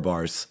 4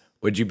 bars?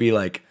 Would you be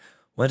like,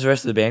 when's the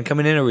rest of the band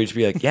coming in? Or would you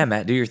be like, yeah,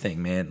 Matt, do your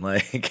thing, man?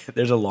 Like,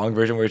 there's a long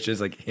version where it's just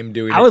like him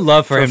doing I would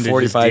love for him to just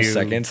 45 do-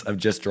 seconds of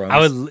just drums. I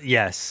would,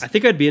 yes. I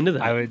think I'd be into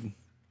that. I would,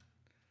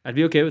 I'd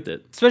be okay with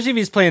it. especially if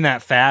he's playing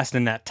that fast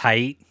and that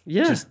tight.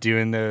 Yeah. Just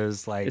doing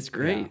those like. It's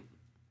great.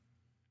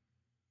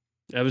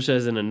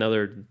 Abishai's in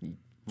another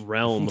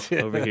realm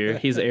over here.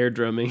 He's air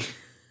drumming.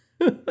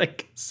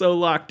 Like so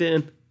locked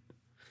in.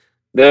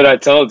 dude, I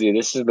told you,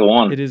 this is the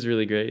one. It is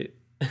really great.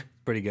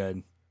 Pretty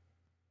good.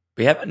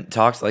 We haven't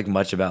talked like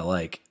much about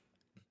like,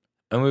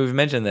 and we've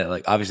mentioned that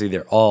like obviously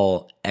they're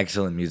all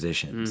excellent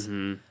musicians,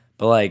 Hmm.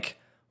 but like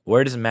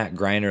where does Matt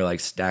Greiner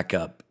like stack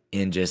up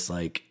in just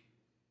like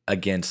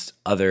against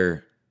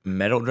other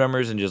metal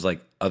drummers and just like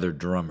other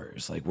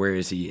drummers? Like where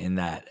is he in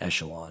that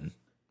echelon?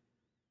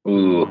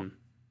 Ooh.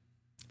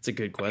 It's a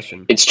good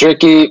question. It's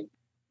tricky.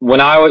 When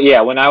I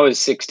was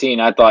 16,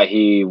 I thought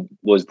he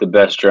was the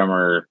best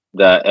drummer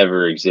that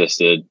ever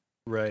existed.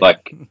 Right.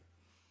 Like,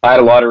 I had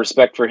a lot of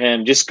respect for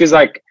him just because,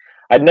 like,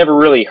 I'd never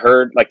really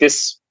heard like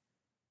this.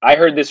 I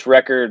heard this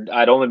record.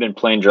 I'd only been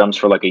playing drums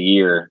for like a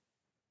year,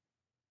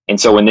 and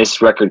so when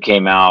this record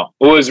came out,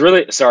 it was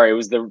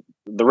the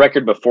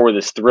record before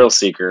this, Thrill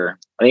Seeker.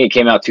 I think it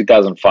came out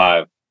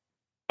 2005.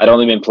 I'd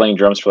only been playing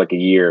drums for like a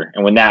year,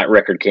 and when that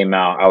record came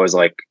out, I was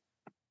like,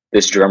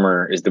 this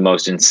drummer is the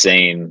most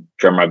insane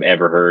drummer I've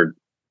ever heard.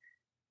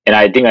 And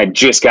I think I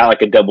just got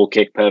like a double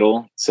kick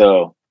pedal.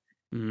 So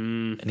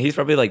And he's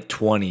probably like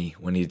 20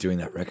 when he's doing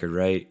that record,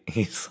 right?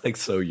 He's like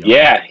so young.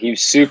 yeah, he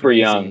was super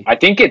Crazy. young. I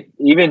think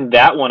even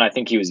that one, I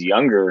think he was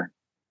younger.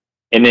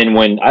 And then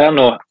when I don't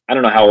know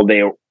how old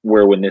they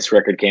were when this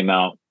record came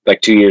out, like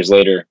 2 years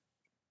later.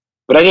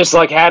 But I just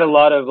like had a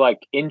lot of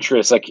like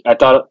interest. Like I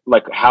thought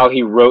like how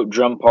he wrote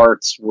drum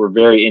parts were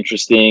very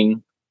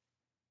interesting.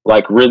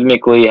 Like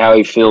rhythmically, how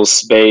he fills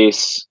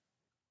space.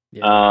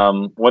 Yeah.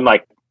 When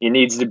like it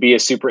needs to be a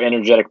super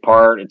energetic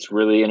part, it's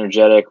really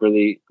energetic,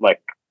 really like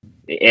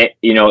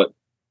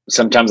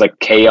sometimes like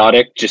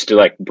chaotic just to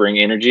like bring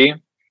energy.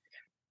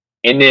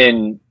 And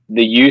then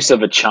the use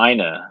of a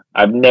China,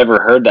 I've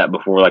never heard that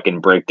before, like in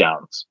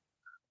breakdowns.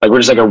 Like we're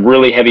just like a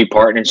really heavy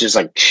part and it's just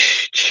like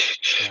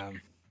Yeah.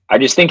 I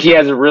just think he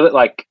has a really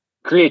like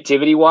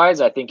creativity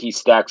wise, I think he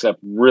stacks up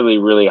really,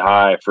 really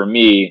high for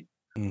me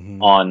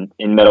Mhm.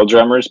 in metal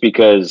drummers,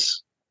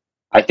 because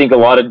I think a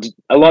lot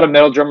of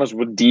metal drummers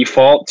would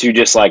default to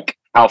just like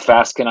how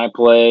fast can I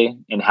play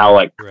and how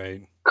like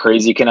Right.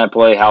 crazy can I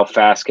play, how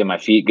fast can my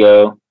feet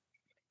go,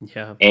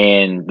 Yeah.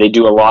 and they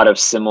do a lot of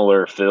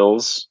similar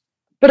fills,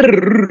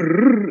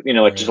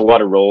 like just a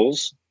lot of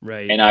rolls.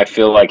 Right. And I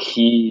feel like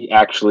he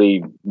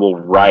actually will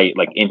write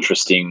like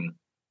interesting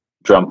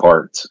drum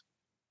parts.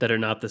 that are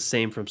not the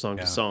same from song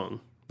Yeah. to song.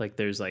 Like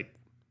there's like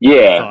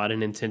Yeah. thought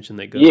and intention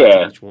that goes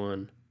Yeah. into each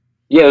one.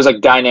 Yeah, there's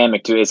like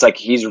dynamic to it. It's like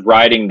he's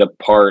writing the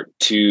part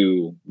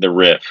to the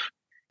riff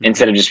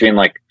instead of just being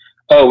like,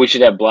 oh, we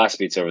should have blast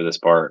beats over this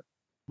part.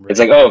 It's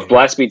like, oh, if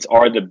blast beats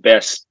are the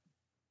best,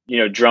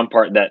 drum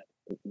part that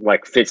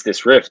like fits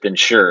this riff, then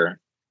sure.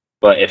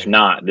 But if Right.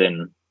 not,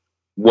 then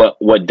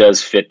what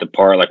does fit the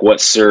part? Like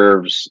what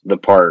serves the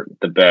part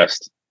the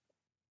best?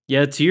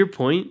 Yeah, to your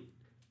point,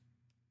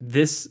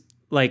 this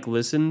like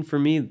listen for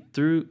me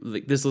through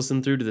like this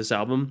listen through to this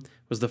album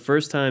was the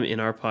first time in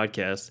our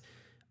podcast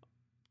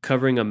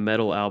covering a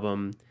metal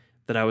album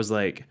that I was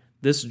like,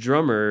 this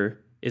drummer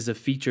is a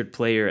featured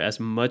player as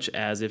much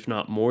as, if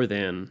not more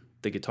than,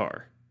 the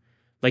guitar.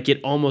 Like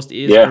it almost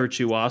is Yeah.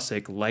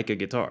 virtuosic like a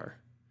guitar.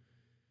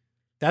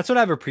 That's what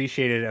I've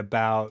appreciated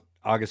about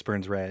August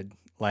Burns Red.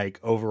 Like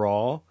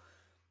overall,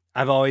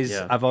 I've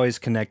always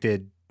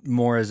connected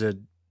more as a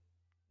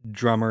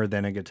drummer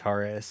than a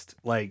guitarist,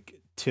 like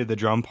to the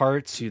drum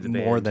parts To the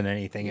more band. than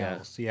anything Yeah.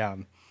 else. Yeah.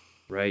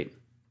 Right.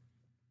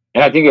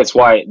 And I think that's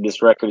why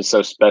this record is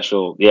so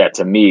special. Yeah,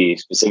 to me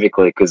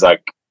specifically, because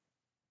like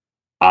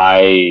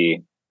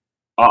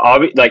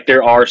like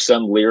there are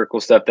some lyrical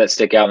stuff that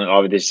stick out, and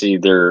obviously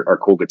there are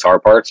cool guitar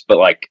parts. But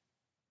like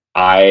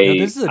No,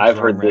 this is a I've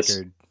drum heard this.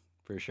 record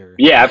for sure.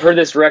 Yeah, I've heard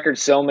this record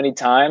so many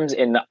times,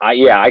 and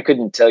I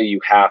couldn't tell you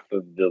half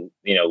of the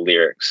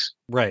lyrics,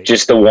 Right.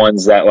 just the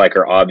ones that like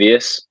are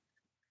obvious.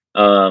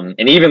 And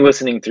even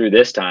listening through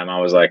this time, I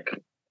was like,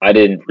 I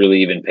didn't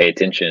really even pay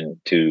attention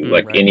to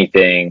like right.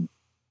 anything.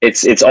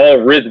 It's all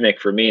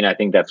rhythmic for me, and I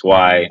think that's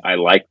why I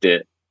liked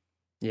it.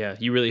 Yeah,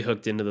 you really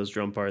hooked into those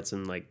drum parts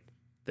and like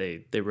they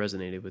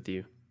resonated with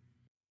you.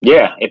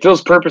 Yeah, it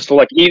feels purposeful.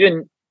 Like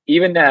even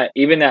that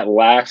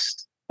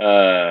last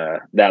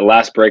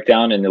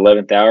breakdown in the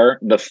 11th hour,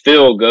 the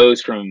fill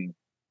goes from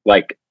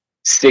like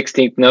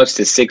 16th notes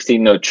to 16th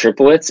note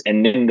triplets,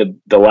 and then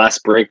the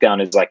last breakdown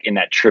is like in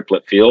that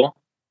triplet feel.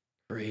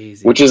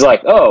 Crazy. Which is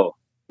like, oh,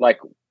 like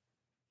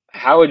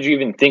how would you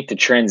even think to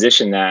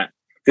transition that?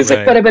 It's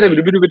like Right.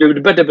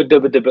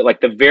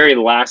 like the very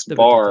last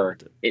bar,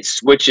 it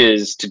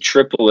switches to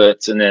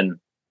triplets, and then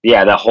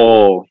yeah, the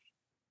whole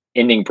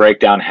ending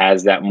breakdown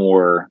has that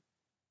more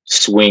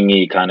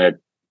swingy kind of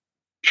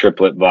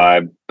triplet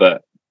vibe.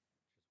 But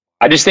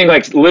I just think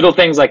like little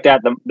things like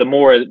that, the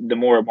more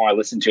I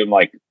listen to them,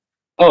 like,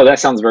 oh, that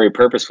sounds very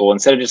purposeful.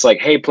 Instead of just like,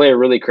 hey, play a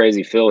really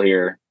crazy fill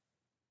here.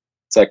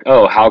 It's like,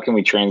 oh, how can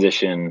we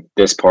transition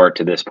this part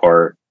to this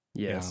part?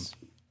 Yes.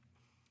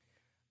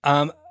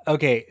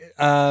 Okay.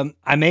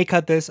 I may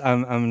cut this.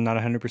 I'm not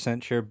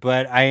 100% sure,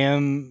 but I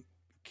am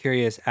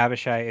curious,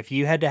 Abishai, if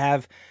you had to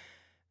have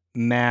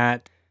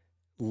Matt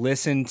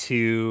listen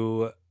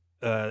to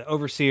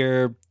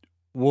Overseer,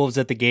 Wolves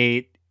at the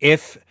Gate,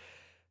 if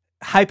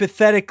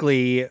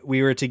hypothetically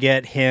we were to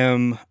get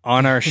him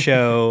on our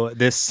show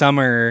this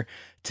summer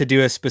to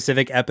do a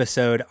specific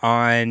episode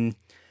on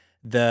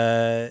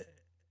the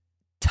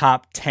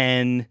top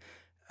 10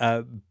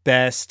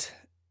 best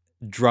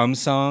drum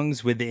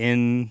songs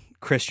within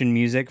Christian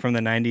music from the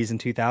 90s and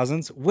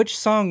 2000s, which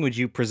song would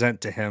you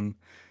present to him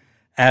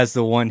as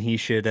the one he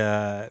should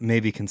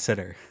maybe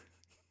consider?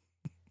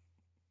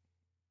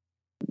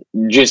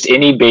 Just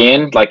any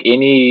band, like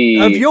any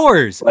of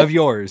yours.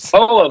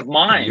 Oh, of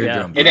mine. Your Yeah.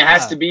 drum And beat. it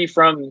has to be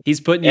from. He's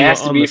putting It you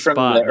has to on be the from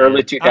spot, the early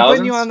man. 2000s. I'm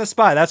putting you on the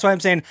spot. That's why I'm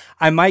saying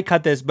I might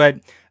cut this, but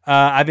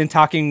I've been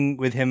talking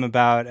with him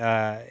about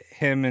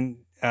him and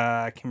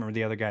I can't remember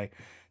the other guy.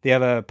 They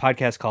have a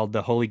podcast called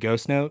The Holy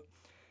Ghost Note,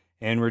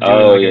 and we're doing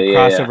a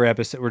crossover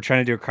episode. We're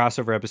trying to do a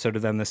crossover episode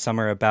of them this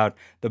summer about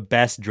the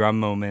best drum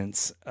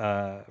moments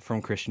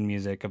from Christian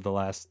music of the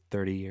last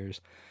 30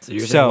 years. So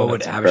you're So- saying what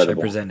would That's Abishai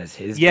incredible. present as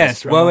his Yes,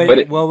 best drum what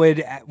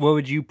moment?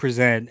 would you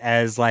present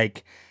as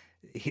like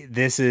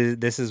this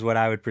is what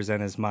I would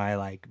present as my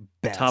like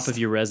best Top of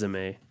your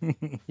resume.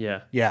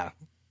 Yeah. yeah.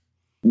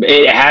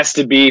 It has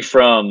to be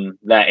from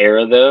that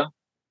era, though.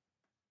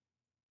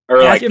 Or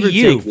It has like, to Give or be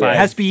you. take It 5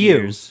 has to be you.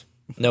 years.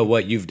 No,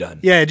 what you've done.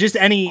 Yeah, just Oh,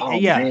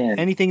 man.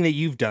 anything that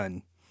you've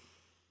done.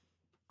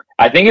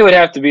 I think it would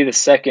have to be the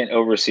second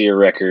Overseer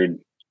record.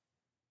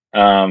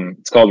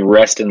 It's called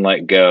Rest and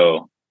Let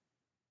Go.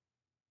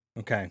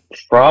 Okay.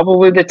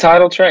 Probably the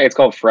title track. It's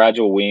called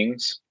Fragile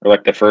Wings, or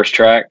like the first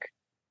track.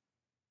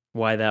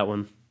 Why that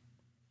one?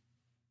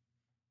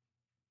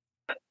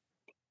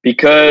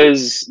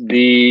 Because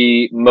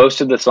the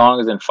most of the song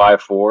is in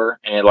 5/4,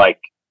 and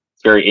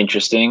it's very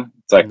interesting.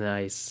 It's like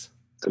Nice.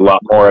 it's a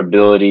lot more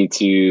ability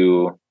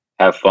to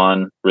have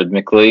fun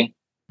rhythmically.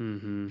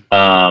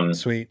 Mm-hmm.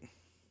 Sweet.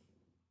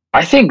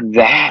 I think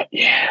that,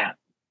 yeah.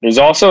 There's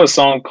also a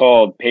song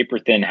called Paper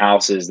Thin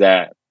Houses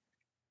that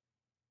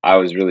I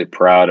was really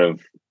proud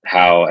of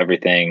how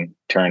everything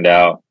turned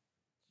out.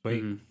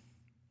 Sweet. Mhm.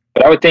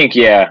 But I would think,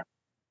 yeah,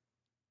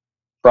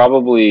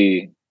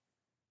 probably,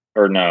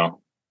 or no.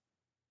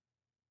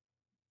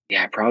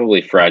 Yeah,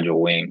 probably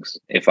Fragile Wings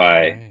if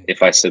Right.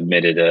 I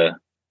submitted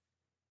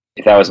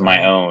if that was my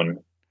Right. own.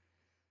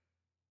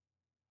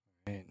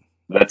 Right.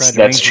 That's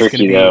Fragile Wings is tricky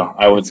gonna be- though.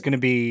 I would It's gonna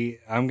be.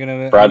 I'm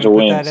gonna Fragile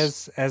put that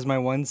Wings. as my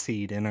one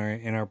seed in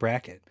our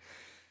bracket.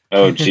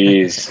 Oh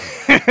geez.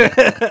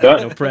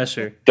 No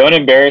pressure. Don't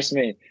embarrass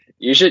me.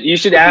 You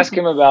should ask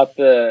him about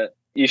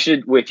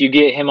if you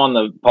get him on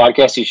the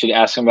podcast, you should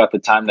ask him about the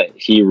time that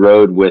he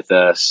rode with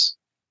us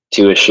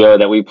to a show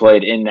that we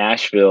played in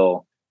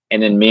Nashville,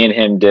 and then me and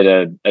him did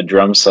a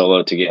drum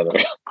solo together.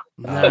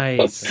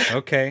 Nice.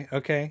 Okay.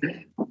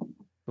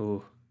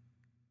 Ooh,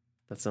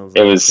 that sounds. It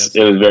like was it's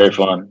got some very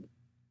potential. fun.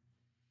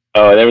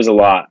 Oh, there was a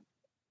lot.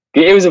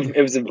 It was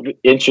an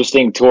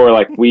interesting tour.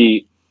 Like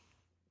we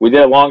did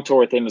a long tour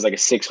with him. It was like a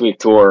 6-week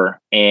tour,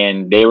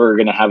 and they were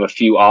going to have a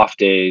few off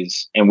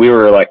days, and we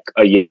were like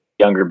a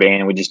younger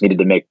band. We just needed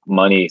to make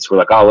money, so we're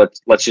like, oh,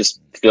 let's just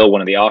fill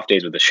one of the off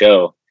days with a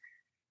show.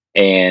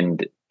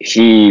 And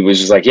he was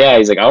just like, yeah,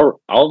 he's like,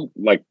 I'll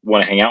like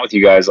want to hang out with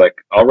you guys. Like,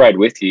 I'll ride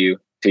with you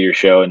to your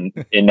show. And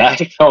in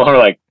that, we're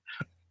like,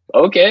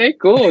 okay,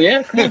 cool,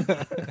 yeah, come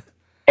on.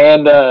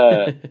 And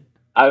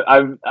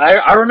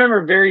I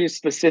remember very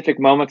specific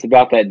moments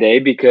about that day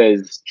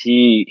because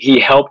he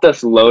helped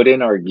us load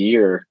in our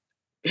gear,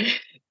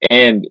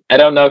 and I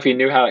don't know if he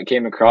knew how it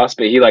came across,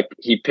 but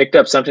he picked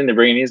up something to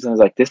bring in and was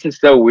like, "This is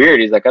so weird."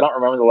 He's like, "I don't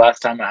remember the last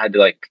time I had to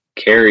like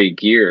carry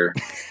gear,"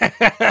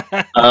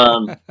 because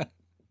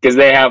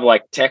they have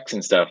like techs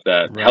and stuff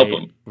that help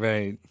them.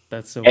 Right.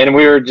 That's so. And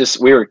we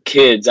were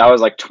kids. I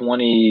was like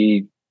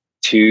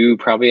 22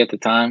 probably at the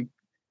time,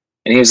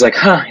 and he was like,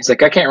 "Huh?" He's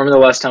like, "I can't remember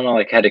the last time I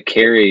like had to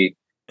carry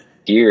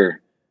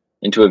gear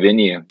into a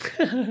venue."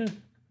 And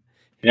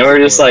we're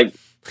just like,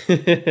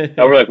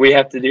 we're like, we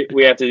have to do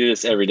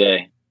this every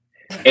day.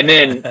 And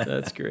then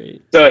That's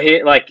great. so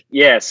he like,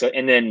 yeah. So,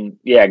 and then,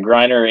 yeah,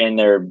 Griner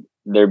and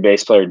their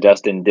bass player,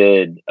 Dustin,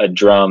 did a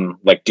drum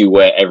like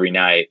duet every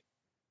night.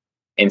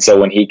 And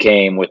so when he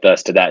came with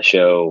us to that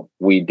show,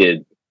 we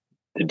did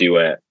the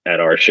duet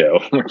at our show,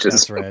 which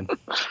is That's rad.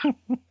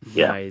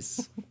 Yeah. Nice.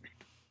 it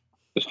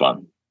was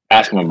fun.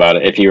 Ask him about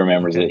it if he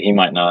remembers it. He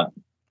might not.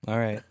 All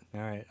right.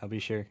 I'll be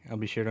sure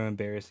to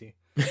embarrass you.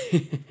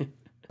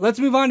 Let's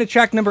move on to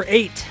track number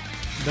 8,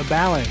 The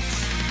Balance.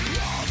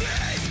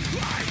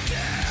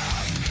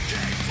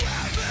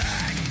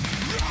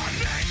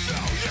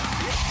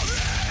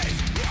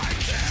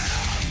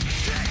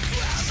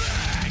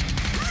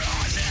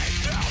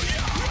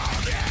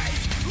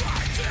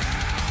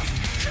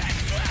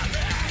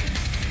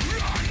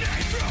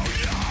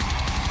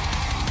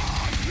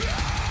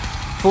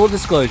 Full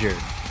disclosure,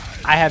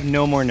 I have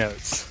no more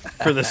notes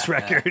for this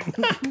record.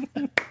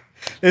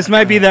 This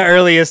might be the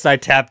earliest I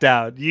tapped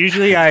out.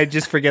 Usually I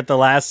just forget the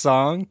last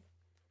song.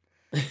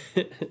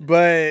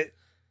 But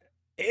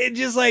it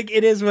just like,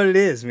 it is what it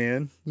is,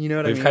 man. You know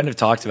what I mean? We've kind of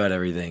talked about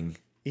everything.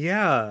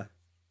 Yeah.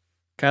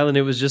 Kylan,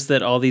 it was just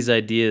that all these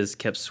ideas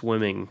kept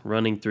swimming,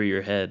 running through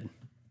your head.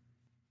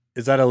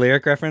 Is that a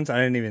lyric reference? I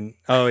didn't even...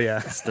 Oh, yeah.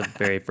 That's the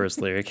very first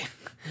lyric.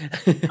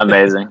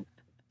 Amazing.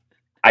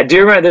 I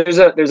do remember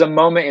there's a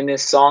moment in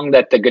this song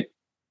that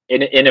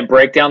in a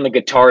breakdown, the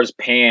guitars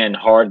pan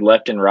hard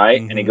left and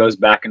right, and it goes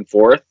back and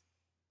forth,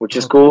 which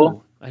is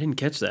cool. I didn't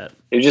catch that.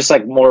 It was just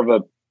like more of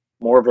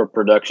a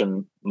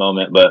production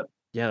moment, but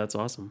Yeah, that's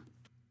awesome.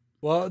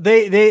 Well,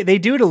 they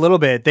do it a little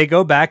bit. They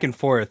go back and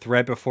forth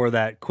right before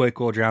that quick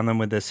 "we'll drown them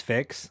with this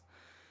fix."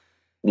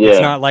 yeah, It's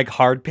not like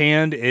hard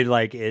panned. It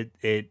like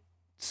it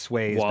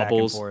sways Wobbles back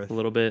and forth. a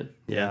little bit.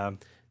 Yeah.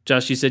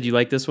 Josh, you said you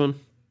like this one?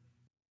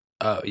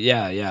 Oh,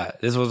 yeah.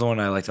 This was the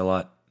one I liked a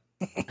lot.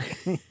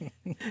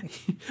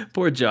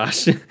 Poor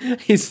Josh.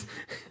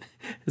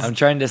 I'm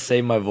trying to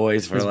save my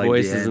voice for His like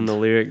voice the is in end. the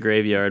lyric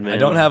graveyard, man. I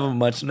don't have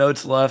much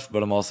notes left,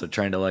 but I'm also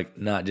trying to like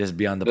not just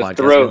be on the podcast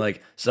throat. being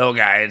like, so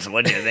guys,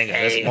 what do you think of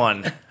this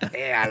one?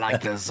 Yeah, I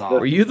like this song.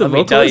 Were you the Let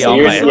me tell vocalist? you all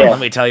my Yeah. let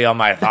me tell you all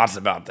my thoughts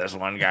about this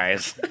one,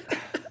 guys.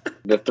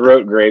 the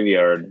throat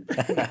graveyard.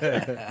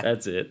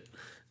 That's it.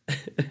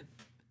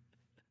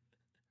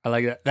 I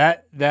like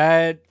that.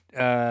 That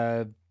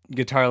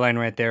guitar line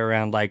right there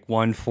around like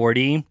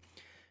 140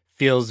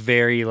 feels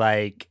very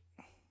like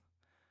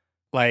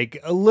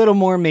a little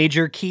more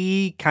major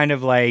key, kind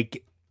of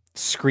like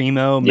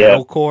screamo Yeah.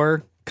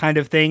 metalcore kind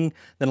of thing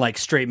than like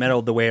straight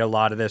metal the way a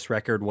lot of this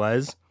record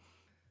was.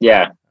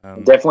 Yeah,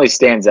 definitely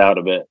stands out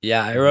a bit.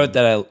 Yeah, I wrote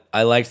that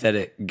I liked that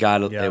it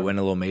Yeah. it went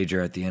a little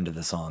major at the end of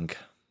the song.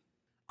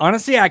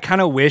 Honestly, I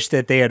kind of wish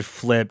that they had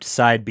flipped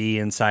side B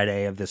and side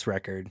A of this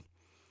record.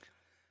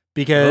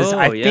 Because Oh,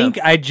 I yeah. think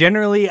I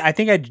generally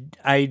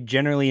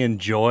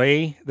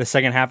enjoy the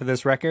second half of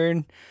this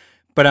record,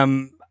 but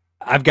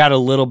I've got a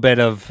little bit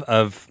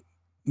of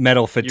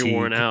metal fatigue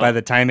worn out. by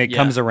the time it Yeah.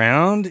 comes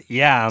around.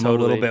 Yeah, I'm a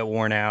Totally. little bit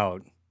worn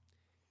out.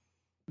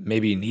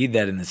 Maybe you need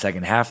that in the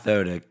second half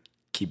though to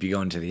keep you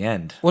going to the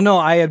end. Well, no,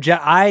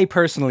 I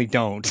personally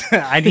don't.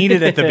 I need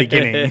it at the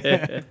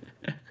beginning.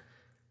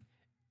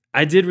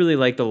 I did really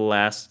like the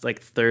last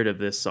like third of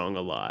this song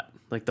a lot.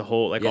 Like the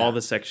whole Yeah. all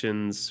the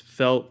sections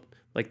felt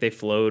like they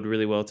flowed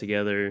really well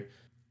together,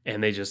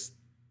 and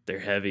they're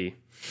heavy.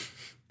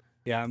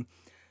 Yeah.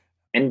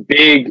 And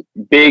big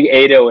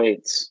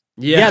 808s.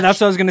 Yeah, that's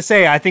what I was gonna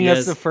say. I think Yes.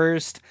 that's the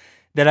first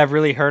that I've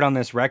really heard on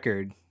this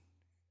record.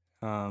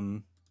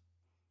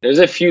 There's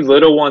a few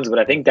little ones, but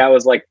I think that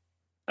was like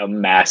a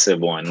massive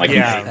one. Like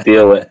Yeah. you can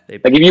feel it. They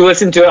Like if you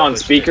listen to it on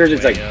pushed speakers,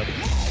 it's way like up.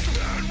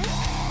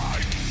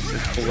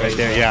 Right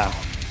there, yeah.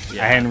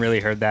 Yeah. I hadn't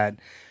really heard that.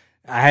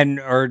 I hadn't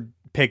or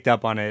picked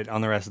up on it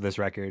on the rest of this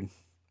record.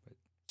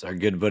 It's our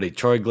good buddy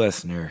Troy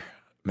Glessner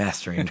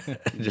mastering.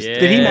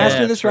 Did he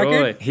master this Troy.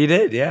 record? He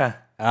did, yeah.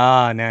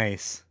 Ah,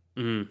 nice.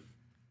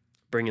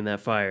 Bringing that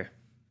fire.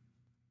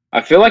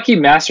 I feel like he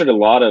mastered a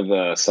lot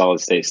of solid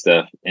state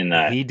stuff in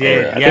that. He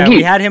did. yeah. Yeah, I think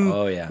we had him.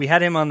 Oh, yeah. We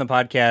had him on the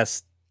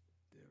podcast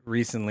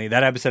recently.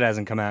 That episode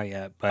hasn't come out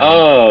yet, but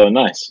Oh,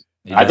 nice.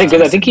 He I think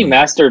does he some-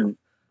 mastered.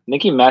 I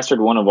think he mastered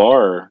one of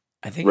our.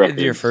 I think he did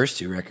your records. first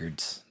 2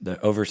 records,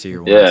 the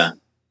Overseer ones. Yeah.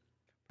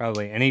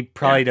 probably. And he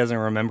probably doesn't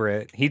remember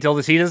it. He told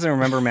us he doesn't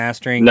remember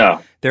mastering.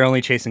 No, They're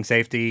Only Chasing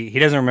Safety. He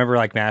doesn't remember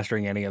like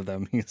mastering any of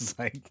them. He's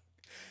like,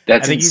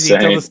 that's I think he insane.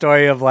 told the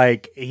story of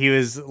like he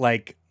was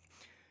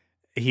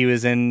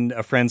in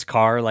a friend's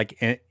car like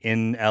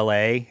in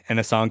LA and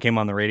a song came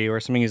on the radio or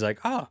something. He's like,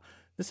 oh,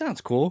 this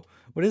sounds cool.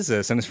 What is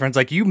this? And his friend's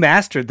like, you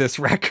mastered this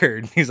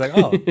record. He's like,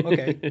 oh,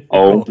 okay.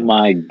 Oh Cool.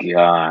 my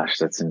gosh,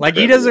 that's incredible. Like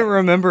he doesn't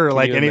remember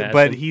like you any, imagine?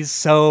 but he's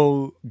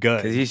so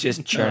Because good. he's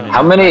just churning How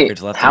out many?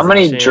 records left How and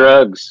many right.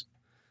 drugs?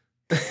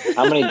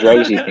 How many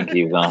drugs do you think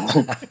he was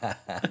on? right.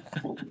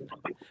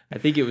 I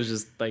think it was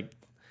just like,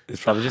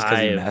 It's probably just because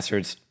he high of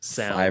mastered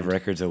sound. 5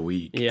 records a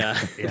week. yeah,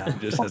 Yeah.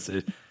 Just has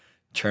to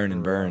churn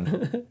and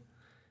burn.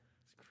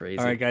 crazy.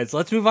 All right, guys,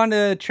 let's move on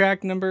to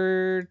track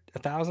number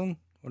 1,000.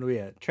 What are we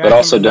at? Track But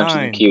also, number don't you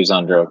 9. think he was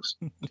on drugs?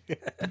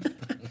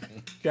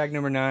 Track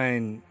number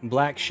 9,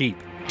 Black Sheep.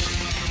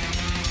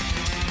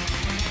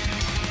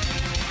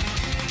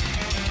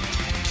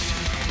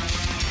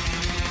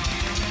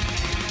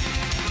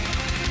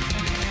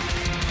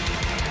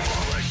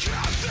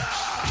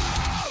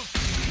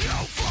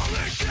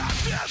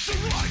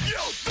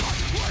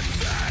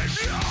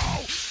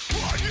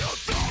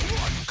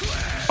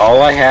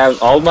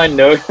 All my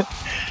notes.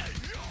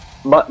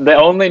 The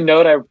only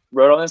note I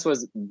wrote on this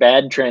was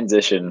bad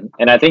transition,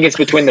 and I think it's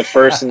between the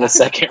first and the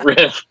second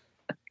riff.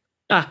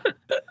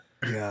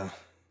 Yeah.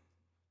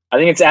 I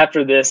think it's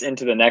after this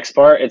into the next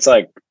part. It's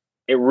like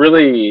it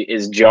really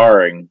is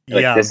jarring.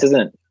 Like Yeah. this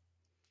isn't.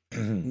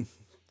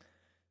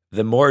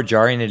 The more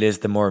jarring it is,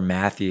 the more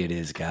mathy it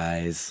is,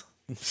 guys.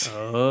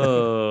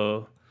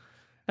 Oh,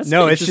 that's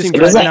No, an it's just interesting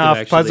doesn't- cutting off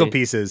perspective, puzzle actually.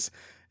 pieces.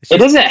 It's It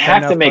just doesn't cutting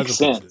have to off make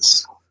puzzle sense.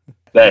 pieces.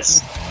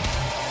 That's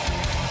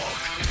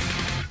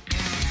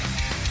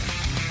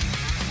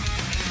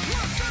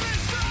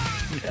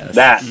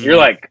that. You're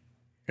like,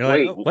 You're like,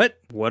 Wait. "Oh, what?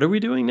 What are we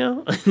doing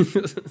now?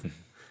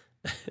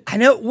 I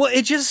know. Well,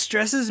 it just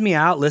stresses me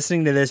out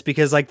listening to this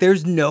because, like,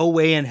 there's no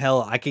way in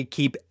hell I could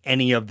keep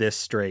any of this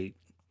straight.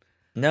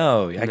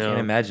 No, I No, can't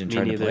imagine me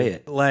trying to neither. play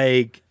it.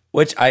 Like,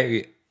 Which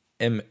I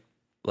am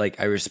like,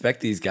 I respect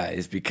these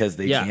guys because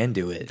they Yeah, can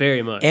do it.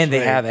 Very much. And they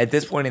Right. have, at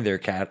this point in their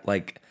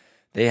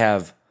they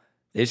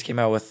just came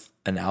out with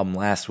an album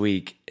last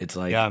week. It's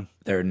like Yeah.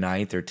 their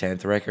 9th or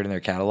 10th record in their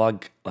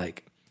catalog.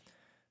 Like,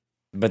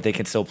 but they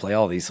can still play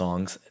all these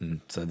songs.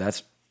 And so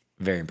that's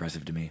very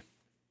impressive to me.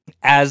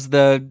 as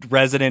the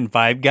resident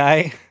vibe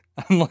guy,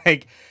 I'm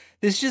like,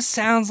 this just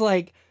sounds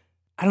like,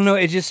 I don't know.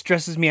 It just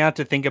stresses me out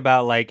to think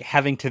about like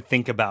having to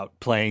think about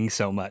playing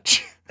so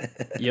much.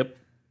 Yep.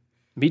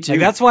 Me too. Like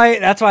that's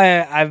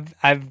why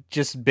I've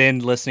just been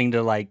listening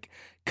to like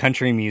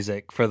country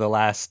music for the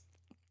last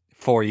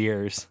 4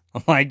 years.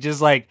 I'm like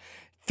just like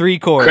 3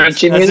 chords.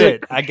 Crunchy That's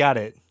music? it. I got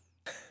it.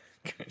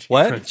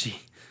 What? Crunchy.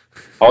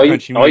 all you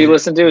Crunchy all you music.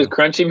 listen to is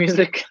crunchy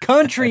music.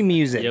 Country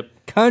music. Yep.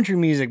 Country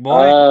music,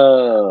 boy.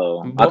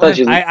 Oh, I thought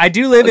you. I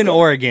do live in okay.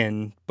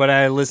 Oregon, but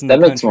I listen That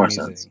to makes country more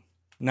music. sense.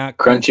 Not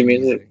Crunchy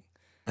music?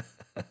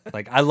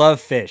 Like I love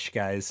fish,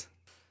 guys.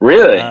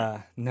 Really?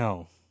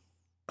 No,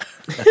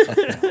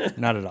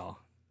 not at all.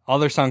 All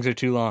their songs are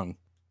too long.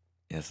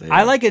 Yes, they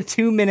I are. like a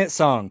 2-minute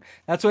song.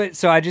 That's what.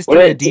 So I just What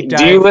did a do deep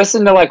dive. you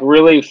listen to like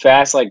really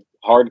fast, like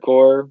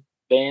hardcore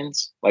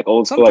bands, like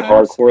old school, like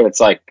Sometimes. hardcore? That's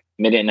like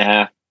minute and a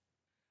half.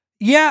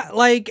 Yeah,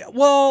 like,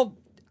 well,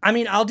 I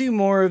mean, I'll do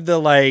more of the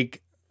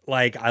like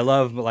I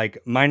love like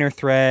Minor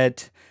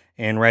Threat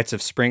and Rites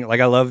of Spring.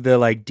 Like I love the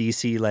like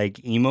DC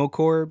like emo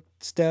core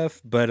stuff,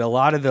 but a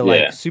lot of the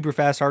Yeah. like super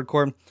fast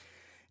hardcore.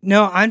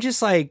 No, I'm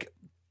just like,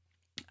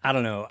 I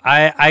don't know.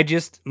 I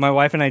just, my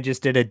wife and I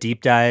just did a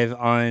deep dive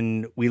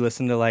on, we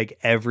listened to like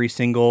every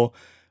single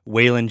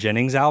Waylon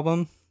Jennings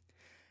album.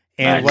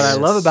 And what I Nice.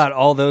 love about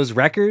all those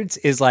records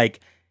is like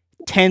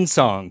 10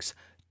 songs,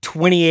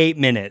 28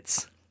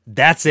 minutes.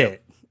 That's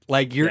it.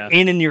 Like you're Yeah.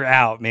 in and you're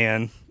out,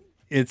 man.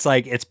 It's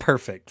like, it's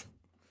perfect.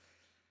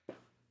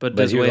 But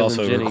But does he was Waylon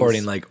also Jennings,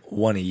 recording like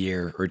 1 a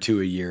year or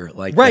 2 a year.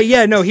 Like Right.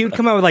 Yeah. No, he would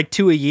come out with like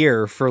 2 a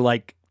year for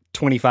like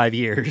 25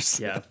 years.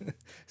 Yeah.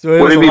 So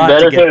it Would was it a be lot to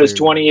better if get it was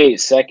through. 28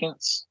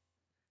 seconds?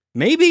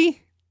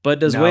 Maybe. But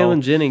does No.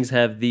 Waylon Jennings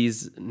have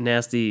these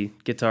nasty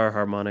guitar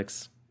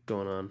harmonics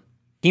going on?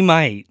 He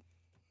might.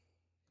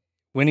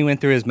 When he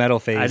went through his metal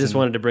phase. I just and-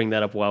 wanted to bring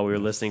that up while we were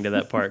listening to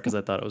that part because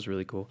I thought it was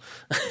really cool.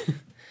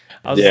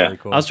 I was, Yeah. Really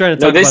cool. I was trying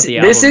to No, talk this- about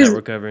the this album is- that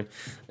we're covering.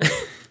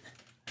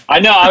 I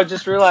know. I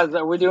just realized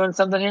that we're doing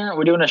something here.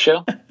 We're doing a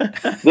show.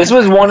 This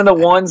was one of the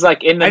ones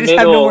like in the I just middle.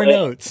 have no more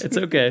notes. It's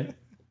okay.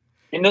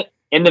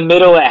 In the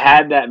middle, it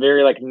had that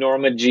very like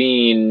Norma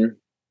Jean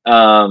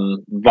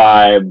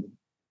vibe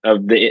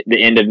of the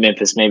end of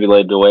Memphis, maybe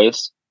laid to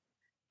waste.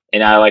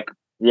 And I like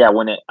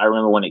I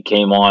remember when it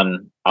came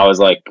on, I was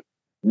like,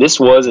 this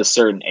was a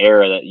certain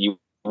era that you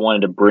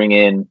wanted to bring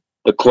in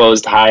the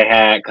closed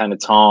hi-hat kind of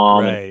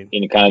tom, Right.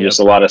 and kind of just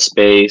a lot of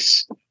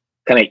space,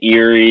 kind of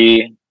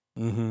eerie.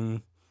 Mm-hmm.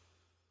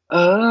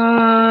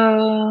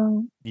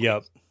 Uh,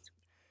 Yep.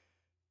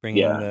 Bring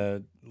in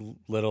the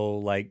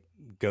little like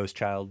ghost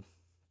child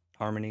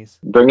harmonies.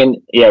 bring in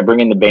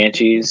the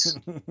banshees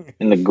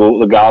and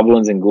the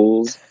goblins and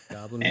ghouls,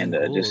 Goblins and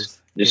and ghouls.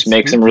 just Get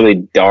make some spooky. really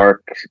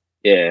dark.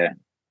 Yeah,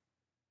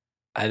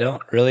 I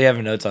don't really have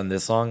notes on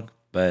this song,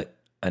 but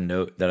a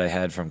note that I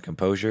had from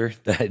Composure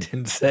that I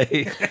didn't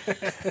say.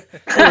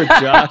 Poor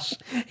Josh.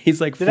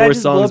 He's like Did I 4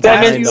 just blow songs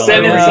past behind. you?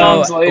 already. Seven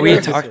songs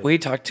later. We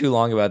talked too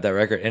long about that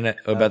record and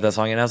about that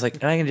song, and I was like,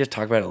 and I can just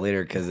talk about it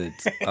later because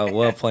it's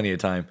we'll have plenty of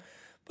time.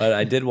 But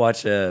I did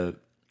watch there's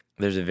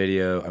a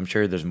video. I'm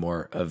sure there's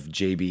more of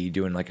JB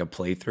doing like a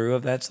playthrough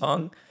of that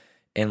song,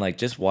 and like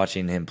just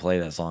watching him play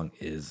that song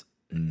is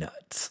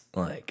nuts.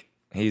 Like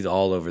he's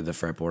all over the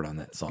fretboard on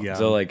that song. Yeah.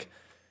 So like,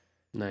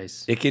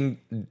 Nice. it can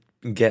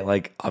get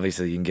like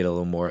obviously you can get a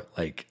little more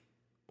like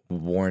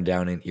worn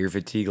down and ear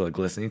fatigue like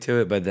listening to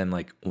it, but then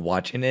like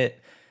watching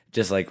it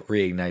just like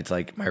reignites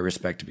like my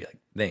respect to be like,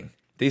 dang,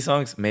 these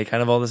songs may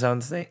kind of all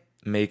sound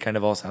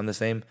the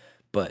same,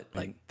 but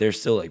like they're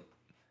still like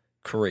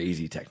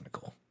crazy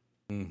technical.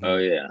 Mhm. Oh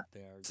yeah. They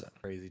are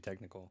crazy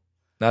technical.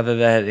 Not that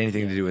that had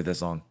anything to do with this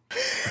song.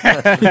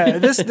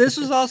 this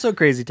was also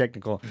crazy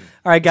technical. All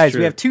right, guys, we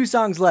true. have 2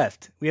 songs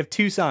left. We have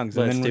 2 songs,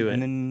 Let's do it.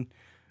 and then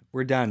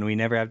we're done. We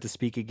never have to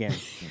speak again.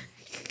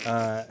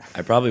 I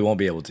probably won't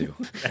be able to.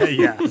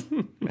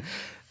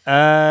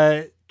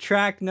 Yeah.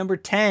 Track number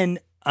 10,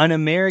 An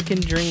American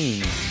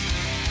Dream.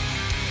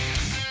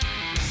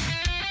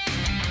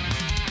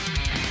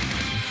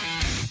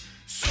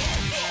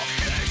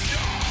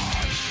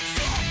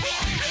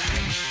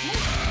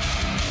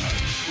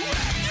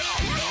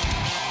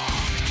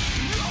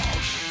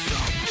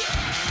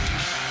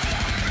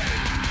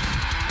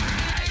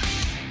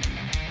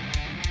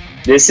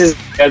 This is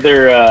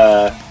other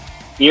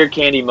ear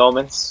candy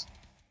moments.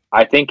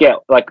 I think at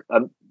like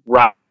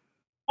around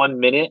 1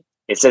 minute,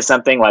 it says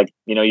something like,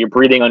 you're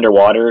breathing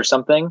underwater or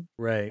something,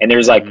 Right. and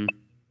there's like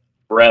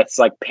breaths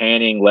like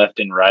panning left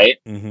and right.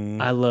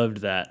 Mm-hmm. I loved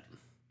that.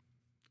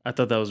 I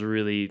thought that was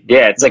really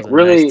It's like a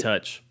really nice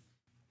touch.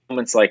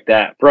 moments like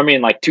that. For me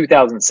in like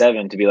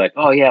 2007 to be like,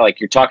 oh yeah, like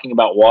you're talking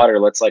about water.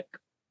 Let's like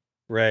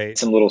Right.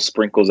 some little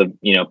sprinkles of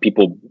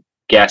people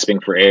gasping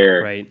for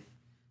air. Right.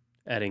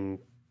 Adding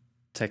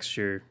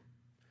texture,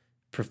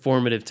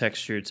 performative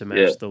texture to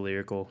match the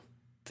lyrical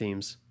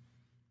themes.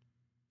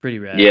 Pretty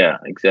rad. Yeah,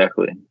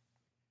 exactly.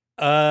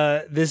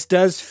 This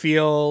does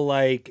feel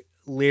like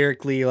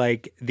lyrically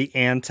like the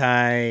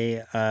anti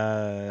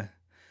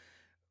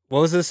what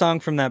was the song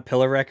from that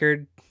Pillar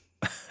record?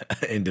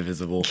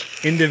 Indivisible.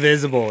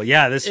 Indivisible.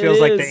 Yeah, this feels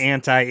like the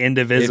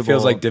anti-indivisible. It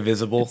feels like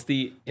divisible. It's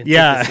the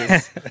Yeah.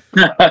 antithesis.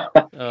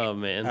 Oh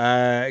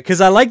man.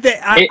 Because I like that.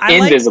 I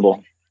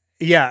Invisible.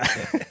 Yeah.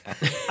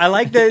 I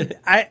like that.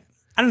 I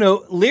don't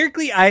know.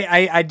 Lyrically,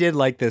 I did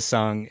like this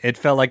song. It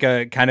felt like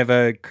a kind of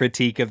a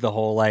critique of the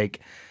whole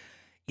like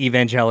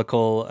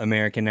evangelical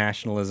American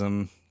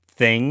nationalism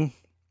thing.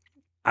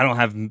 I don't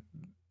have.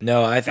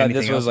 No, I thought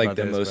anything this else was like about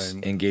the this, most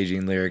but-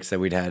 engaging lyrics that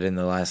we'd had in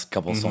the last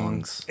couple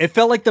songs. It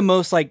felt like the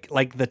most like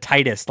the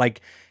tightest.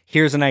 Like,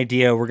 here's an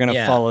idea. We're gonna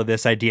Yeah. follow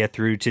this idea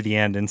through to the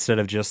end instead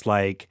of just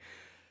like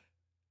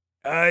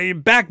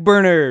back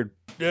burner,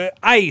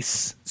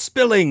 ice,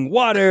 spilling,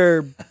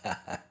 water.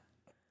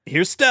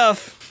 Here's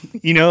stuff.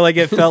 Like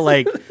it felt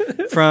like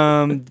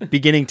from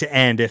beginning to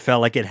end, it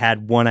felt like it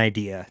had one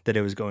idea that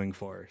it was going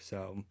for.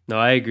 So No,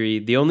 I agree.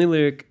 The only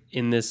lyric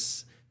in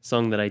this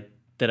song that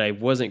I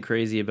wasn't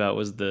crazy about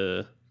was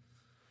the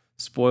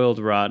spoiled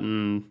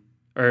rotten,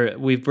 or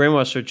we've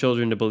brainwashed our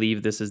children to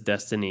believe this is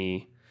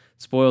destiny.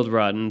 Spoiled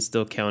rotten,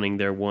 still counting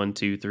their 1,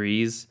 2,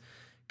 3s,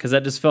 because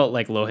that just felt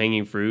like low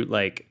hanging fruit.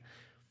 Like,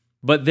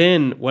 but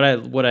then what I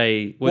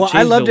changed loved a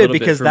it little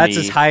because bit for that's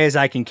me- as high as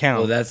I can count.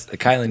 Well, that's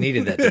Kylie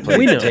needed that to play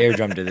We the know. tear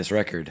drum to this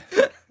record.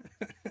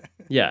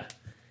 Yeah.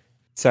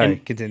 Sorry,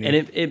 and, continue.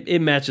 And it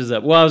matches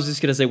up. Well, I was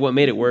just gonna say what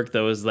made it work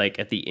though is like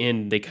at the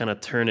end they kind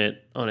of turn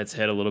it on its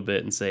head a little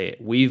bit and say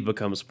we've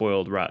become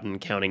spoiled rotten,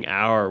 counting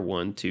our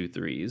 1, 2,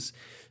 3s.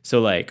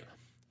 So like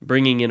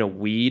bringing in a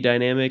we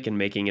dynamic and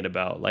making it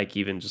about like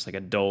even just like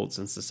adults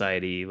in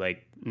society,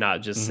 like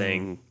not just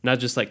saying, not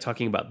just like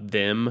talking about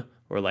them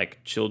or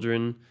like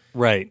children,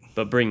 right.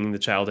 but bringing the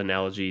child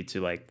analogy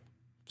to like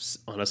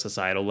on a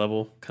societal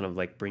level, kind of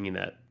like bringing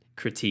that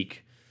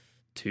critique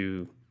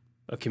to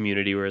a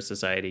community or a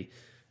society.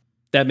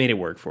 That made it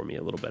work for me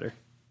a little better.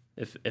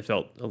 It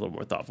felt a little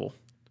more thoughtful,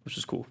 which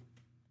is cool.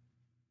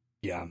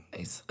 Yeah.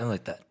 Nice. I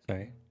like that.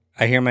 Sorry.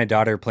 I hear my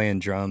daughter playing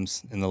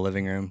drums in the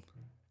living room,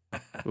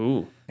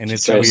 Ooh, and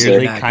it's so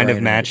weirdly sick. kind of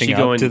Griner. matching She up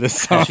going- to the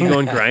song. she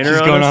going Griner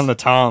She's on going us? on the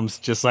toms,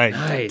 just like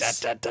Nice.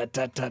 dut, dut,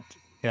 dut, dut.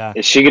 Yeah,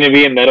 Is she gonna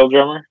be a metal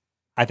drummer?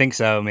 I think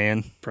so,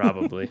 man.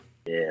 probably.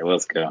 Yeah,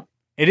 let's go.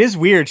 It is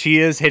weird. She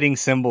is hitting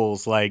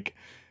cymbals like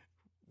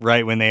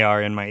right when they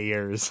are in my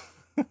ears.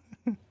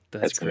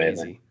 That's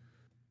amazing. crazy.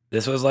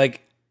 This was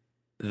like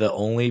the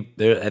only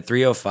there at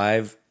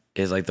 305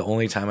 is like the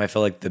only time I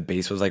feel like the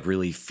bass was like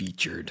really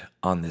featured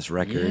on this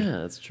record. Yeah,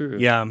 that's true.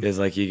 Yeah. Is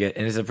like you get,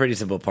 and it's a pretty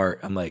simple part.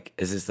 I'm like,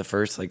 is this the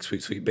first like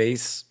sweet sweet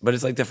bass? But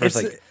it's like the first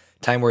It's- like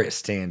time where it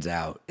stands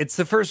out. It's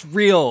the first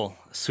real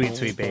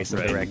sweet bass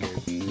of the record.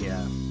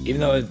 Yeah. Even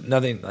though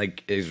nothing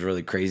like is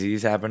really crazy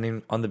is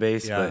happening on the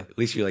bass, Yeah. but at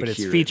least you like But it's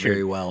hear it featured.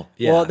 very well.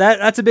 Yeah. Well,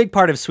 that's a big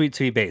part of sweet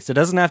bass. It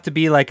doesn't have to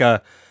be like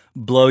a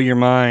blow your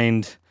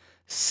mind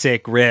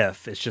sick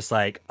riff. It's just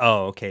like,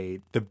 oh,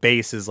 okay, the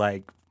bass is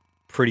like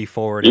pretty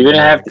forward. You're in the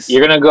gonna have mix.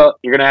 you're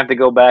gonna have to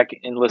go back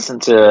and listen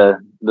to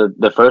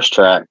the first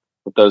track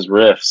with those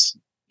riffs.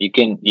 You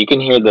can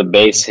hear the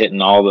bass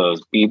hitting all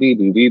those beep beep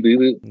beep beep beep.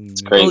 Beep.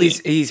 It's crazy. well,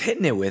 he's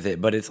hitting it with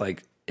it, but it's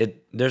like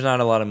there's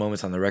not a lot of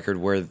moments on the record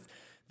where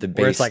the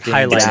bass it's, like,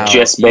 stands highlighted. out. It's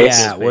just bass.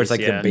 Yeah, where it's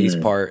like Yeah. the bass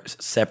part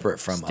separate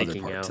from other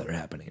Sticking parts out. that are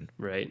happening.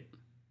 Right.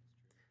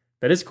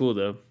 That is cool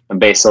though. A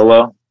bass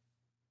solo.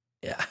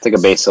 Yeah. It's like a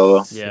bass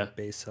solo. Yeah.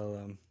 Bass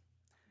solo.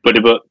 But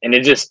and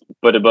it just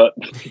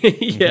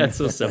Yeah, it's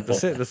so simple.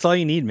 That's it. That's all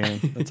you need, man.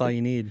 That's all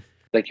you need.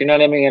 like you're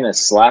not even gonna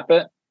slap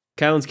it.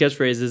 Kylan's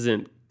catchphrase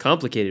isn't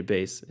complicated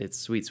bass, it's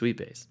sweet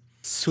bass.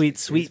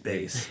 Sweet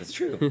bass. That's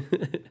true.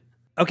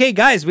 Okay,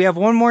 guys, we have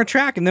one more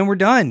track and then we're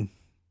done.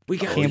 We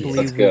got Can't Let's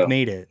believe go. we've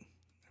made it.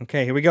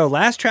 Okay, here we go.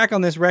 Last track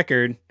on this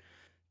record.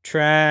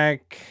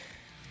 Track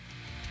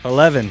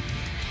 11.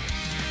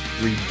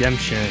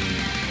 Redemption.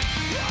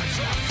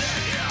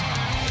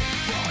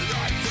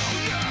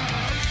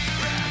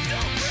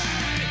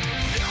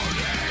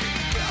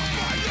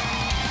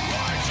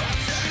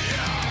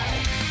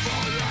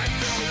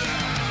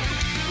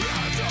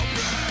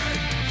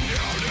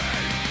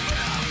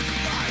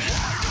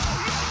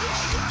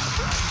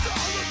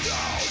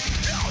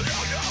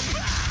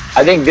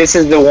 I think this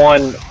is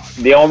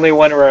the only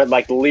one where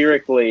like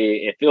lyrically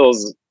it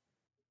feels.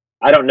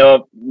 I don't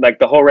know, like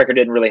the whole record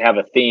didn't really have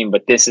a theme,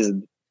 but this is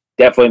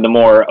definitely the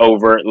more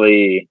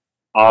overtly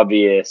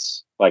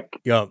obvious, like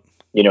Yup.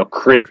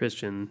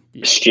 Christian.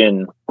 Yeah.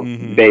 Christian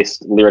Mhm.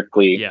 based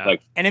lyrically. Yeah.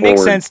 Like, And it makes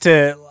forward. sense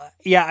to,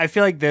 yeah, I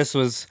feel like this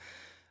was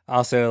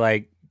also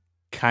like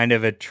kind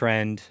of a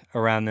trend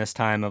around this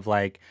time of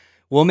like,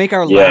 we'll make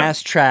our Yeah.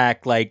 last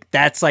track like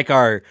that's like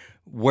our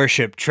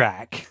worship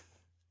track.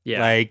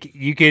 Yeah. Like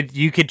you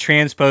could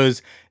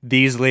transpose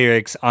these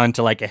lyrics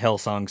onto like a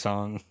Hillsong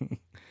song.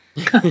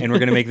 And we're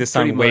gonna make this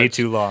Pretty song way much.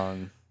 too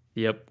long.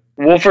 Yep.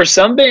 Well, for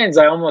some bands,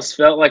 I almost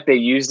felt like they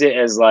used it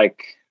as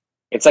like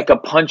it's like a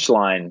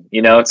punchline.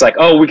 It's like,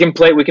 oh, we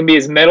can be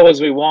as metal as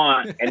we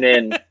want, and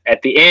then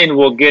at the end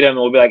we'll get them.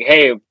 We'll be like,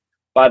 hey,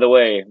 by the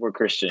way, we're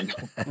Christian.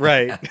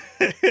 Right.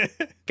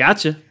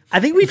 Gotcha. I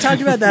think we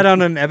talked about that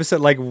on an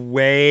episode like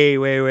way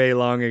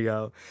long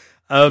ago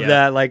of Yeah.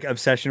 that like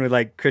obsession with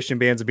like Christian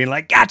bands of being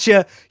like,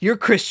 gotcha, you're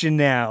Christian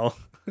now.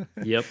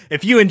 Yep.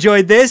 If you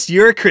enjoyed this,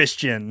 you're a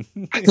Christian.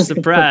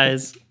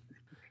 Surprise.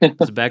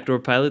 It's a backdoor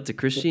pilot to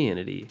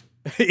Christianity.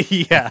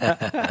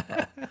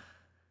 Yeah.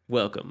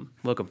 Welcome,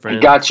 I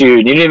friend. got you.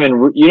 And you didn't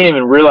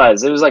even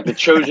realize it was like the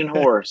Trojan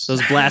horse.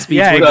 Those blast beats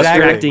Yeah, were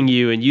exactly. distracting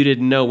you, and you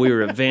didn't know we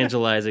were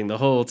evangelizing the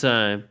whole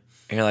time.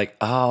 And you're like,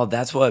 oh,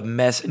 that's what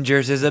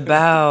Messengers is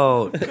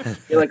about.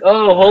 You're like,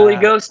 oh, Holy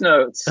Ghost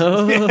notes.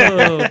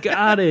 Oh,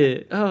 got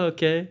it. Oh,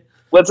 okay.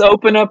 Let's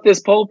open up this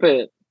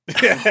pulpit.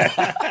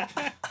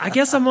 I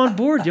guess I'm on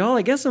board, y'all.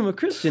 I guess I'm a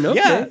Christian. Okay.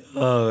 Yeah.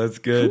 Oh, that's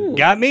good. Cool.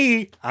 Got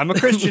me. I'm a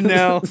Christian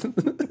now.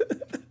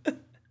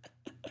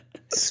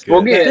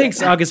 We'll get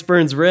Thanks, August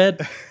Burns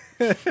Red.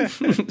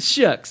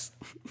 Shucks.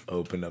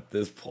 Open up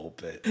this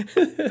pulpit.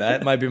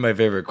 That might be my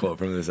favorite quote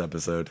from this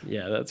episode.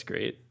 Yeah, that's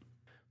great.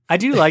 I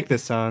do like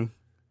this song.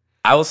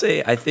 I will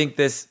say, I think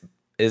this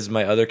is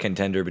my other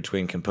contender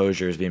between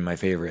Composures being my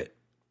favorite.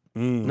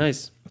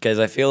 Nice. Because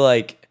I feel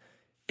like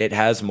it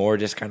has more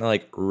just kind of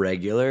like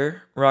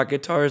regular rock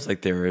guitars.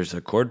 Like there is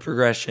a chord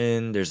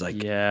progression. There's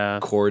like Yeah.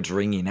 chords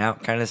ringing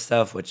out kind of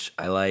stuff, which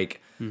I like.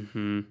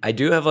 Mm-hmm. I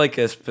do have like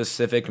a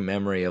specific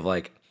memory of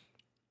like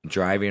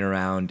driving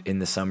around in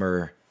the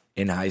summer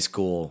in high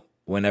school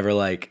whenever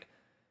like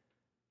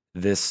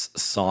this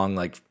song,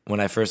 like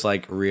when I first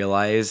like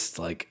realized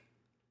like,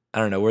 I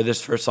don't know, where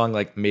this first song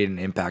like made an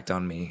impact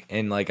on me.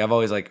 And like I've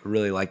always like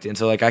really liked it. And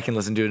so like I can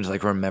listen to it and just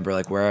like remember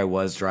like where I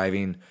was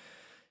driving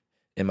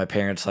in my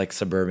parents' like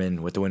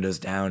Suburban with the windows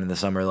down in the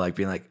summer, like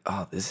being like,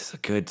 oh, this is a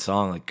good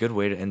song, like good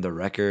way to end the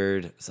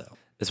record. So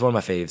it's one of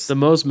my faves. The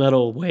most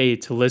metal way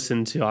to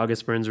listen to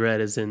August Burns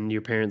Red is in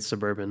your parents'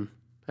 Suburban,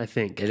 I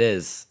think. It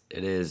is.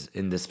 It is.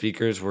 And the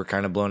speakers were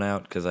kind of blown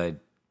out because I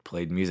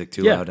played music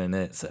too Yeah. loud in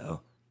it.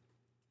 So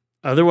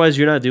Otherwise,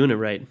 you're not doing it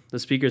right. The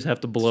speakers have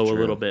to blow a true.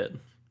 little bit.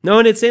 No,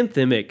 and it's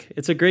anthemic.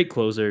 It's a great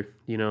closer.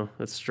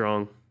 That's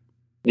strong.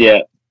 Yeah.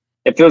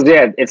 It feels,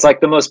 it's like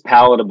the most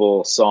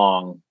palatable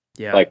song.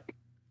 Yeah. Like,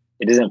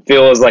 it doesn't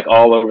feel as like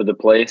all over the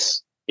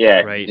place. Yeah.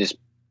 Right. Just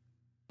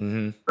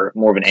mhm.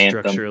 more of an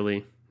anthem.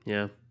 Structurally.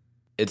 Yeah.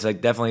 It's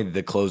like definitely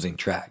the closing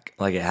track.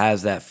 Like it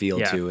has that feel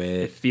Yeah. to It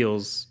it.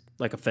 feels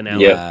like a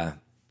finale Yeah. Yeah.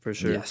 for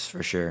sure. Yes,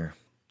 for sure.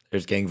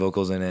 There's gang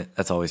vocals in it.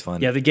 That's always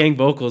fun. Yeah, the gang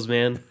vocals,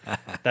 man.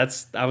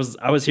 I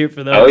was here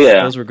for those. Oh,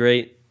 yeah. Those were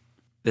great.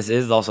 This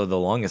is also the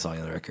longest song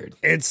on the record.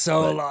 It's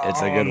so but long.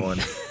 It's a good one.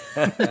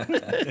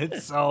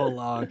 It's so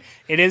long.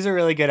 It is a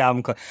really good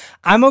album.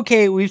 I'm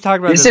okay. We've talked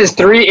about This this is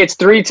it's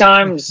 3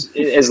 times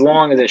as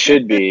long as it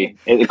should be,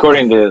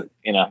 according to,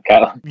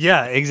 Cal.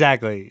 Yeah,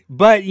 exactly.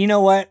 But you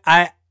know what?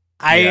 Yeah.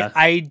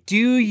 I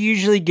do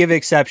usually give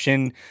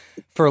exception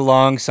for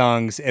long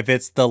songs if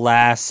it's the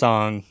last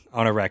song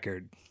on a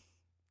record.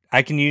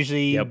 I can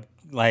usually You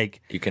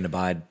can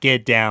abide.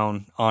 get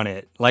down on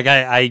it. Like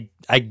I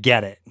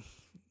get it.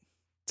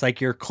 It's like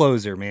your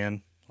closer,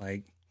 man.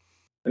 Like,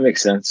 That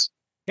makes sense.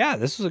 yeah,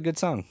 this was a good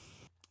song.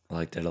 I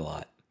liked it a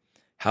lot.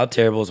 How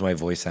terrible is my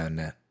voice sound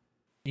now?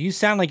 You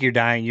sound like you're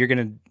dying. You're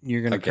gonna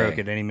Okay. croak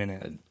at any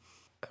minute.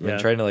 I've been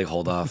trying to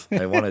hold off.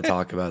 I want to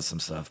talk about some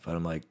stuff, but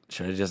I'm like,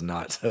 should I just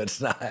not? So it's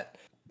not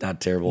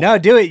terrible. No,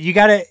 do it. You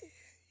gotta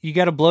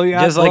blow your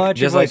just blow like out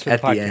your just voice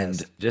like for at the podcast.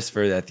 end, just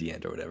for at the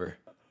end or whatever.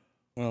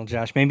 Well,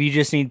 Josh, maybe you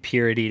just need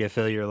purity to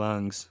fill your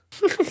lungs.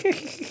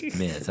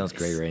 Man, it sounds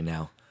great right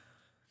now.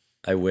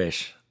 I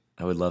wish.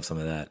 I would love some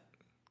of that.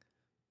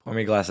 Pour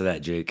me a glass of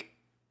that, Jake.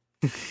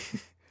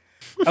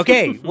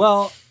 Okay,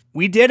 well,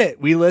 we did it.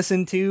 We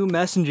listened to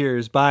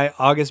Messengers by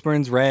August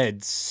Burns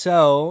Red.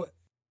 So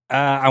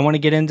I want to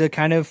get into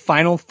kind of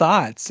final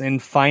thoughts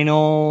and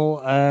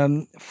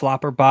final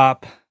flop or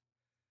bop.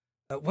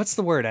 What's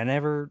the word? I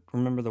never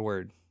remember the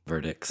word.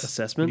 Verdicts.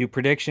 Assessment. Do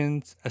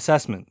predictions.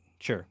 Assessment.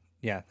 Sure.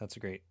 Yeah, that's a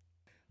great.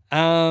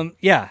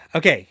 Yeah.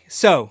 Okay.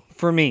 So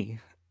for me,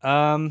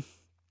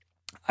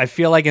 I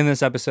feel like in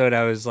this episode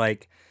I was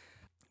like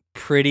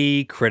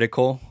pretty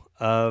critical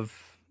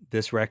of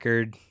this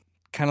record.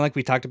 Kind of like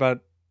we talked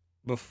about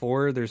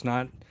before, there's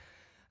not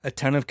a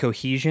ton of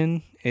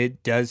cohesion.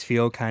 It does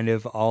feel kind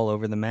of all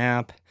over the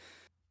map.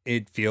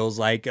 It feels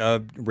like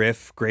a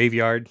riff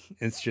graveyard.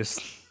 It's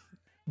just,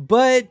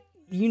 but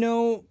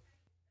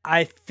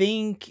I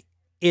think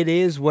it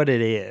is what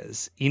it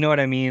is. You know what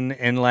I mean?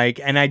 And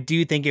I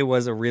do think it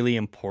was a really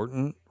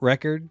important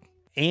record.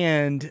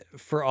 And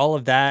for all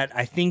of that,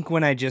 I think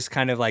when I just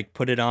kind of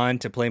put it on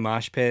to play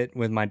Mosh Pit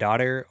with my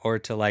daughter or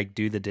to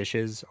do the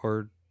dishes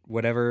or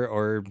whatever,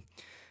 or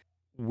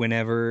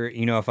whenever,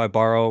 if I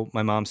borrow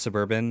my mom's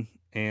Suburban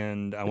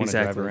and I want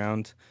to drive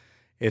around,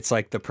 it's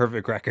the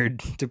perfect record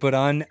to put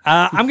on.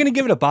 I'm going to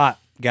give it a bop,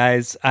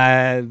 guys.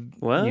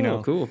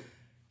 Wow, cool.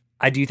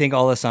 I do think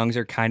all the songs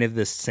are kind of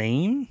the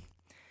same.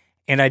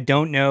 And I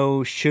don't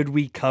know, should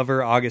we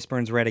cover August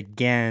Burns Red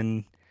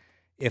again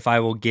if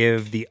I will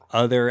give the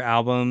other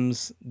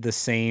albums the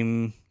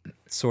same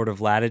sort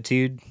of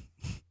latitude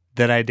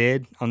that I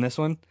did on this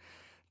one.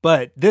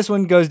 But this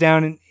one goes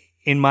down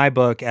in my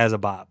book as a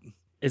bop.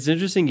 It's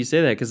interesting you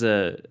say that because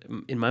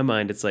in my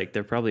mind, it's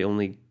they're probably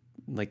only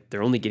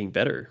they're only getting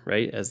better,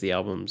 right? As the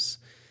albums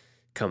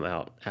come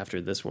out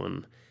after this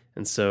one.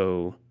 And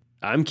so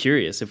I'm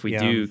curious if we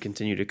do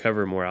continue to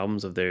cover more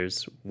albums of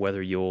theirs,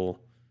 whether you'll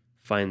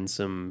find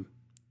some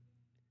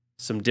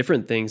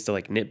different things to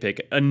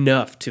nitpick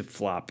enough to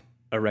flop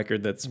a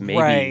record that's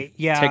maybe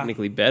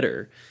technically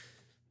better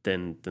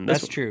than this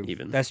That's one, true.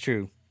 even. That's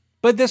true.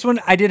 But this one,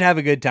 I did have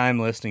a good time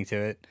listening to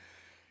it.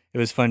 It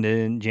was fun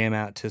to jam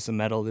out to some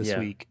metal this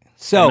week.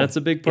 So and that's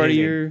a big part of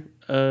your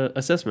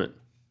assessment.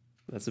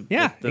 That's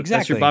exactly.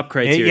 That's your bop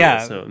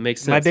criteria. So it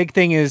makes sense. My big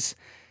thing is,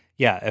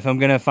 if I'm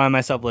gonna find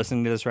myself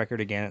listening to this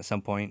record again at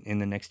some point in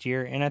the next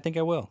year, and I think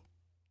I will.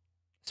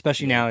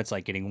 Especially now, it's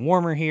getting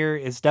warmer here.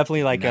 It's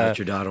definitely now that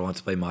your daughter wants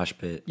to play Mosh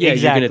Pit. Yeah,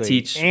 exactly. You're gonna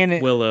teach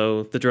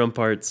Willow the drum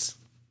parts.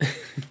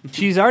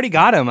 She's already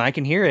got him. I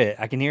can hear it.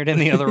 I can hear it in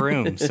the other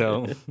room.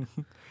 So,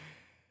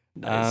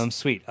 Nice.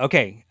 Sweet.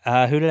 Okay,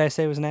 who did I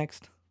say was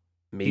next?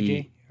 Me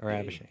TJ or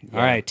Abishai? Yeah.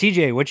 All right,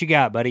 TJ, what you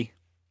got, buddy?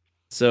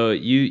 So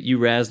you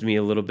razzed me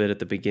a little bit at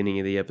the beginning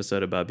of the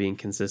episode about being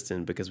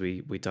consistent because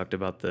we talked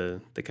about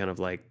the kind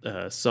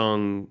of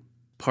song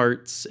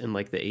parts and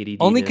the ADD.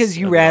 Only because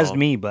you razzed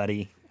me,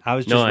 buddy. I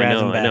was just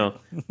razzing back. I know.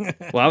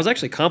 Well, I was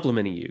actually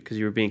complimenting you because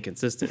you were being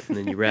consistent, and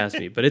then you razzed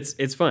me. But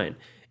it's fine.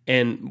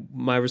 And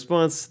my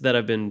response that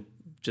I've been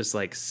just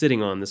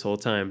sitting on this whole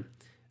time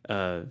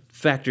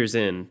factors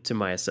in to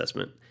my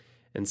assessment.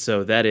 And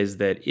so that is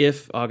that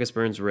if August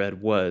Burns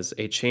Red was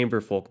a chamber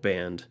folk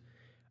band,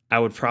 I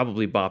would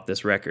probably bop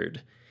this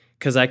record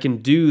because I can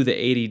do the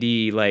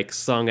ADD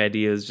song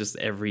ideas just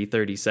every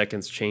 30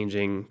 seconds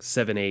changing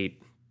 7/8,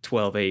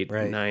 12/8,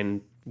 Right.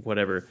 9,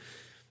 whatever.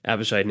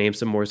 Abishai, name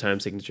some more time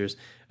signatures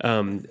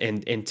and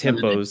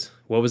tempos.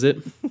 What was it?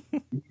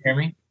 You hear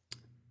me?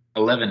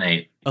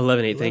 11/8.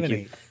 11/8. Thank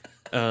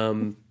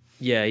you.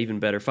 Yeah, even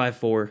better.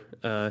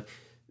 5/4.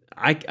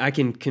 I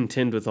can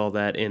contend with all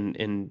that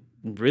and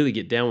really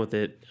get down with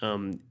it.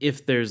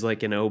 If there's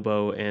an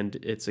oboe and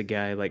it's a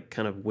guy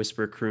kind of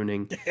whisper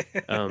crooning,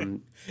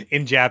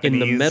 In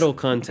Japanese. in the metal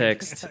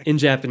context, in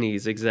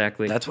Japanese,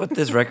 exactly. That's what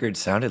this record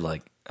sounded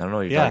like. I don't know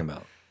what you're talking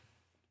about.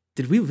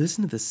 Did we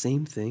listen to the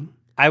same thing?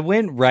 I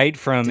went right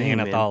from Dang,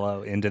 man.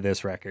 Anathalo into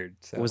this record.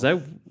 So. Was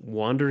I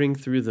wandering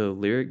through the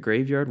lyric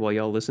graveyard while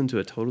y'all listened to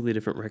a totally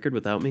different record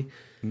without me?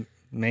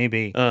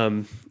 Maybe.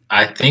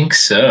 I think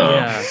so.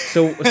 Yeah.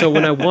 So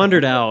when I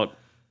wandered out,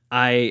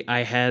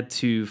 I had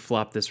to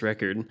flop this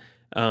record,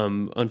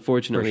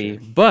 unfortunately.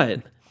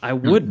 But I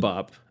would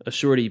bop a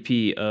short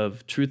EP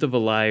of Truth of a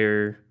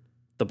Liar,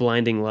 The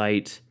Blinding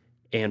Light,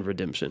 and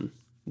Redemption.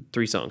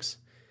 3 songs.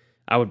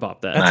 I would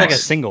bop that. That's like a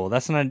Nice. single.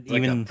 That's not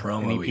even a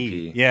promo an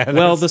EP. EP. Yeah. Well,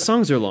 that's- the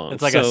songs are long.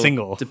 it's like a so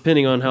single.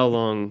 Depending on how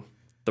long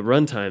the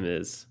runtime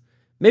is.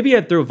 Maybe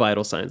I'd throw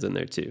Vital Signs in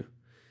there too.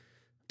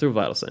 Throw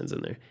Vital Signs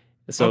in there.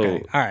 So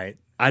okay. All right.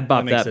 I'd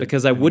bop makes that it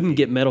because I an wouldn't EP.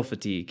 get metal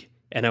fatigue,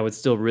 and I would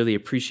still really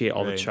appreciate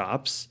all the Right.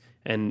 chops.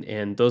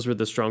 And those were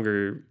the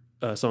stronger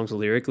songs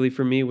lyrically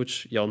for me,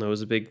 which y'all know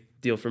is a big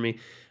deal for me.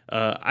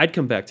 I'd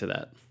come back to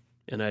that,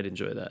 and I'd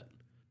enjoy that.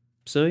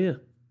 So yeah,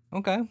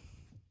 Okay.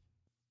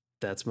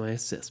 that's my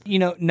assessment. You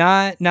know,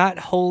 not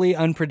wholly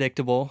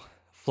unpredictable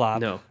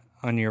flop No,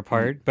 on your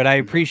part, but I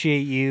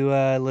appreciate you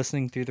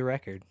listening through the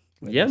record.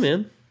 with yeah, us.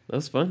 man, that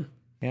was fun.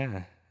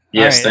 Yeah.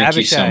 Yes, All right, thank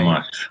you so Abishai,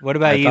 much. What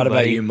about I you? thought about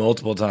buddy? you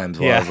multiple times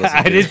while I was Yeah, listening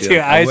I to did this. too.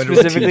 I wonder what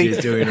specifically TJ's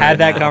doing had right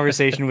that now.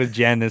 conversation with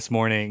Jen this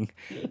morning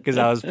because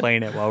I was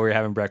playing it while we were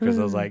having breakfast.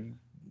 I was like,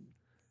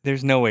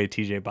 "There's no way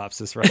TJ bops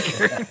this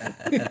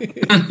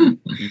record."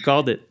 You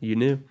called it. You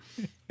knew.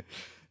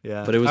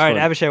 Yeah, But it was all right.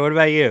 fun. Abishai, what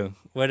about you?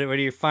 What are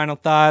your final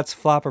thoughts?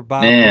 Flop or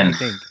bop? Man. What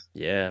do you think?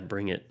 Yeah,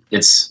 bring it.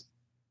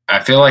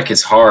 I feel like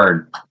it's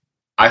hard.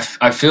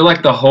 I feel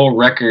like the whole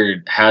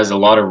record has a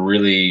lot of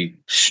really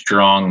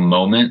strong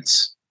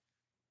moments,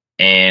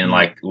 and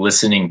like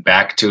listening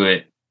back to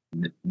it,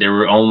 there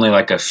were only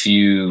like a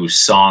few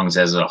songs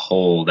as a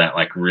whole that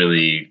like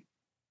really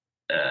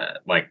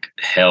like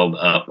held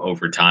up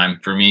over time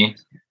for me.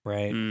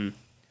 Right. Mm.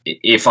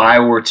 If I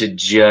were to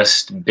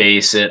just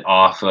base it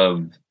off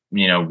of,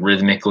 you know,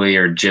 rhythmically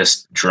or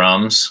just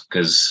drums,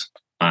 because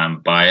I'm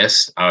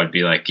biased, I would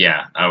be like,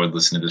 yeah, I would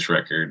listen to this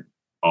record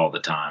all the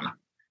time.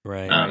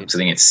 Right. 'Cause I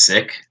think it's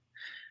sick.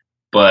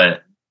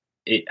 But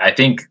I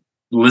think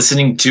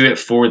listening to it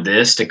for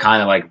this to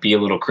kind of like be a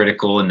little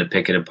critical and to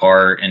pick it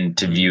apart and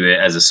to view it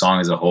as a song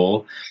as a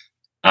whole,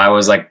 I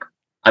was like,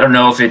 I don't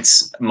know if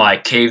it's my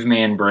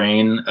caveman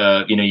brain.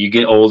 You know, you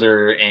get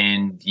older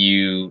and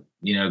you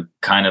know,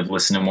 kind of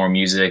listen to more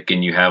music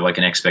and you have like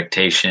an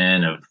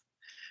expectation of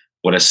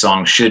what a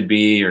song should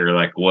be or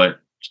like what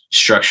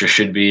structure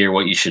should be or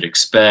what you should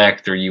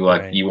expect, or you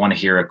like Right. you want to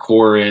hear a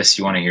chorus,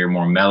 you want to hear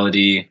more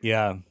melody.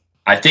 Yeah.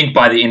 I think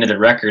by the end of the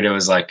record, it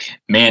was like,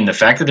 man, the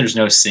fact that there's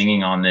no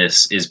singing on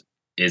this is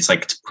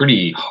like, it's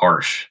pretty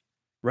harsh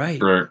Right.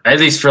 for, at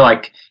least for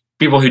like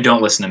people who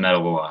don't listen to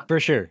metal a lot. For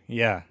sure.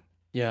 Yeah.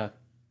 Yeah.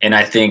 And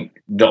I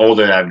think the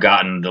older I've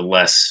gotten, the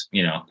less,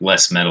 you know,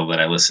 less metal that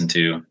I listen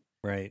to.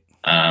 Right.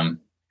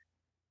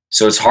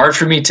 So it's hard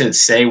for me to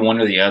say one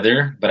or the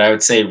other, but I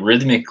would say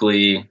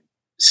rhythmically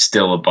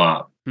still a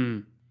bop. Hmm.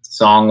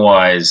 Song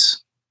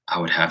wise, I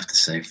would have to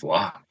say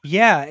flop.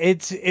 Yeah.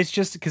 It's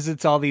just because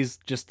it's all these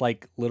just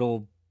like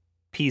little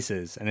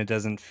pieces, and it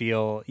doesn't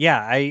feel. Yeah.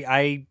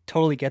 I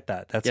totally get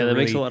that. That's Yeah, a that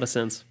really makes a lot of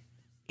sense.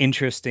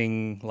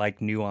 interesting, like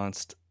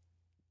nuanced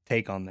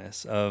take on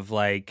this of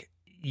like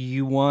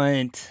you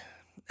want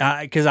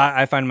because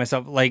I find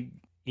myself like,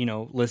 you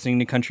know, listening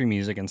to country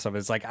music and stuff.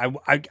 It's like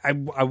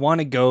I want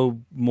to go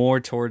more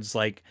towards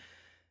like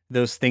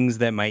those things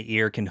that my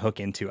ear can hook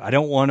into. I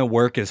don't want to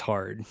work as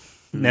hard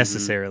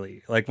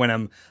necessarily like when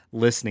I'm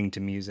listening to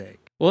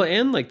music. Well,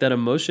 and like that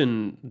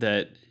emotion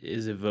that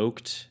is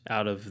evoked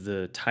out of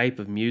the type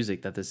of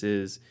music that this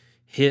is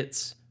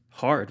hits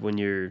hard when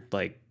you're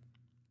like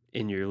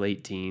in your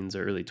late teens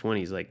or early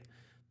 20s. Like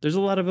there's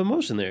a lot of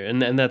emotion there,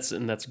 and that's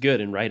good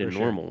and right and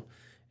sure. normal.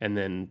 And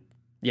then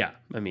yeah,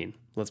 I mean,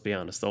 let's be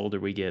honest, the older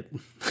we get,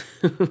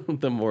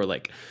 the more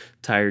like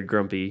tired,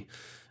 grumpy.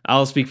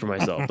 I'll speak for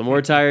myself. The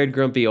more tired,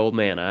 grumpy old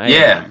man I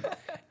am.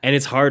 And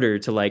it's harder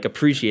to like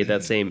appreciate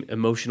that same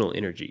emotional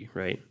energy,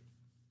 right?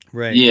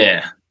 Right.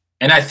 Yeah.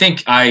 And I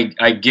think I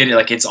get it.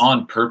 Like it's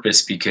on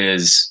purpose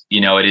because, you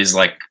know, it is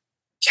like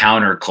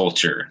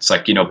counterculture. It's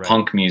like, you know, Right.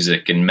 punk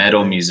music and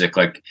metal music.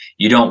 Like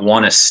you don't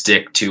want to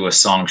stick to a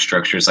song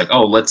structure. It's like,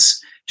 oh,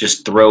 let's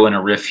just throw in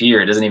a riff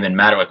here. It doesn't even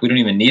matter. Like we don't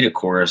even need a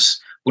chorus.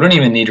 We don't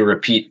even need to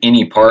repeat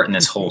any part in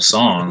this whole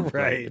song.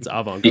 Right. It's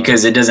avant-garde.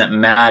 Because it doesn't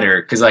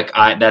matter. Because like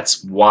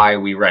that's why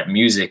we write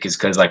music, is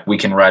because like we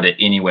can write it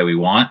any way we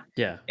want.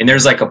 Yeah. And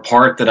there's like a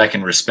part that I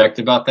can respect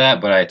about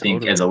that, but I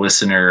think Totally. as a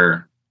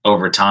listener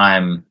over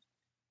time,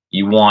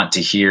 you want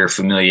to hear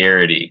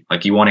familiarity.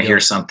 Like you want to hear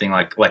something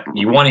like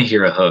you want to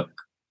hear a hook,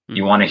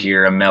 you want to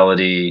hear a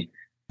melody,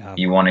 Yeah.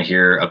 you want to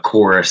hear a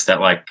chorus that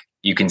like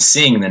you can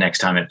sing the next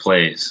time it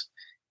plays.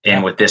 And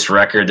Yeah. with this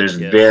record, there's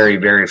Yes. very,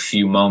 very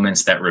few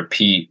moments that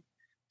repeat.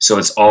 So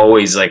it's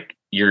always like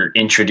you're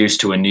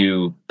introduced to a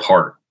new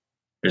part.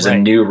 There's a Right.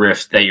 new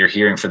riff that you're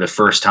hearing for the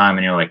first time,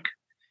 and you're like,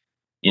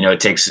 you know, it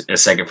takes a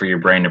second for your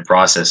brain to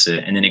process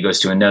it. And then it goes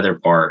to another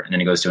part, and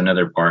then it goes to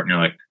another part. And you're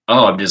like,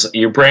 oh,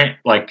 your brain,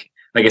 like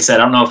I said,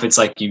 I don't know if it's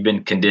like you've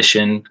been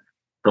conditioned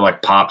for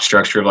like pop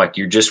structure of like,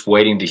 you're just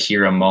waiting to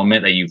hear a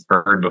moment that you've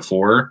heard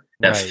before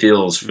that Right.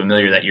 feels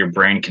familiar, that your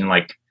brain can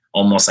like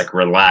almost like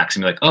relax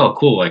and be like, oh,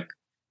 cool. Like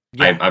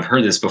Yeah. I've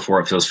heard this before.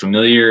 It feels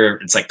familiar.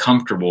 It's like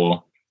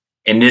comfortable.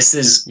 And this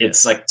is,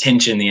 it's like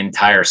tension the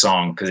entire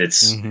song because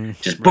it's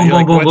just boom,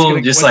 boom, boom,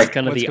 boom. Just like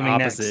kind of the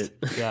opposite.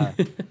 Yeah.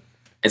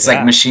 it's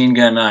like Machine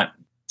Gun Nut.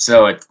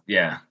 So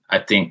I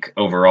think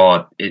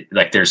overall it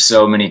like there's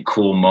so many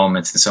cool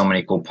moments and so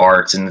many cool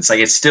parts, and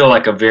it's still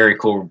like a very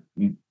cool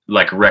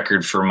like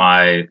record for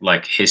my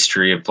like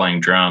history of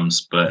playing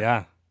drums, but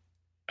yeah.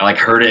 I like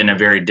heard it in a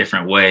very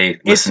different way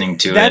listening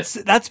to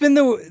it. That's been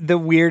the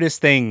weirdest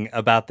thing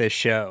about this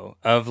show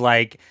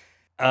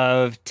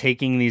of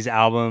taking these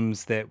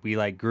albums that we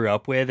like grew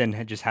up with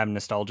and just have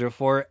nostalgia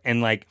for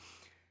and like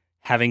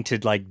having to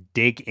like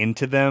dig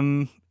into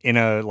them in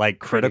a like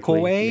critical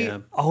way. Yeah.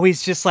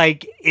 Always just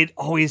like it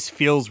always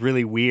feels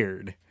really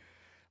weird.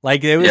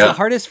 Like it was the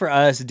hardest for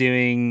us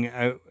doing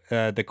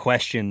The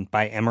Question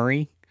by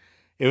Emery.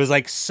 It was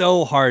like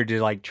so hard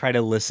to like try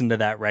to listen to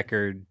that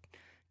record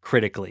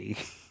critically.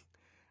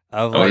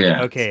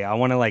 Okay, I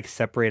want to like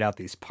separate out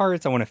these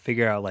parts. I want to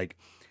figure out like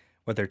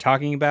what they're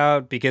talking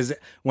about, because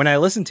when I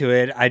listen to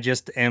it, I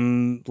just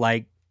am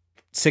like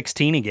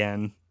 16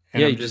 again.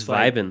 And I'm just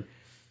vibing.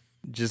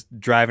 Just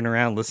driving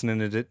around listening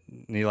to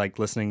it,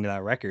 listening to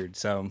that record.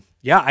 So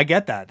yeah, I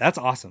get that. That's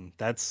awesome.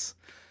 That's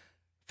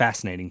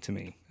fascinating to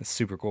me. It's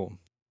super cool.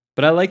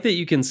 But I like that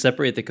you can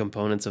separate the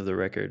components of the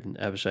record,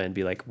 Abishai, and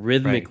be like,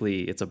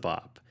 rhythmically, it's a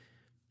bop.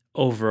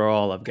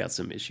 Overall, I've got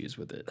some issues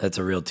with it. That's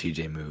a real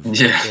TJ move.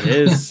 Yeah. It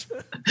is.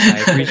 I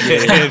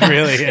appreciate it. It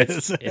really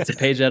is. It's a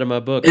page out of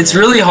my book. It's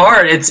really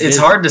hard. It's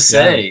hard to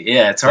say.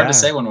 Yeah, it's hard to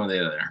say one way or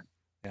the other.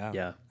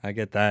 Yeah, I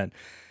get that.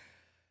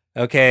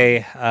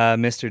 Okay,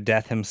 Mr.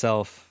 Death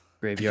himself.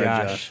 Graveyard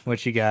Josh.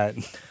 What you got?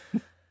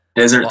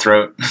 Desert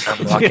Throat.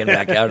 I'm walking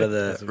back out of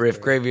the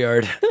Riff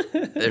Graveyard.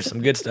 There's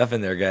some good stuff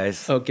in there,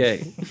 guys.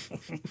 Okay.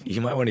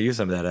 You might want to use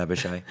some of that,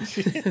 Abishai.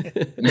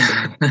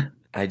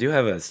 I do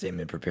have a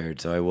statement prepared,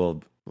 so I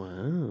will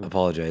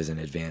apologize in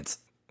advance.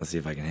 Let's see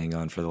if I can hang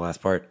on for the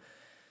last part.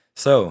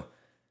 So,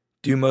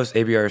 do most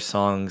ABR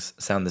songs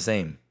sound the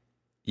same?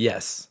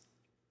 Yes.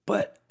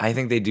 But I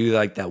think they do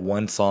like that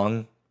one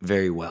song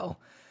very well.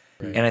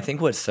 Right. And I think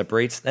what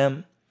separates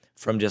them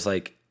from just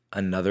like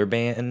another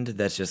band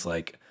that's just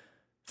like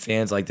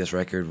fans like this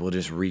record will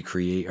just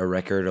recreate a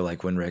record, or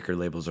like when record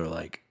labels are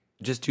like,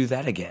 just do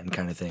that again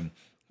kind of thing.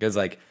 Because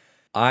like,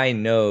 I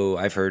know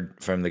I've heard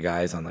from the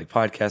guys on like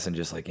podcasts and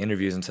just like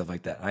interviews and stuff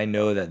like that. I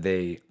know that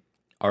they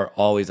are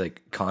always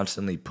like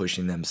constantly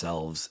pushing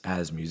themselves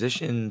as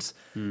musicians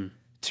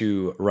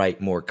to write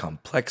more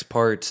complex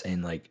parts,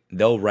 and like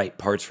they'll write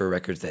parts for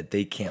records that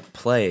they can't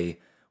play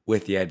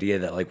with the idea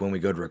that like when we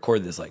go to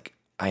record this, like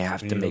I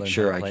have to make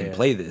sure I can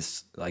play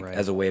this like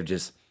as a way of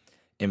just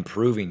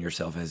improving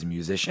yourself as a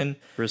musician.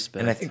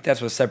 Respect. And I think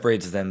that's what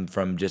separates them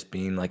from just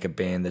being like a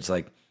band that's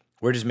like,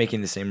 we're just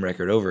making the same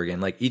record over again.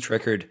 Like each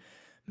record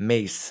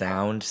may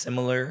sound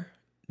similar,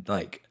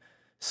 like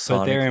sonically,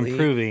 but they're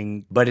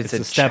improving. But it's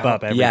a step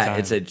up every time. Yeah,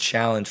 it's a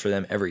challenge for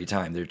them every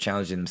time. They're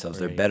challenging themselves.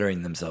 They're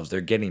bettering themselves. They're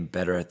getting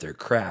better at their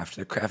craft.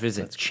 Their craft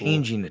isn't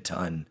changing a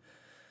ton,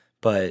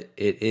 but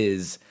it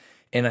is.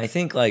 And I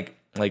think like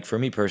for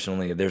me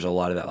personally, there's a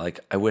lot of that.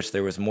 Like I wish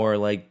there was more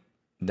like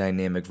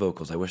dynamic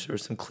vocals. I wish there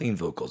was some clean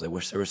vocals. I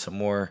wish there was some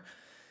more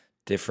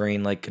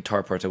differing like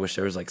guitar parts. I wish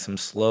there was like some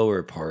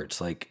slower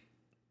parts like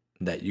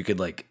that you could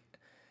like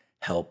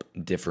help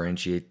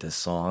differentiate the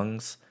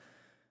songs.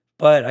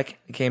 But I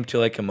came to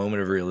like a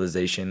moment of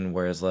realization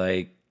where it's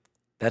like,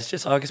 that's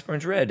just August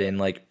Burns Red. And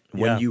like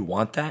when you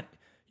want that,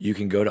 you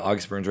can go to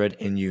August Burns Red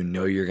and you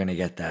know you're going to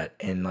get that.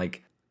 And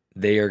like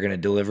they are going to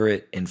deliver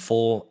it in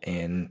full.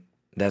 And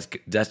that's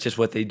just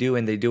what they do.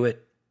 And they do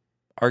it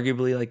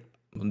arguably like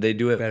they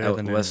do it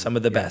with some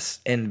of the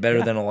best and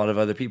better than a lot of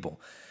other people.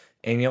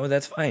 And you know what?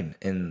 That's fine.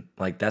 And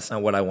like that's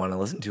not what I want to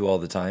listen to all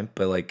the time.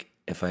 But like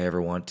if I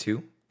ever want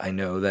to, I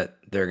know that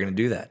they're going to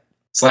do that.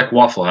 It's like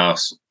Waffle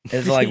House.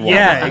 It's like Waffle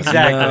yeah,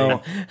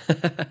 House.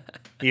 Exactly.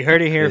 You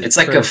heard it here. It's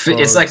like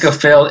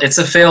it's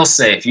a fail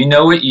safe. You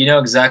know it. You know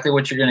exactly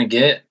what you're going to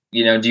get.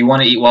 You know, do you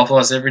want to eat Waffle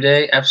House every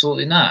day?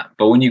 Absolutely not.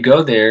 But when you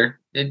go there,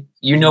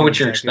 you know what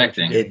you're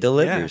expecting. It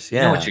delivers. Yeah.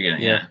 You know what you're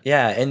getting.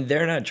 Yeah, and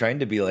they're not trying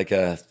to be like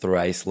a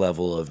thrice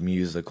level of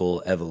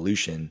musical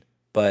evolution,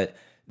 but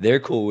they're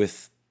cool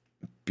with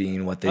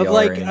being what they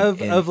are.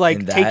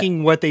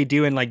 Taking what they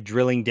do and like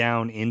drilling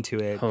down into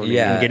it,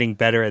 and getting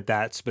better at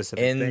that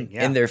specific thing.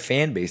 Yeah. And their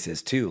fan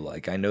bases too.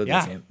 Like I know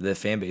the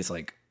fan base,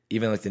 like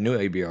even like the new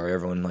ABR,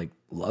 everyone like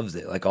loves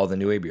it. Like all the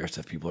new ABR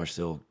stuff, people are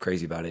still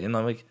crazy about it, and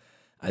I'm like,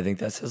 I think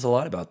that says a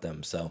lot about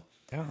them. So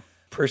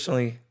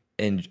personally,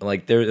 and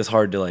like it's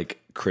hard to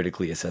like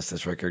critically assess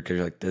this record because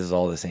like this is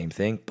all the same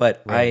thing.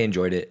 But I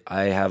enjoyed it.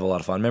 I have a lot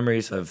of fond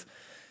memories of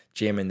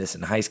jamming this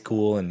in high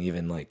school and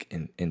even like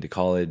into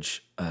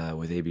college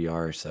with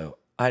ABR. So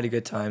I had a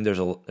good time.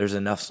 There's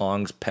enough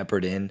songs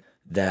peppered in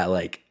that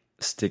like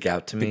stick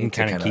out to me to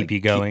kind of keep you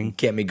going,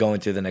 get me going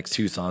to the next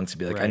two songs to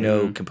be like, I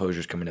know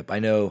Composure's coming up. I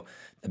know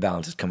The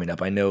Balance is coming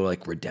up. I know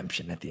like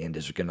Redemption at the end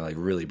is going to like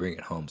really bring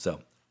it home.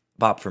 So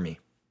bop for me.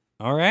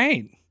 All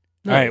right.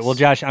 All right. Well,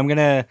 Josh, I'm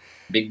gonna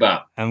Big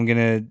Bop.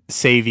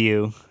 save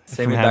you.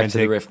 Send from me back having to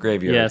the Rift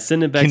Graveyard. Yeah,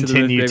 send it back to the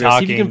continue Rift Graveyard.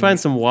 See if you can talking. find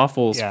some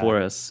waffles Yeah.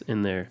 for us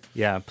in there.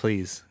 Yeah,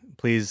 please.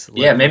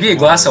 Yeah, maybe a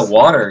glass of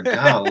water.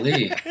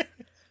 Golly.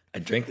 I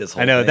drink this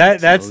whole I know thing.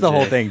 that's It's the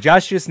whole OJ. thing.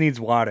 Josh just needs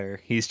water.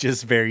 He's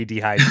just very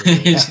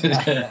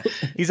dehydrated.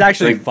 He's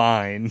actually Like-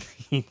 fine.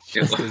 He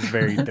just is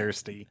very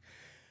thirsty.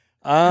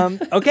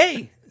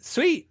 Okay,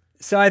 sweet.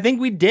 So I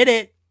think we did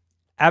it.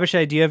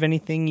 Abishai, do you have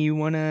anything you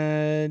want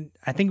to...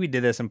 I think we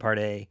did this in part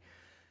A.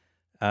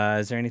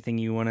 Is there anything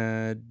you want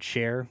to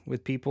share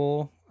with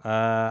people?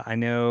 I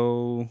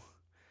know...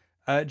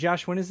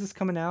 Josh, when is this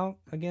coming out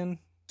again?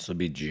 This will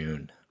be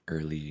June,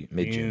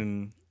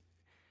 mid-June.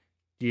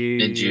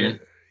 Mid-June.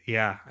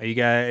 Yeah. Are you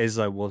guys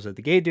like Wolves at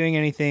the Gate doing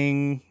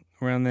anything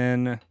around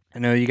then? I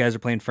know you guys are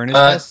playing Furnace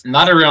Fest.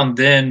 Not around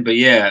then, but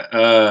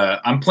yeah,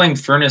 I'm playing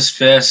Furnace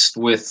Fest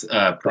with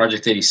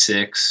Project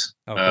 86.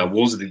 Oh, cool.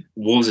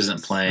 Wolves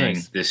isn't playing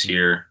Nice. this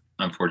year,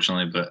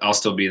 unfortunately, but I'll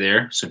still be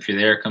there. So if you're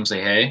there, come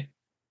say hey.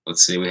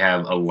 Let's see, we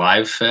have a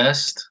live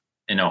fest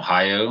in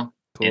Ohio,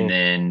 Cool. and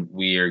then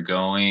we are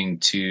going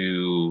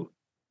to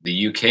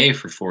the UK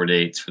for 4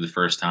 dates for the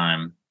first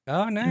time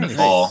Oh, in the nice.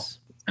 fall,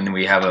 and then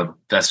we have a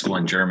festival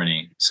in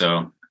Germany.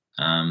 So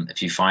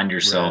if you find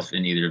yourself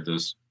in either of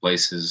those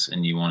places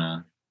and you want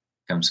to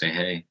come say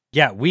hey,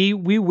 Yeah, we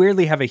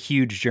weirdly have a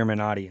huge German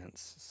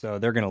audience, so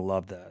they're gonna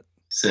love that.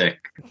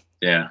 sick.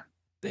 Yeah.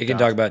 They can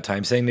talk about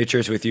time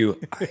signatures with you.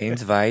 1, 2,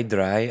 3,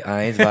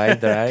 1, 2,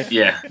 3.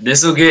 Yeah,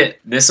 this will get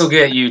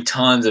you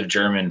tons of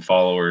German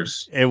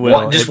followers. It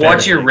will. Just It watch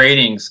better. your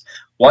ratings.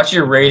 Watch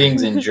your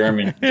ratings in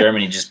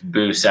Germany just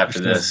boost after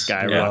Just gonna this.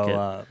 skyrocket.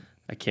 Well,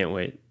 I can't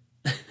wait.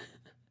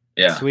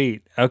 Yeah.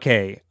 Sweet.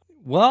 Okay.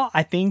 Well,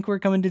 I think we're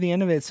coming to the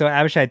end of it. So,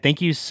 Abishai,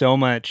 thank you so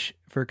much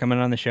for coming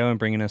on the show and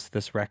bringing us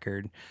this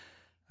record.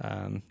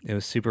 It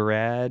was super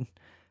rad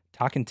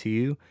talking to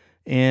you.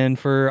 And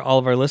for all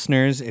of our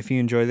listeners, if you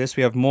enjoy this,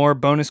 we have more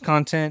bonus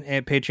content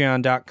at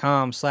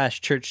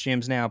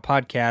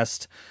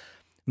patreon.com/churchjamsnowpodcast.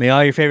 May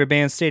all your favorite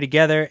bands stay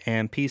together,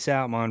 and peace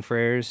out, Mon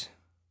Frères.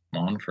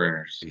 Mon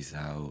Frères. Peace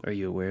out. Are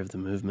you aware of the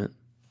movement?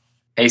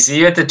 Hey, see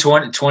you at the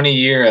 20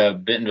 year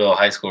Bentonville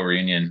High School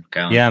reunion,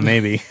 Colin. Yeah,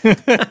 maybe.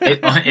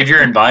 If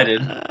you're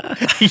invited.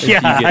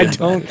 Yeah, get I invited.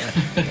 don't.